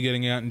not be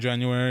getting out in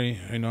January.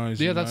 Who knows?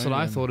 Yeah, you that's know, what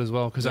I and- thought as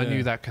well because I yeah.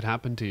 knew that could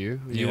happen to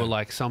you. You Yeah. were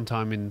like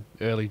sometime in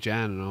early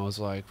Jan and I was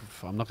like,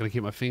 I'm not going to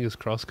keep my fingers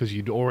crossed because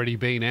you'd already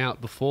been out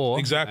before.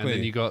 Exactly. And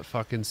then you got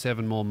fucking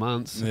 7 more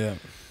months. Yeah,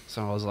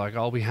 So I was like,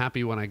 I'll be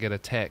happy when I get a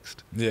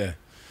text. yeah,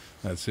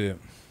 that's it.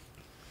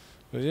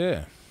 But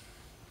yeah,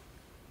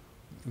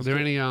 Are there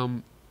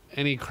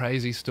any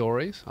crazy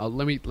stories?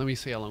 Let me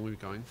see how long we're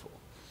going for.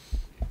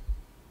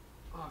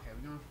 Oh, okay,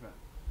 we're going for about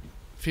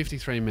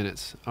 53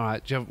 minutes. All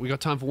right, we got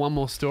time for one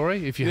more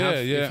story. If you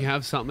if you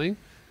have something.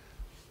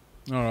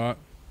 all right.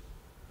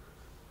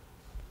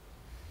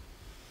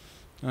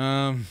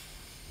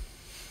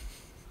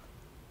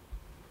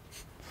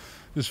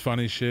 Just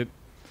funny shit.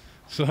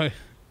 So there's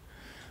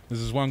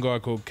this one guy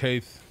called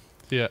Keith.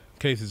 Yeah.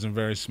 Keith isn't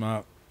very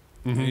smart.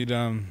 Mhm.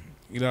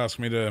 He'd ask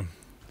me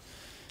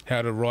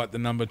how to write the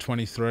number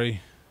 23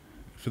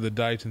 for the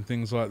date and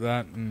things like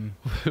that, and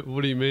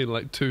What do you mean,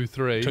 like 2,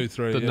 3? 2,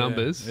 3, The yeah,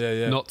 numbers.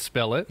 yeah. Not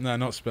spell it. no,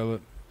 not spell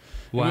it.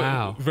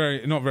 Wow.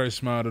 Not very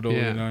smart at all,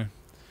 Yeah. you know.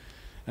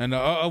 And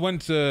I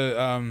went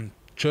to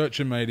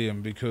church and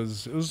medium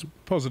because it was a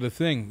positive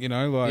thing, you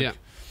know. Like Yeah.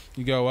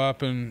 you go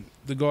up, and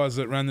the guys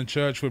that ran the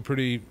church were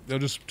they'll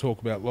just talk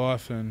about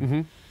life,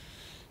 and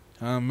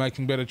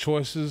making better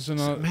choices. And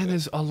Man,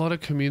 there's a lot of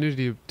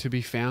community to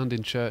be found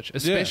in church,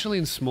 especially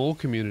in small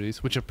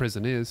communities, which a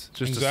prison is,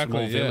 just a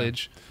small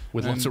village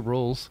with lots of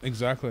rules.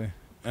 Exactly.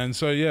 And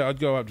so, yeah, I'd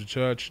go up to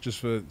church just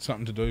for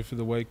something to do for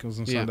the week. I was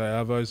on Sunday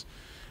Arvos.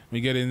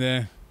 We get in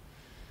there,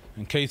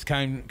 and Keith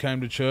came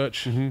to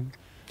church, and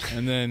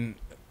then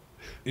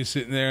he's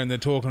sitting there, and they're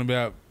talking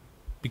about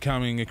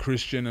becoming a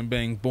Christian and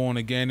being born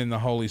again in the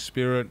Holy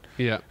Spirit,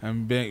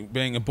 and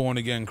being a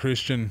born-again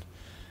Christian.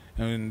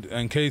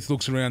 And Keith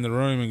looks around the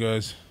room and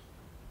goes,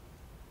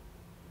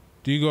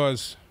 "Do you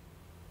guys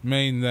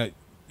mean that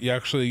you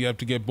actually have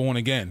to get born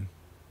again?"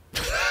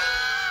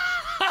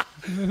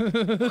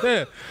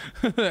 Yeah.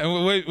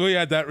 And we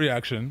had that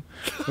reaction.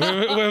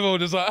 We're all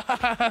just like,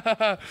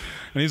 and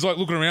he's like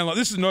looking around like,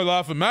 "This is no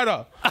laughing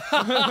matter."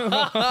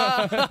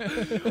 I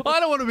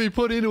don't want to be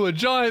put into a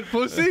giant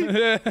pussy.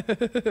 Yeah.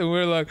 And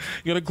we're like,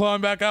 "You got to climb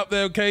back up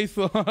there, Keith."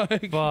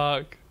 Like,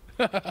 fuck.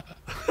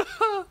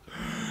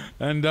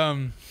 And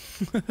and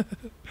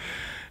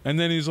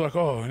then he's like,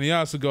 "Oh," and he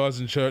asked the guys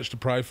in church to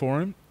pray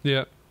for him.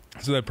 Yeah.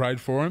 So they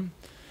prayed for him.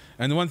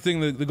 And the one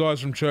thing that the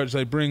guys from church,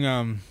 they bring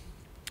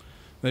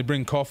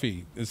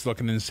coffee. It's like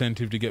an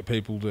incentive to get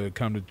people to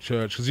come to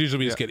church, because usually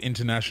we just get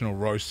international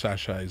roast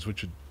sachets,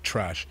 which are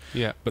trash.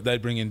 Yeah. But they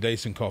bring in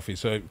decent coffee.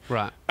 So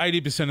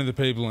 80% of the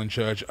people in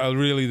church are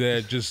really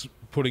there just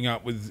putting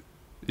up with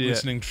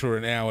listening for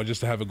an hour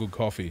just to have a good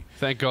coffee.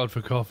 Thank God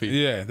for coffee.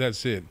 Yeah,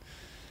 that's it.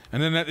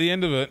 And then at the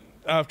end of it,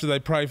 after they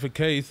pray for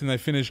Keith and they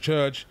finish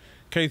church,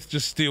 Keith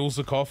just steals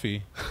the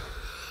coffee.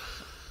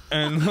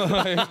 And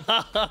like,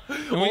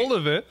 all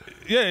of it?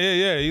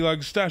 Yeah. He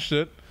like stashed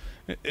it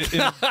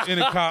in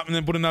a cup and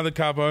then put another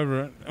cup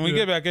over it. And we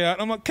get back out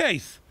and I'm like,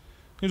 "Keith."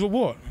 He's like,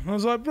 "What?" And I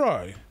was like,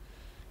 "Bro,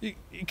 you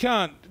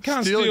can't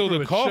steal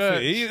the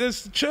coffee.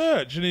 That's the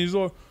church." And he's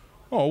like,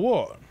 "Oh,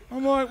 what?"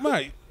 I'm like,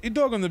 "Mate, you're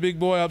dogging the big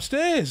boy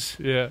upstairs."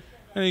 Yeah.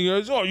 And he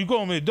goes, "Oh, you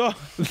call me a dog?"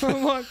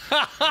 I'm like,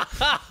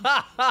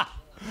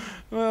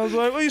 well, I was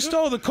like, "Well, you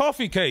stole the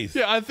coffee, Keith."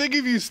 Yeah, I think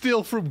if you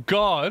steal from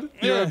God,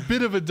 you're a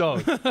bit of a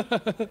dog.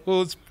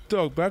 Well, it's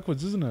dog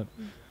backwards, isn't it?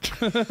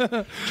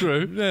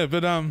 True. Yeah,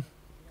 but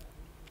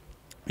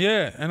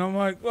yeah, and I'm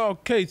like, "Oh,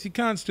 Keith, you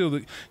can't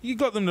steal you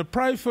got them to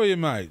pray for you,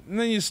 mate, and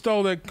then you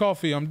stole that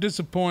coffee. I'm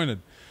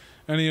disappointed."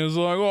 And he was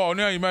like, "Oh,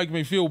 now you're making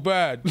me feel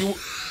bad."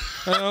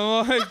 And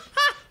I'm like,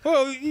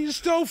 "Well, you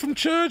stole from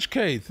church,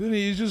 Keith." And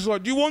he's just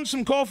like, "Do you want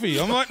some coffee?"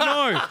 I'm like,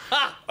 "No,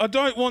 I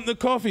don't want the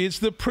coffee. It's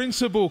the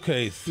principle,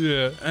 Keith."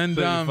 Yeah. And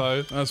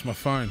that's my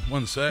phone.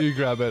 One sec. You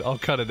grab it. I'll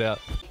cut it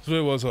out. So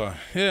where was I?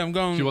 Yeah, I'm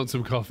going. Do you want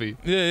some coffee?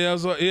 Yeah. I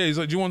was like, yeah. He's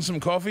like, "Do you want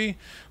some coffee?"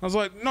 I was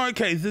like, "No,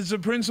 Keith. It's a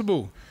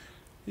principle.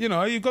 You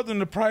know, you got them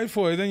to pray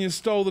for you. Then you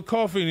stole the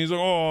coffee." And he's like,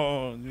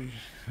 "Oh,"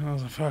 I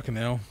was like, "Fucking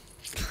hell."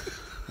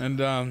 And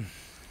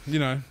you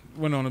know,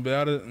 went on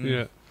about it.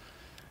 And,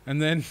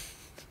 and then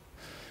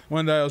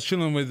one day I was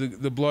chilling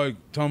with the bloke,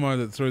 Tomo,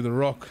 that threw the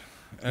rock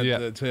at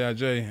the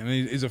TRG, and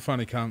he's a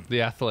funny cunt.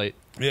 The athlete.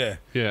 Yeah.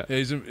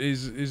 He's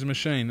a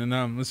machine.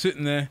 And we're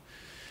sitting there,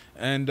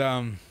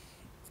 and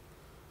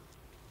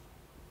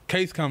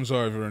Keith comes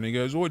over, and he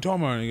goes, "Oi,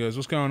 Tomo," and he goes,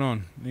 "What's going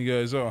on?" And he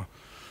goes, "Oh,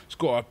 this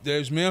guy up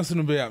there's mouthing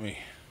about me."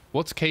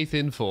 What's Keith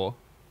in for?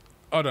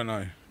 I don't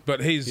know,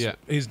 but he's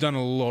done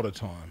a lot of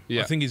time.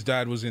 Yeah. I think his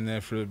dad was in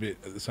there for a bit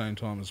at the same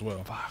time as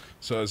well. Fuck.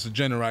 So it's a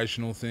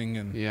generational thing,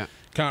 and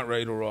can't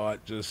read or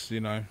write. Just,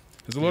 you know,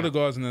 there's a lot of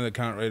guys in there that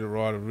can't read or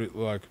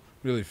write.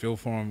 Really feel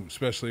for them,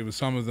 especially with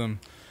some of them.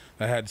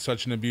 They had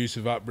such an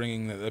abusive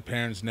upbringing that their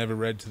parents never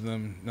read to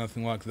them,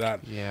 nothing like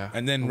that. Yeah.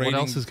 And then what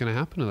else is going to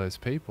happen to those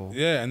people?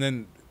 Yeah, and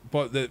then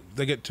but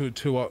they get too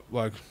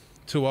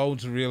old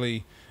to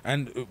really.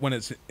 And when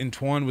it's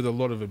entwined with a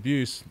lot of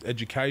abuse,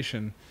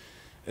 education,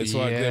 it's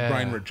like their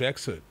brain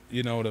rejects it.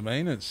 You know what I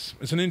mean? It's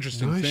an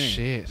interesting thing.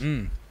 Shit.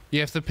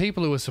 Yeah, if the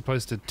people who are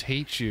supposed to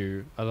teach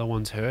you are the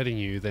ones hurting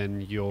you,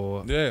 then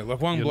you're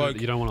like one bloke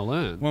you don't want to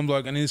learn. One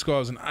bloke, and this guy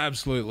was an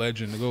absolute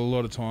legend. I got a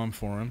lot of time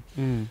for him.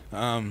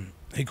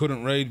 He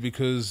couldn't read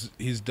because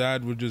his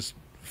dad would just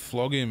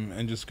flog him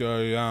and just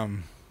go.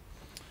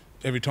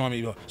 Every time he'd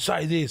be like,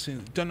 "Say this,"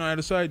 and don't know how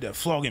to say that.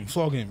 Flog him.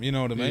 You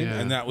know what I mean?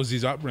 And that was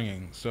his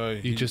upbringing. So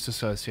you just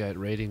associate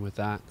reading with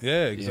that.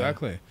 Yeah,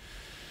 exactly.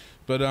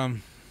 But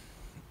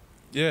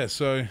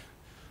so I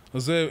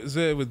was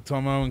there with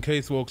Tomo, and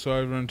Keith walks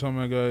over, and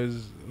Tomo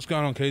goes, "What's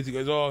going on, Keith?" He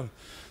goes, "Oh,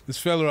 this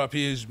fella up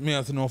here is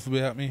mouthing off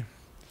about me."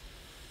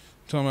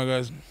 Tomo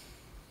goes,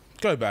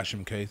 "Go bash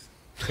him, Keith."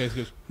 Keith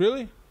goes,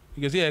 "Really?"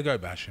 He goes, "Yeah, go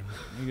bash him."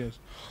 He goes,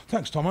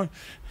 "Thanks, Tomo."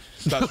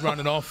 Starts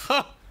running off,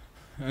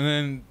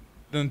 and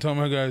then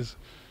Tomo goes,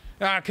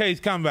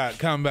 "Keith, come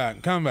back. He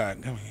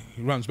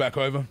runs back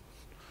over.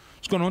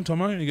 "What's going on,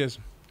 Tomo?" He goes,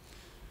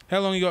 "How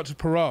long you got to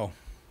parole?"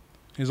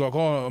 He's like,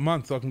 "Oh, a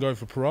month I can go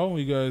for parole."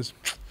 He goes,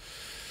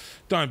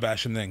 "Don't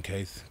bash him then,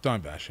 Keith.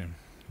 Don't bash him."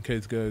 And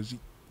Keith goes,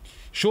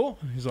 "Sure?"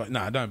 He's like,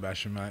 "Nah, don't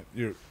bash him, mate.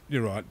 You're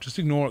right. Just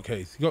ignore it,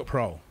 Keith. You got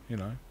parole, you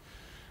know."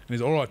 And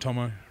he's like, "All right,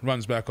 Tomo."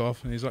 Runs back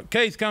off, and he's like,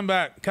 "Keith, come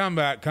back.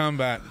 Yeah,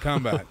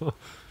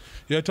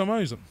 Tomo?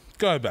 He's like,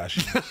 Go bash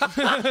him.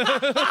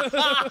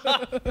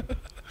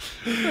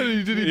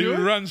 Did he do it?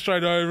 Runs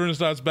straight over and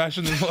starts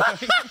bashing the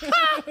leg.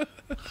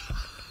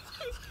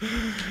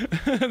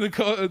 And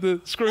the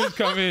screws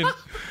come in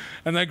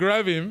and they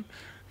grab him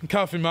and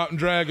cuff him up and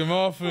drag him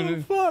off.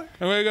 And, fuck.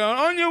 And we're going,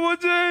 on you,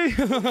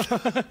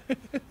 Woodsy!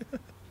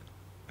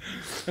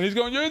 And he's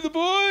going, you the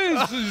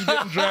boys! So he's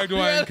getting dragged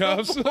away in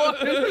cuffs.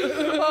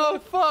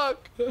 Oh,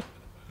 fuck.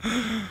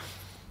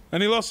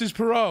 And he lost his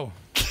parole.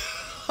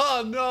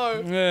 Oh,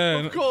 no. Yeah.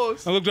 Of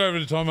course. I looked over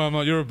to Tom, I'm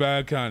like, you're a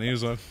bad cunt. He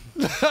was like...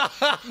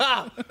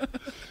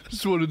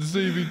 Just wanted to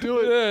see if he'd do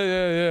it.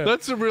 Yeah.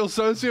 That's some real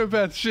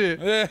sociopath shit.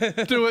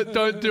 Yeah. Do it,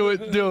 don't do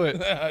it, do it.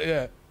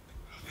 Yeah.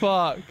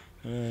 Fuck.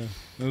 Yeah.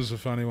 That was a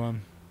funny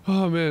one.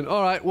 Oh, man.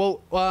 All right,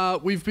 well,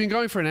 we've been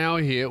going for an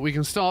hour here. We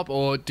can stop,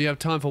 or do you have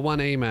time for one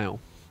email?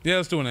 Yeah,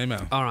 let's do an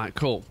email. All right,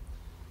 cool.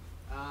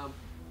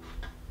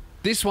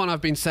 This one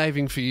I've been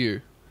saving for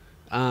you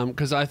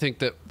because I think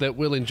that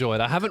we'll enjoy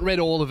it. I haven't read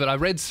all of it. I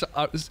read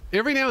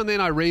every now and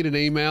then I read an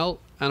email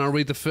and I'll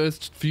read the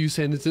first few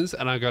sentences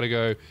and I got to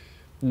go,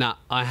 nah,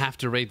 I have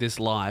to read this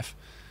live.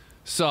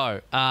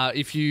 So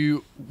if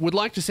you would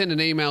like to send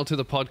an email to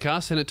the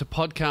podcast, send it to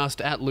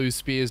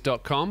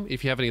podcast@losespears.com.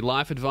 If you have any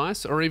life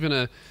advice or even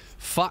a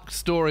fucked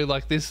story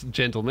like this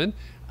gentleman,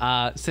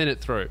 send it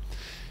through.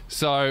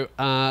 So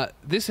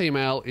this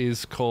email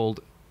is called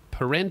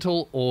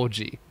Parental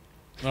Orgy.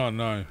 Oh,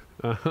 no.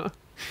 Uh-huh.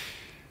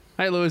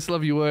 Hey, Lewis,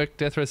 love your work.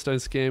 Death Threats Don't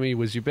Scare Me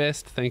was your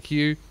best. Thank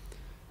you.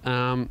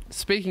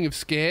 Speaking of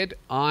scared,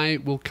 I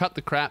will cut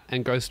the crap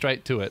and go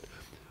straight to it.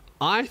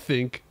 I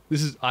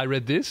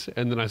read this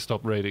and then I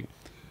stopped reading.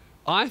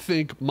 I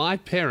think my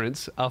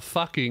parents are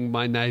fucking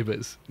my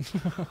neighbours.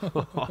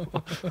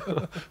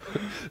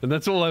 And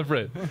that's all I've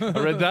read.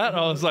 I read that,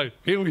 I was like,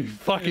 here we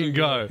fucking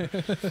go.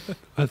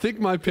 I think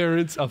my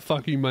parents are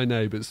fucking my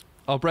neighbours.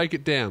 I'll break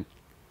it down.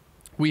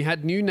 We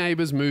had new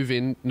neighbours move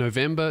in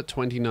November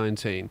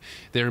 2019.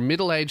 They're a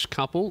middle-aged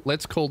couple.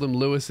 Let's call them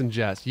Lewis and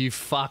Jazz. You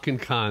fucking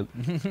can't.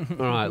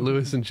 All right,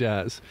 Lewis and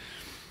Jazz.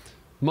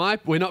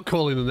 We're not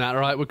calling them that,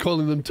 all right? We're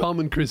calling them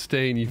Tom and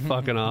Christine, you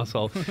fucking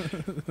asshole.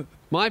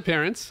 My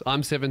parents,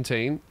 I'm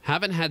 17,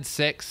 haven't had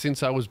sex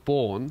since I was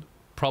born,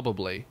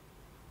 probably.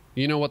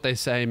 You know what they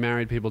say,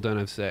 married people don't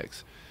have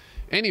sex.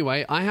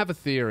 Anyway, I have a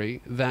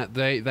theory that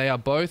they are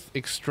both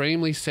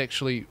extremely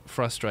sexually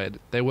frustrated.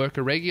 They work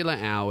irregular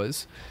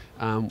hours,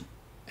 and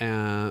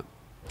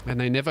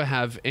they never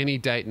have any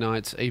date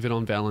nights, even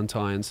on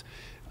Valentine's,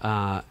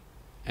 and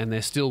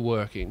they're still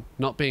working.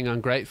 Not being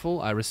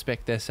ungrateful, I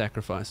respect their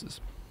sacrifices.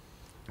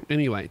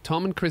 Anyway,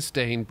 Tom and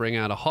Christine bring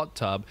out a hot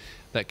tub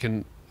that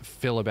can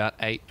fill about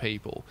 8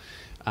 people.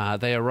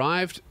 They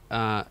arrived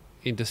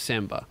in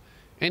December.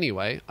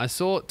 Anyway, I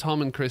saw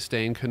Tom and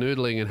Christine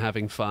canoodling and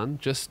having fun,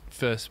 just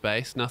first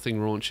base, nothing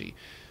raunchy.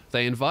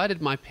 They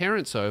invited my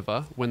parents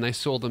over when they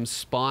saw them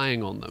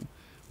spying on them.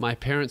 My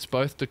parents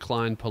both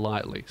declined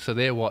politely, so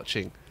they're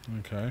watching.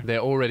 Okay.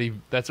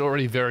 That's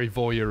already very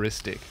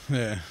voyeuristic.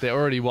 Yeah. They're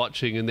already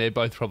watching and they're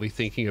both probably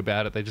thinking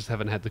about it. They just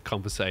haven't had the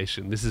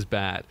conversation. This is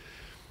bad.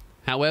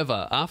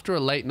 However, after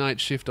a late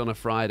night shift on a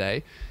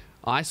Friday,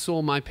 I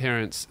saw my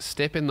parents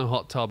step in the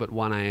hot tub at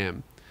 1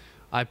 a.m.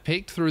 I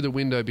peeked through the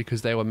window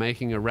because they were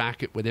making a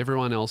racket with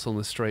everyone else on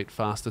the street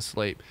fast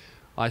asleep.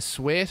 I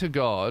swear to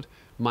God,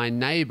 my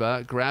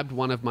neighbour grabbed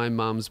one of my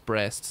mum's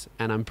breasts,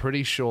 and I'm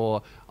pretty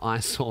sure I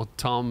saw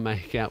Tom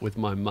make out with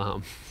my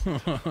mum.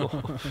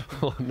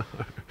 Oh no.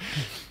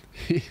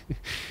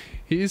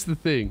 Here's the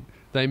thing.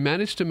 They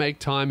managed to make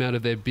time out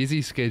of their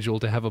busy schedule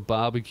to have a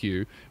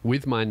barbecue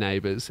with my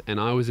neighbours, and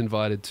I was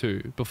invited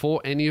too.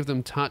 Before any of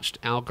them touched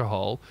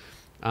alcohol,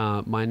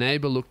 my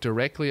neighbour looked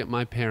directly at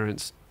my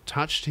parents,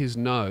 touched his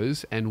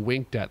nose, and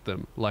winked at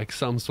them like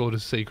some sort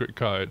of secret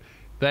code.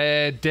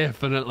 They're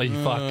definitely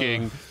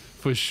fucking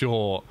for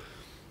sure.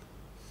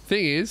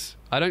 Thing is,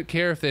 I don't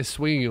care if they're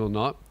swinging or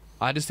not.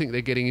 I just think they're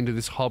getting into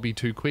this hobby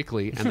too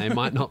quickly and they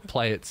might not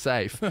play it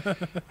safe.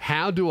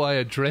 How do I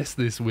address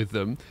this with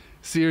them?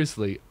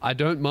 Seriously, I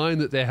don't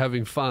mind that they're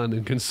having fun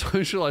and can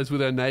socialise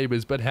with our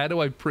neighbours, but how do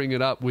I bring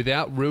it up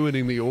without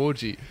ruining the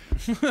orgy?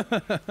 Bro,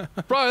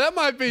 that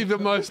might be the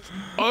most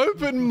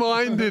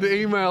open-minded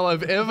email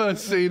I've ever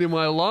seen in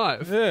my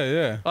life.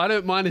 Yeah. I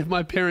don't mind if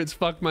my parents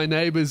fuck my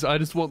neighbours, I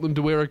just want them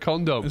to wear a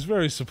condom. It's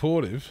very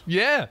supportive.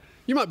 Yeah,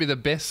 you might be the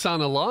best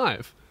son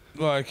alive.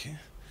 Like,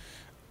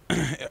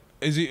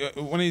 is he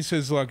when he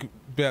says like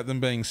about them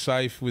being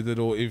safe with it,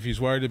 or if he's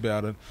worried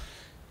about it?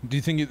 Do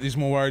you think he's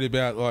more worried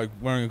about like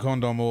wearing a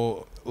condom,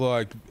 or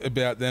like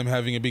about them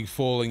having a big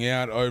falling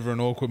out over an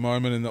awkward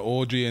moment in the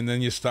orgy, and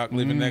then you're stuck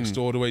living next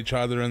door to each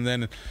other, and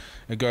then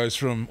it goes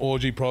from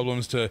orgy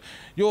problems to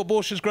your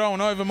bush is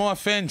growing over my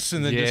fence,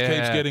 and then just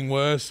keeps getting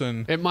worse,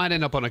 and it might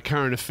end up on a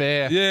current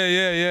affair.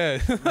 Yeah.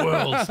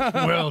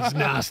 World's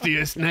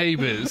nastiest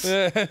neighbours.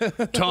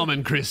 Tom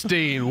and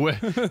Christine,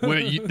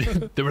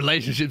 the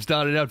relationship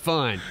started out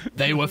fine.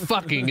 They were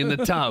fucking in the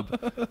tub,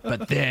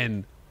 but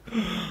then.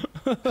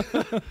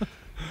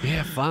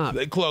 Yeah, fun.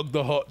 They clogged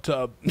the hot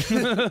tub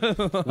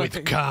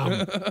with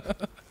cum.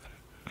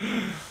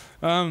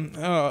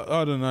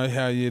 I don't know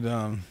how you'd.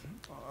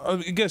 I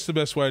guess the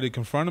best way to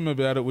confront him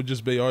about it would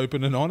just be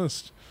open and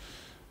honest,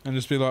 and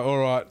just be like, "All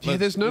right." Yeah,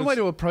 there's no way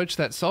to approach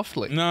that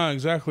softly. No,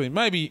 exactly.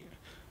 Maybe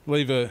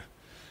leave a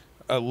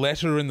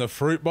letter in the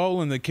fruit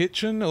bowl in the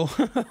kitchen, or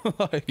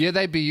like, Yeah,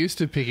 they'd be used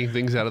to picking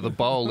things out of the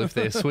bowl if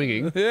they're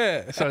swinging.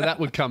 yeah. So that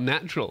would come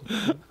natural.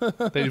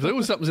 They'd be like,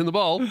 "Oh, something's in the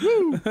bowl."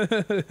 Woo!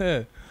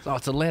 Yeah. Oh,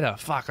 it's a letter.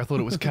 Fuck, I thought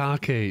it was car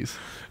keys.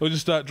 Or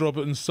just start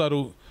dropping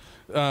subtle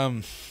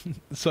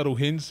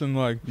hints and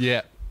like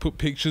Yeah. put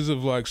pictures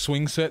of like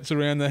swing sets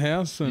around the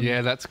house. And,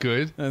 Yeah, that's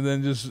good. and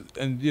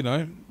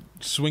then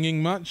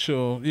swinging much,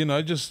 or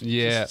just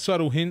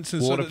subtle hints,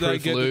 and so that they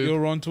Waterproof get that lube.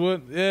 you're onto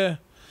it. Yeah.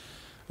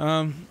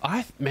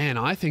 I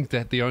think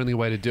that the only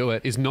way to do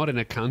it is not in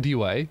a cunty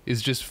way,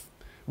 is just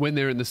when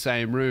they're in the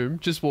same room,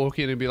 just walk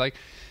in and be like,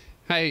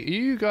 "Hey,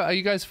 are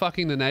you guys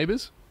fucking the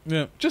neighbours?"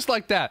 Yeah. Just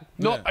like that.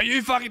 Not, Yeah. "Are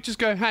you fucking..." Just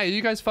go, "Hey, are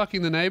you guys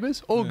fucking the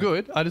neighbours?" All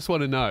good. I just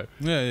want to know.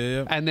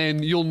 Yeah. And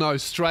then you'll know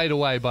straight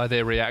away by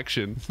their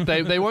reaction.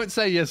 They won't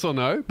say yes or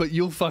no, but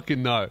you'll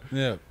fucking know.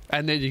 Yeah.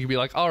 And then you can be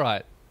like, "All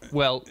right,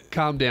 well,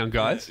 calm down,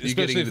 guys. You're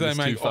getting Especially if into they this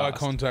too make eye fast."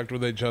 contact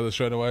with each other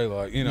straight away,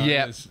 like,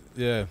 Yeah.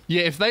 Yeah.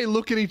 Yeah, if they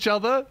look at each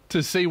other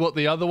to see what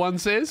the other one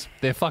says,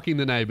 they're fucking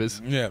the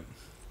neighbours. Yeah.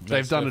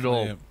 They've done it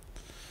all. Yeah.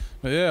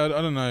 But yeah, I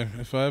don't know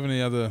if I have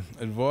any other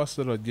advice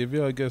that I'd give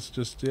you. I guess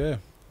just, yeah.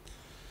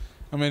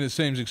 I mean, it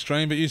seems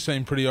extreme, but you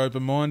seem pretty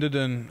open-minded,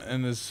 and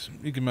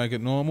you can make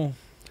it normal.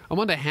 I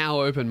wonder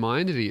how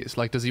open-minded he is.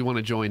 Like, does he want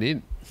to join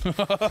in?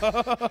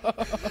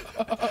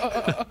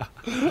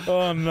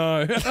 Oh,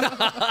 no.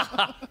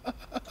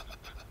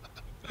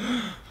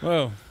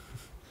 Well,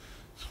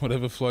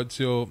 whatever floats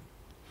your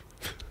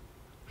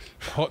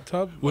hot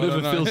tub.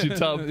 Whatever fills your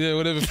tub. Yeah,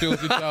 whatever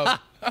fills your tub.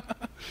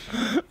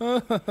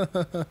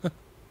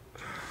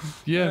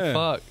 Yeah,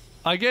 fuck.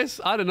 I guess,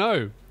 I don't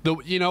know.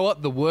 You know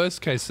what? The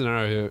worst case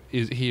scenario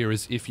is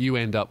if you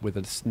end up with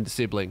a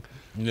sibling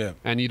Yeah.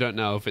 and you don't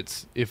know if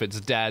it's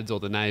dad's or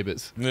the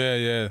neighbours.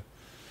 Yeah.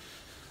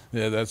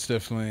 Yeah, that's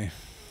definitely...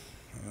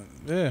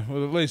 yeah,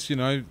 well, at least,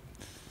 they're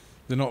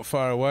not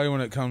far away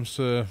when it comes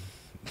to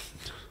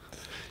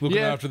looking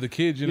after the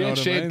kids, you know what I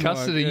mean? Shared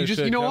custody. Like,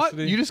 You know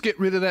custody. what? You just get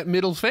rid of that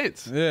middle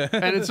fence. Yeah.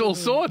 And it's all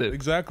sorted.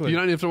 Exactly. You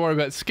don't have to worry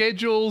about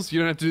schedules. You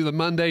don't have to do the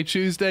Monday,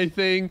 Tuesday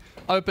thing.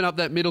 Open up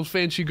that middle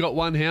fence. You got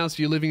one house.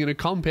 You're living in a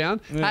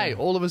compound. Yeah. Hey,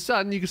 all of a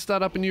sudden, you can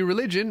start up a new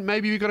religion.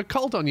 Maybe you've got a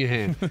cult on your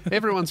hand.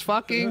 Everyone's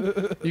fucking.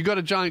 You got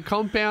a giant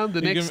compound.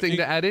 The next thing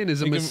to add in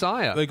is a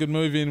messiah. They could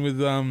move in with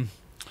the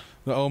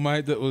old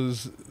mate that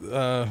was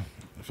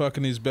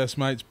fucking his best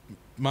mate's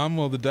mum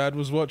while the dad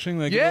was watching.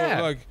 They could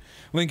all,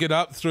 link it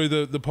up through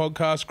the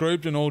podcast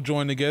group and all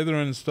join together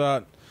and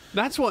start...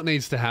 That's what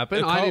needs to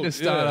happen. I need to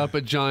start up a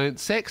giant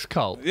sex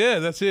cult. Yeah,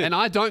 that's it. And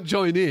I don't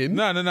join in.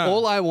 No.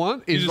 All I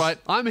want is,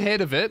 I'm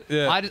head of it.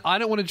 Yeah. I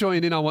don't want to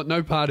join in. I want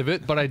no part of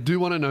it, but I do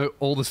want to know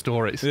all the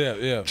stories.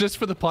 Yeah. Just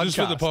for the podcast. Just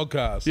for the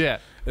podcast. Yeah.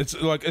 It's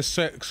like a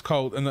sex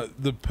cult, and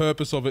the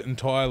purpose of it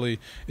entirely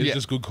is Yeah.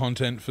 just good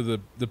content for the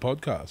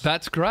podcast.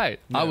 That's great.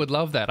 Yeah. I would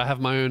love that. I have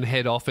my own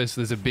head office.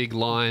 There's a big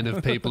line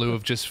of people who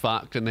have just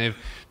fucked, and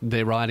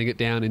they're writing it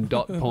down in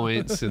dot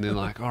points, and they're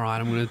like, "All right,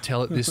 I'm going to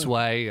tell it this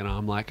way," and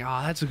I'm like,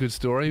 "Oh, that's a good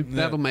story.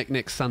 That'll make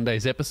next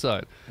Sunday's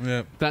episode."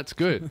 Yeah. That's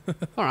good.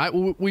 All right,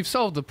 well, we've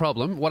solved the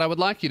problem. What I would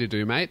like you to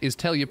do, mate, is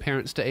tell your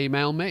parents to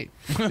email me.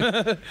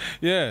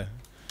 Yeah.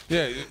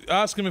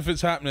 Ask them if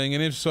it's happening,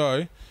 and if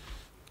so,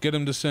 get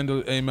them to send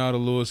an email to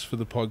Lewis for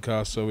the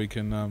podcast so we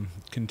can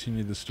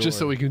continue the story. Just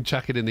so we can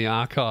chuck it in the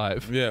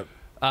archive. Yeah.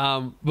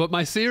 But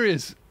my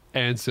serious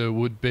answer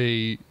would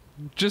be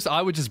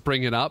I would just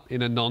bring it up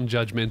in a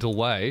non-judgmental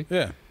way.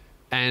 Yeah.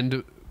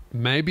 And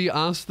maybe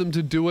ask them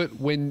to do it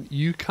when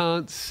you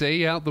can't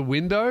see out the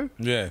window.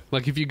 Yeah.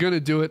 Like, if you're going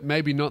to do it,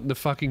 maybe not in the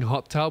fucking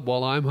hot tub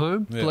while I'm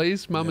home,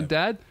 please, Mum and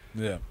Dad.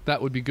 Yeah.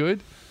 That would be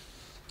good.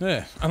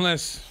 Yeah.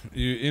 Unless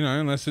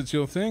unless it's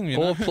your thing,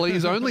 Or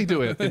please only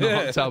do it in the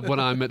hot tub when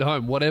I'm at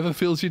home. Whatever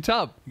fills your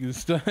tub. You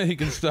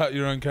can start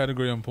your own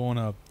category on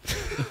Pornhub.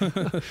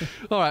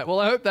 All right.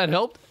 Well, I hope that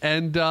helped.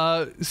 And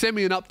send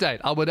me an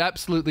update. I would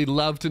absolutely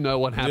love to know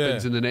what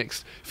happens in the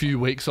next few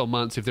weeks or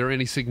months. If there are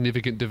any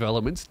significant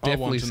developments,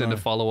 definitely send a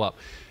follow-up.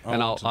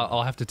 And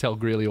I'll have to tell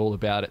Greeley all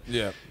about it.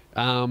 Yeah.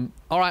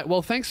 All right.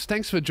 Well,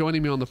 thanks for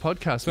joining me on the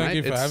podcast, mate. Thank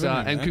you for having me,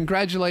 and man.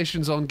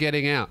 congratulations on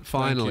getting out.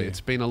 Finally, you. it's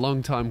been a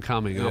long time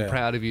coming. Yeah. I'm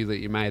proud of you that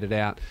you made it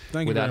out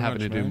Thank you without very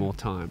having much, to do man. more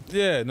time.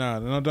 Yeah, no,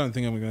 and I don't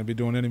think I'm going to be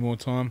doing any more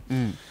time.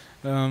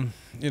 It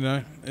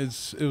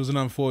was an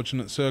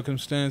unfortunate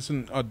circumstance,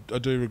 and I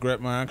do regret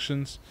my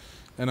actions,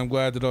 and I'm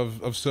glad that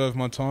I've served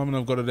my time and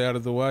I've got it out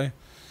of the way.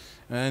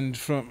 And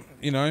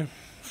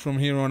from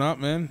here on up,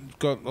 man,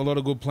 got a lot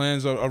of good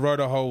plans. I wrote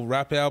a whole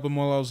rap album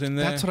while I was in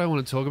there. That's what I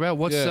want to talk about.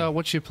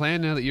 What's your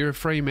plan now that you're a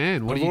free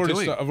man? What are you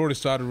doing? I've already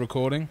started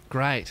recording.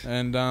 Great.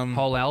 And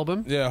Whole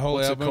album? Yeah, whole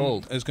What's album. it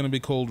called? It's going to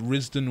be called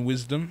Risdon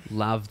Wisdom.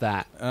 Love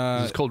that.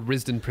 It's called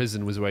Risdon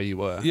Prison was where you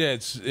were. Yeah,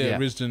 it's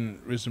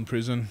Risdon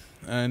Prison.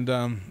 And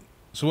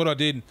so what I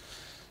did,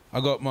 I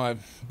got my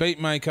beat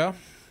maker,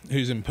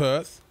 who's in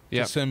Perth,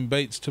 to send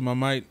beats to my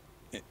mate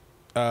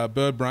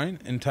Bird Brain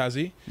in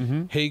Tassie.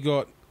 He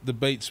got the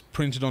beats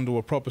printed onto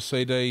a proper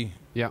CD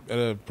at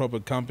a proper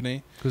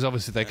company. Because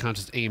obviously they can't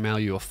just email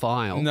you a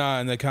file. No,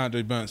 and they can't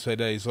do burnt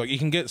CDs. Like, you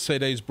can get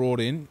CDs brought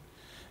in,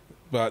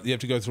 but you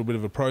have to go through a bit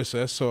of a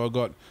process. So I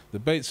got the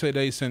beat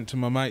CD sent to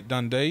my mate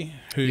Dundee,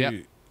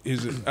 who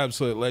is an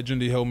absolute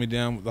legend. He held me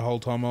down the whole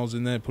time I was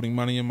in there, putting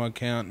money in my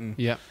account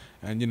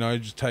and you know,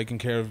 just taking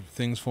care of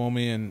things for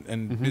me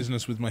and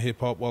business with my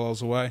hip-hop while I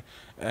was away.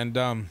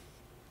 And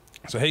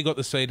so he got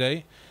the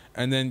CD,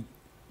 and then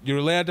you're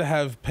allowed to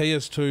have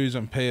PS2s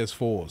and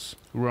PS4s.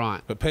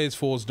 Right. But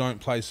PS4s don't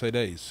play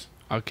CDs.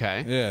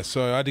 Okay. Yeah,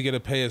 so I had to get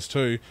a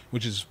PS2,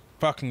 which is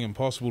fucking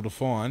impossible to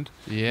find.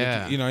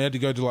 Yeah. You know, you had to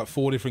go to like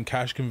 4 different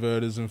cash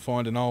converters and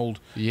find an old...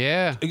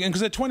 Yeah. Again,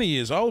 because they're 20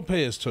 years old,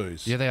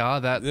 PS2s. Yeah, they are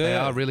that. Yeah. They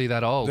are really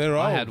that old. They're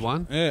old. I had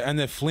one. Yeah, and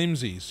they're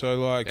flimsy. So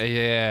like...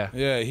 Yeah.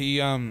 Yeah,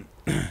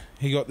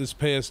 he got this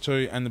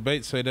PS2 and the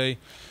Beat CD.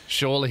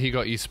 Surely he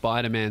got you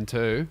Spider-Man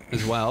 2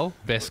 as well.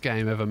 Best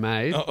game ever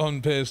made.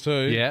 On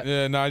PS2? Yeah.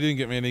 Yeah, no, he didn't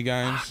get me any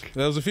games. Fuck.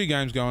 There was a few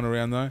games going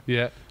around though.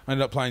 Yeah. I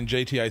ended up playing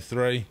GTA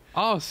 3.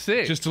 Oh,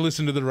 sick. Just to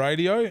listen to the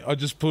radio. I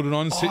just put it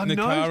on, sit in the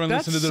car and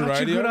listen to the radio. That's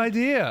such a good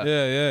idea.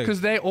 Yeah, yeah.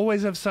 Because they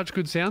always have such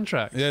good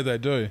soundtracks. Yeah, they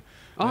do.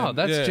 Oh, and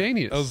that's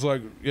genius. I was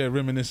like,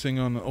 reminiscing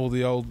on all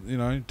the old, you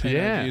know,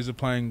 teenage years of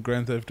playing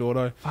Grand Theft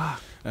Auto.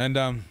 Fuck.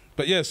 And,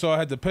 but yeah, so I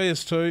had the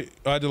PS2.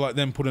 I had to like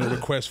then put in a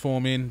request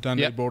form in.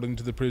 Dundee brought it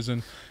into the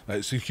prison.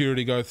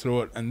 Security go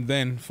through it, and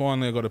then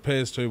finally I got a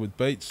PS2 with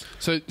beats.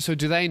 So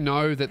do they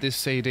know that this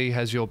CD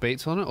has your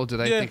beats on it, or do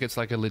they think it's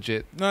like a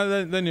legit?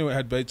 No, they knew it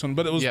had beats on,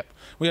 but it was.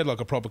 We had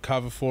like a proper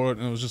cover for it,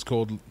 and it was just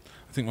called.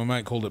 I think my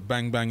mate called it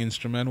Bang Bang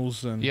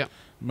Instrumentals, and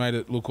made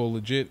it look all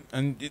legit.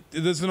 And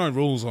there's no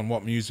rules on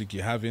what music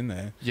you have in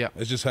there. Yeah,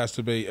 it just has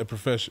to be a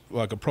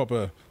like a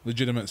proper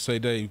legitimate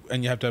CD,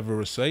 and you have to have a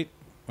receipt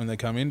when they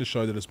come in to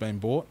show that it's been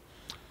bought.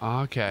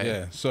 Okay.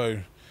 Yeah. So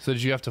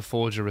did you have to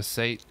forge a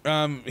receipt?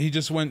 He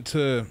just went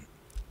to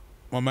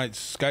my mate's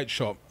skate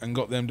shop and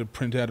got them to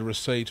print out a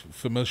receipt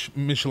for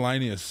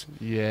miscellaneous.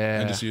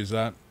 Yeah. And just use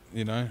that,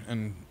 you know.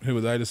 And who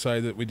were they to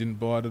say that we didn't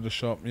buy it at a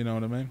shop? You know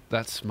what I mean?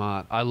 That's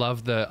smart. I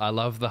love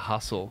the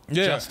hustle.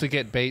 Yeah. Just to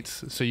get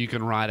beats so you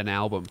can write an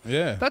album.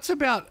 Yeah. That's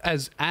about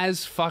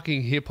as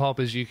fucking hip hop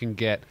as you can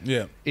get.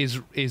 Yeah. Is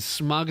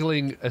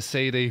smuggling a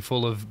CD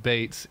full of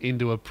beats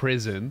into a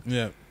prison.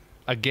 Yeah.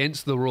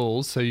 Against the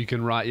rules, so you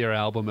can write your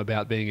album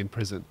about being in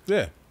prison.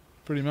 Yeah,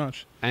 pretty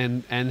much.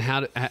 And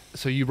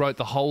so you wrote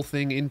the whole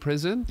thing in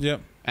prison?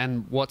 Yep.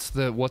 And what's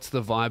the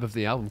vibe of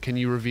the album? Can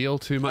you reveal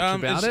too much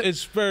about it?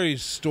 It's very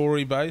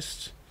story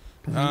based.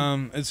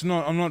 It's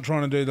not. I'm not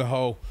trying to do the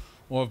whole.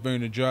 Well, I've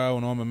been to jail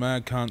and I'm a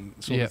mad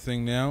cunt sort of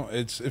thing now.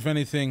 It's, if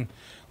anything,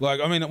 like,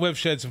 I mean, we've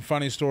shared some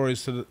funny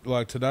stories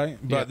today,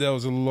 but there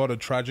was a lot of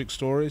tragic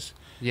stories.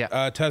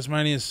 Yeah.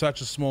 Tasmania is such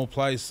a small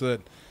place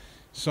that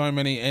so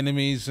many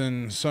enemies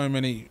and so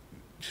many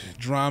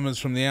dramas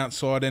from the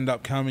outside end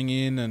up coming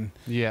in, and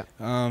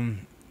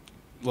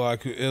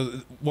like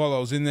while I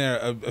was in there,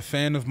 a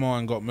fan of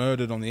mine got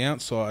murdered on the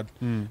outside,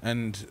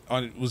 and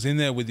I was in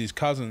there with his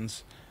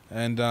cousins,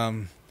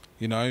 and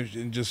you know,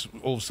 just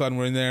all of a sudden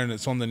we're in there and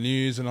it's on the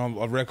news, and I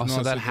recognise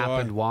so that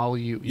happened while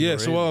you were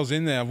so while I was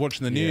in there, I'm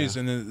watching the news,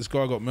 and then this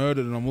guy got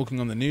murdered, and I'm looking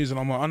on the news, and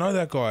I'm like, I know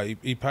that guy.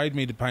 He paid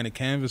me to paint a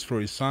canvas for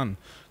his son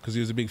because he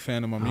was a big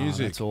fan of my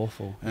music. That's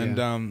awful.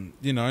 And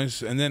you know,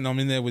 and then I'm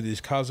in there with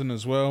his cousin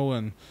as well,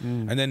 and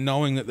then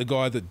knowing that the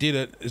guy that did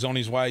it is on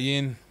his way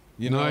in.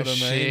 You know what I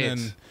mean?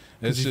 And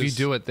because if you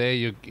do it there,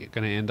 you're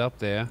going to end up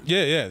there.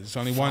 Yeah, yeah. There's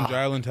only one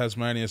jail in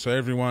Tasmania, so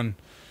everyone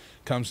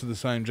comes to the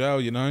same jail,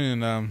 you know.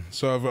 And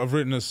so I've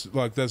written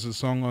there's a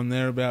song on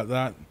there about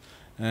that,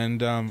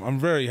 and I'm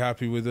very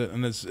happy with it,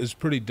 and it's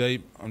pretty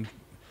deep. I'm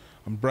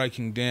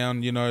breaking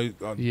down, you know,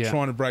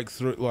 trying to break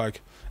through,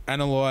 like,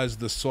 analyze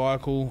the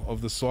cycle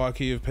of the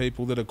psyche of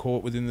people that are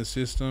caught within the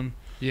system.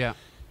 Yeah.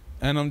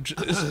 And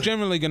it's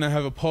generally going to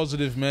have a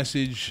positive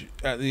message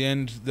at the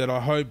end that I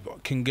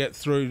hope can get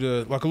through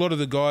to, like, a lot of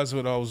the guys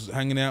that I was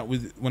hanging out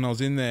with when I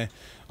was in there.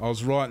 I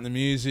was writing the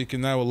music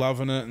and they were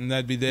loving it, and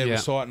they'd be there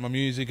reciting my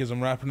music as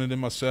I'm rapping it in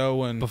my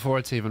cell. And before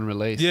it's even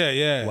released. Yeah,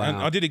 yeah. Wow. And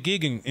I did a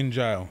gig in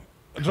jail.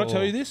 Did I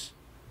tell you this?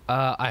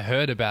 I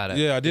heard about it.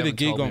 Yeah, I did a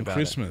gig on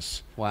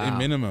Christmas in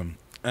Minimum.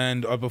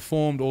 And I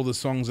performed all the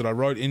songs that I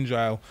wrote in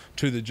jail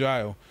to the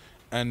jail.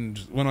 And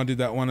when I did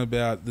that one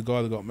about the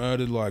guy that got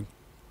murdered, like,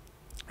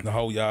 the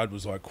whole yard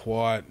was like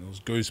quiet. It was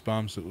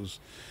goosebumps.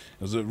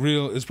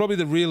 It's probably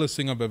the realest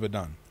thing I've ever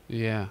done.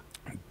 Yeah.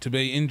 To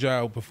be in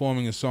jail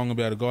performing a song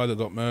about a guy that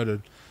got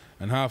murdered,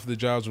 and half of the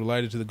jail's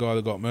related to the guy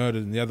that got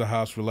murdered, and the other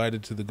half's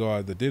related to the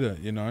guy that did it.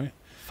 You know.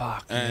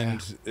 Fuck.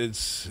 And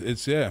it's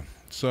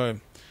So,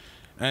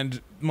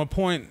 and my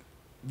point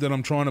that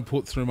I'm trying to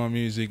put through my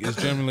music is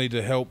generally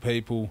to help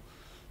people.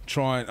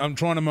 I'm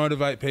trying to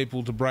motivate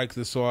people to break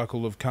the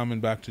cycle of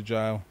coming back to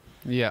jail.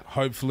 Yeah.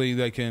 Hopefully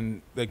they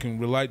can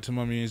relate to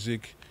my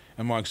music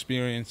and my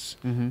experience,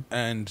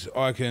 and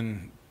I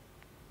can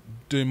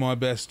do my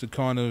best to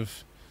kind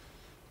of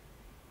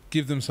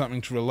give them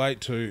something to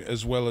relate to,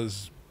 as well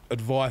as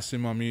advice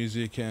in my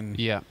music, and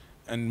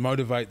and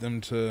motivate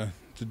them to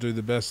do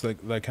the best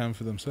they can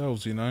for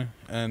themselves, you know.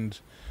 And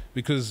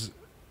because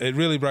it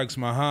really breaks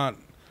my heart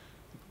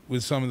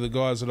with some of the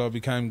guys that I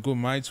became good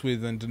mates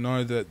with, and to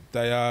know that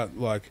they are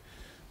like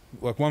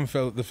one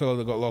fella, the fella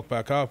that got locked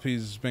back up,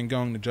 he's been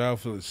going to jail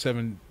for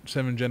seven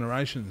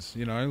generations,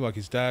 you know, like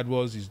his dad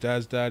was, his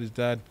dad's dad, his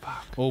dad.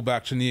 Fuck. All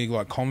back to near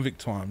like convict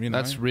time, you know.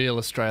 That's real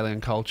Australian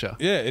culture.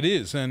 Yeah, it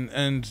is,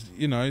 and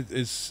you know,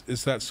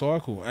 it's that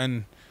cycle,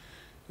 and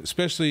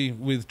especially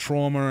with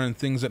trauma and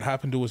things that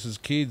happen to us as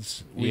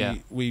kids,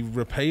 we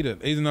repeat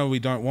it, even though we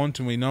don't want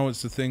to. We know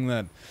it's the thing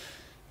that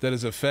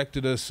has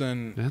affected us,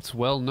 and that's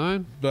well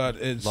known. But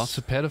it's lots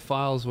of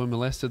pedophiles were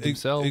molested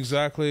themselves.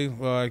 Exactly,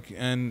 like,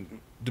 and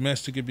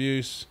domestic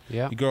abuse.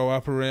 Yeah, you grow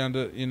up around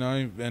it, you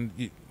know, and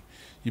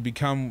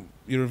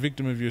you're a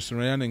victim of your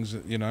surroundings,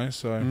 you know.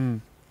 So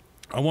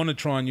I want to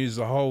try and use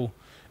the whole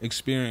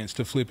experience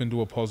to flip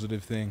into a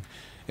positive thing.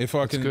 If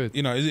I can,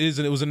 you know,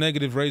 it was a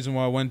negative reason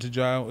why I went to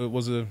jail.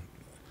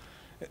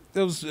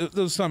 There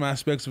was some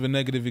aspects of a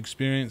negative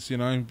experience, you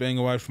know, being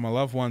away from my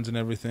loved ones and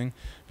everything.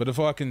 But if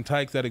I can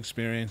take that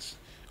experience,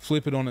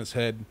 flip it on its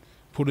head,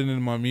 put it into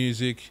my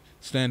music,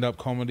 stand-up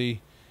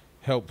comedy,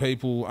 help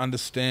people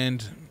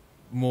understand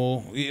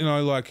more, you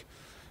know, like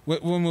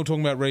when we were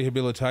talking about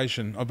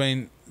rehabilitation, I've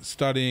been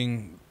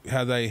studying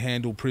how they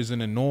handle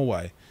prison in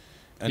Norway.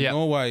 And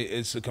Norway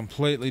is a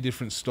completely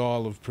different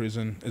style of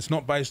prison. It's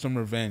not based on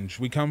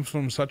revenge. We come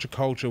from such a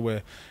culture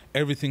where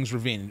everything's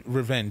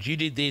revenge. You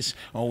did this,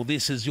 oh,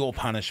 this is your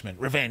punishment.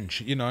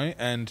 Revenge, you know?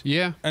 And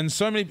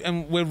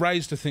and we're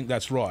raised to think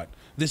that's right.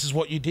 This is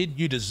what you did,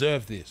 you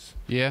deserve this.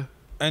 Yeah.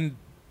 And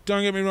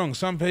don't get me wrong,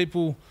 some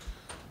people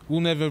will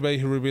never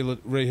be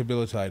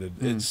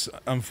rehabilitated. It's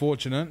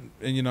unfortunate,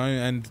 and you know,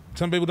 and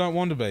some people don't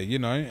want to be, you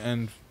know,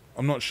 and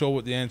I'm not sure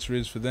what the answer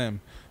is for them.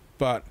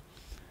 But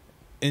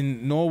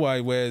in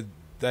Norway, where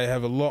they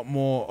have a lot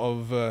more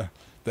of,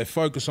 they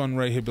focus on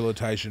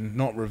rehabilitation,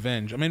 not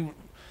revenge. I mean,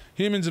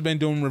 humans have been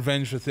doing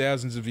revenge for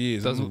thousands of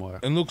years. Doesn't work.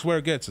 And looks where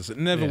it gets us. It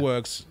never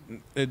works.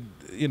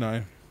 You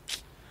know,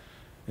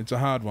 it's a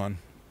hard one.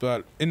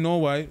 But in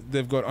Norway,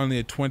 they've got only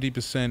a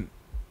 20%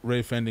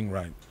 reoffending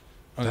rate.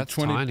 Only That's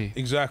tiny.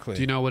 Exactly.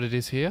 Do you know what it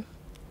is here?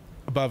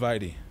 Above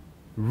 80.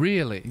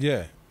 Really?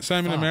 Yeah.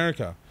 Same in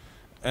America.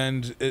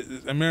 And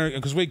America,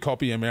 because we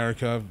copy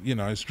America, you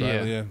know,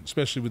 Australia,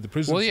 especially with the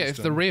prison system. If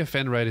the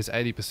reoffend rate is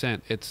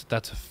 80%,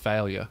 that's a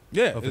failure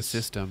of the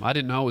system. I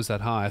didn't know it was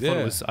that high. I thought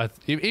it was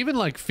even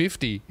like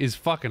 50 is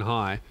fucking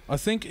high. I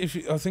think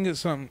it's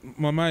something.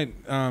 My mate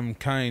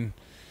Kane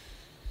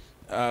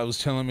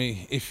was telling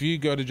me, if you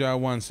go to jail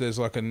once, there's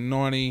like a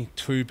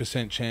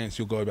 92% chance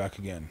you'll go back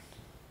again.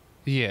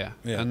 Yeah,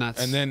 and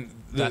then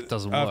that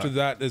doesn't work. After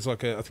that, there's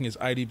like I think it's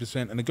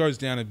 80%, and it goes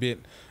down a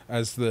bit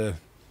as the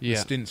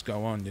stints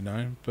go on, you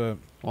know. But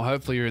well,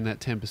 hopefully you're in that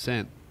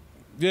 10%.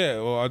 Yeah,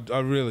 well, I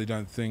really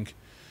don't think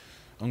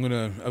I'm going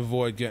to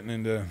avoid getting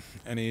into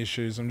any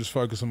issues. I'm just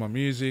focused on my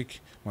music,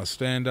 my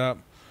stand-up,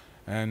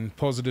 and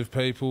positive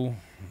people,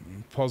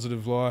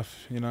 positive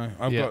life. You know,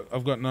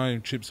 I've got no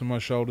chips on my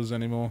shoulders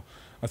anymore.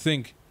 I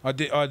think I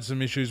had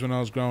some issues when I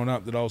was growing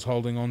up that I was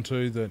holding on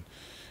to that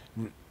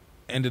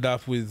ended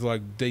up with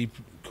like deep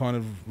kind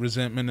of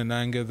resentment and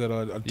anger that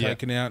I'd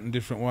taken out in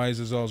different ways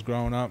as I was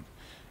growing up.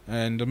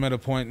 And I'm at a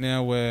point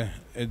now where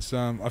it's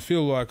I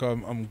feel like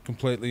I'm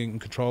completely in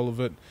control of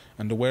it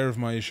and aware of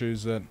my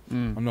issues, that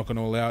I'm not going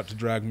to allow it to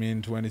drag me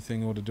into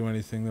anything or to do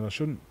anything that I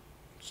shouldn't.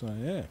 So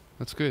yeah,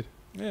 that's good.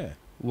 Yeah.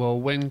 Well,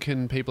 when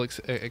can people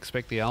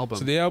expect the album?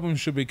 So the album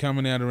should be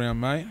coming out around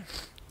May.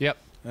 Yep.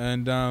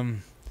 And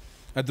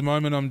at the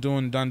moment I'm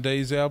doing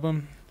Dundee's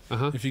album.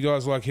 If you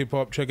guys like hip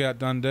hop, check out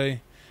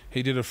Dundee.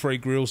 He did a Free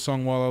Grill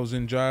song while I was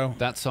in jail.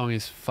 That song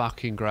is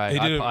fucking great.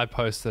 I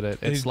posted it.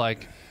 It's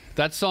like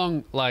that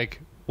song, like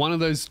one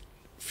of those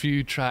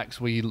few tracks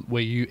where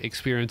you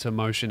experience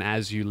emotion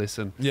as you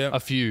listen. Yeah, a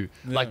few,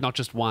 like not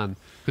just one.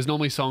 Because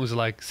normally songs are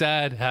like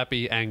sad,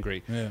 happy,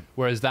 angry. Yeah.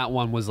 Whereas that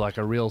one was like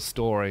a real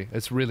story.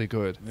 It's really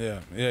good.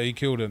 Yeah, yeah, he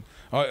killed it.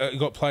 I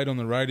got played on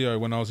the radio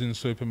when I was in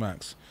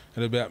Supermax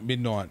at about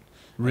midnight.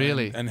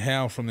 Really? And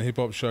Hal from the Hip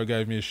Hop Show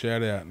gave me a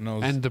shout out,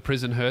 and the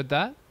prison heard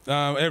that.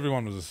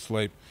 Everyone was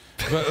asleep.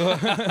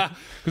 Because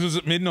it was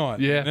at midnight.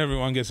 Yeah, and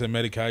everyone gets their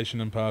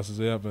medication and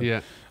passes out. But yeah,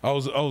 I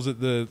was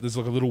at there's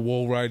like a little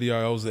wall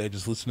radio. I was there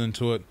just listening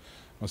to it.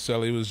 My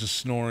celly was just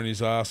snoring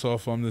his ass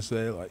off. I'm just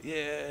there like,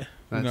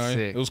 that's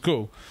sick. It was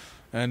cool.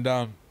 And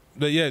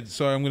but yeah,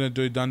 so I'm gonna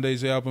do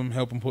Dundee's album,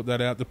 help him put that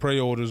out. The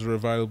pre-orders are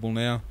available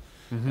now,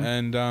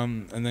 and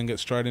then get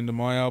straight into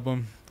my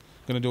album.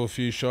 Gonna do a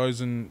few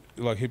shows and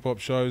like hip hop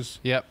shows.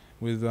 Yep.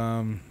 With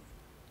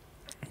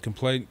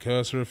Complete,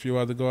 Cursor, a few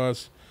other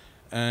guys.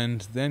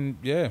 And then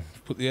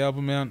put the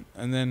album out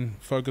and then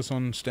focus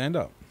on stand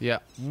up. Yeah,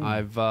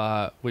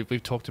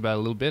 we've talked about it a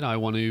little bit. I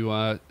want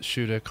to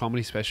shoot a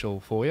comedy special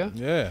for you.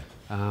 Yeah,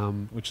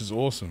 which is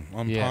awesome.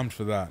 I'm pumped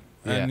for that.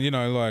 And you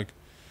know, like,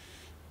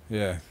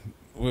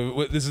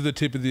 this is the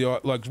tip of the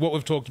like what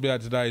we've talked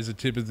about today is the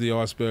tip of the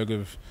iceberg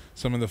of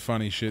some of the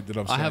funny shit that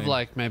I've seen. I have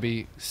like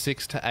maybe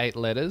 6 to 8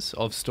 letters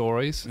of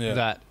stories Yeah.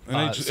 that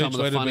and each, some each of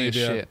the letter funniest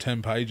be about shit.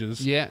 10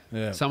 pages. Yeah,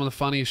 Yeah. some of the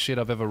funniest shit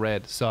I've ever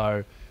read.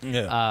 So,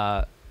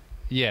 Yeah.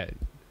 yeah,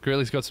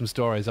 Greeley's got some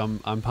stories. I'm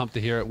pumped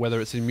to hear it, whether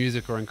it's in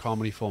music or in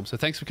comedy form. So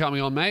thanks for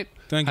coming on, mate.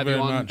 Thank you Have very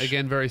you on much.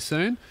 again very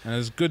soon. And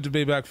it's good to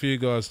be back for you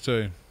guys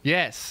too.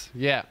 Yes,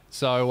 yeah.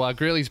 So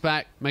Greeley's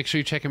back. Make sure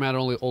you check him out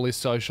on all his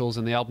socials,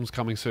 and the album's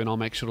coming soon. I'll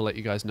make sure to let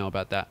you guys know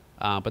about that.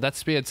 But that's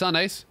Spearhead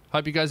Sundays.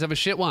 Hope you guys have a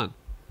shit one.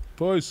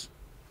 Boys.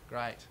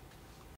 Great.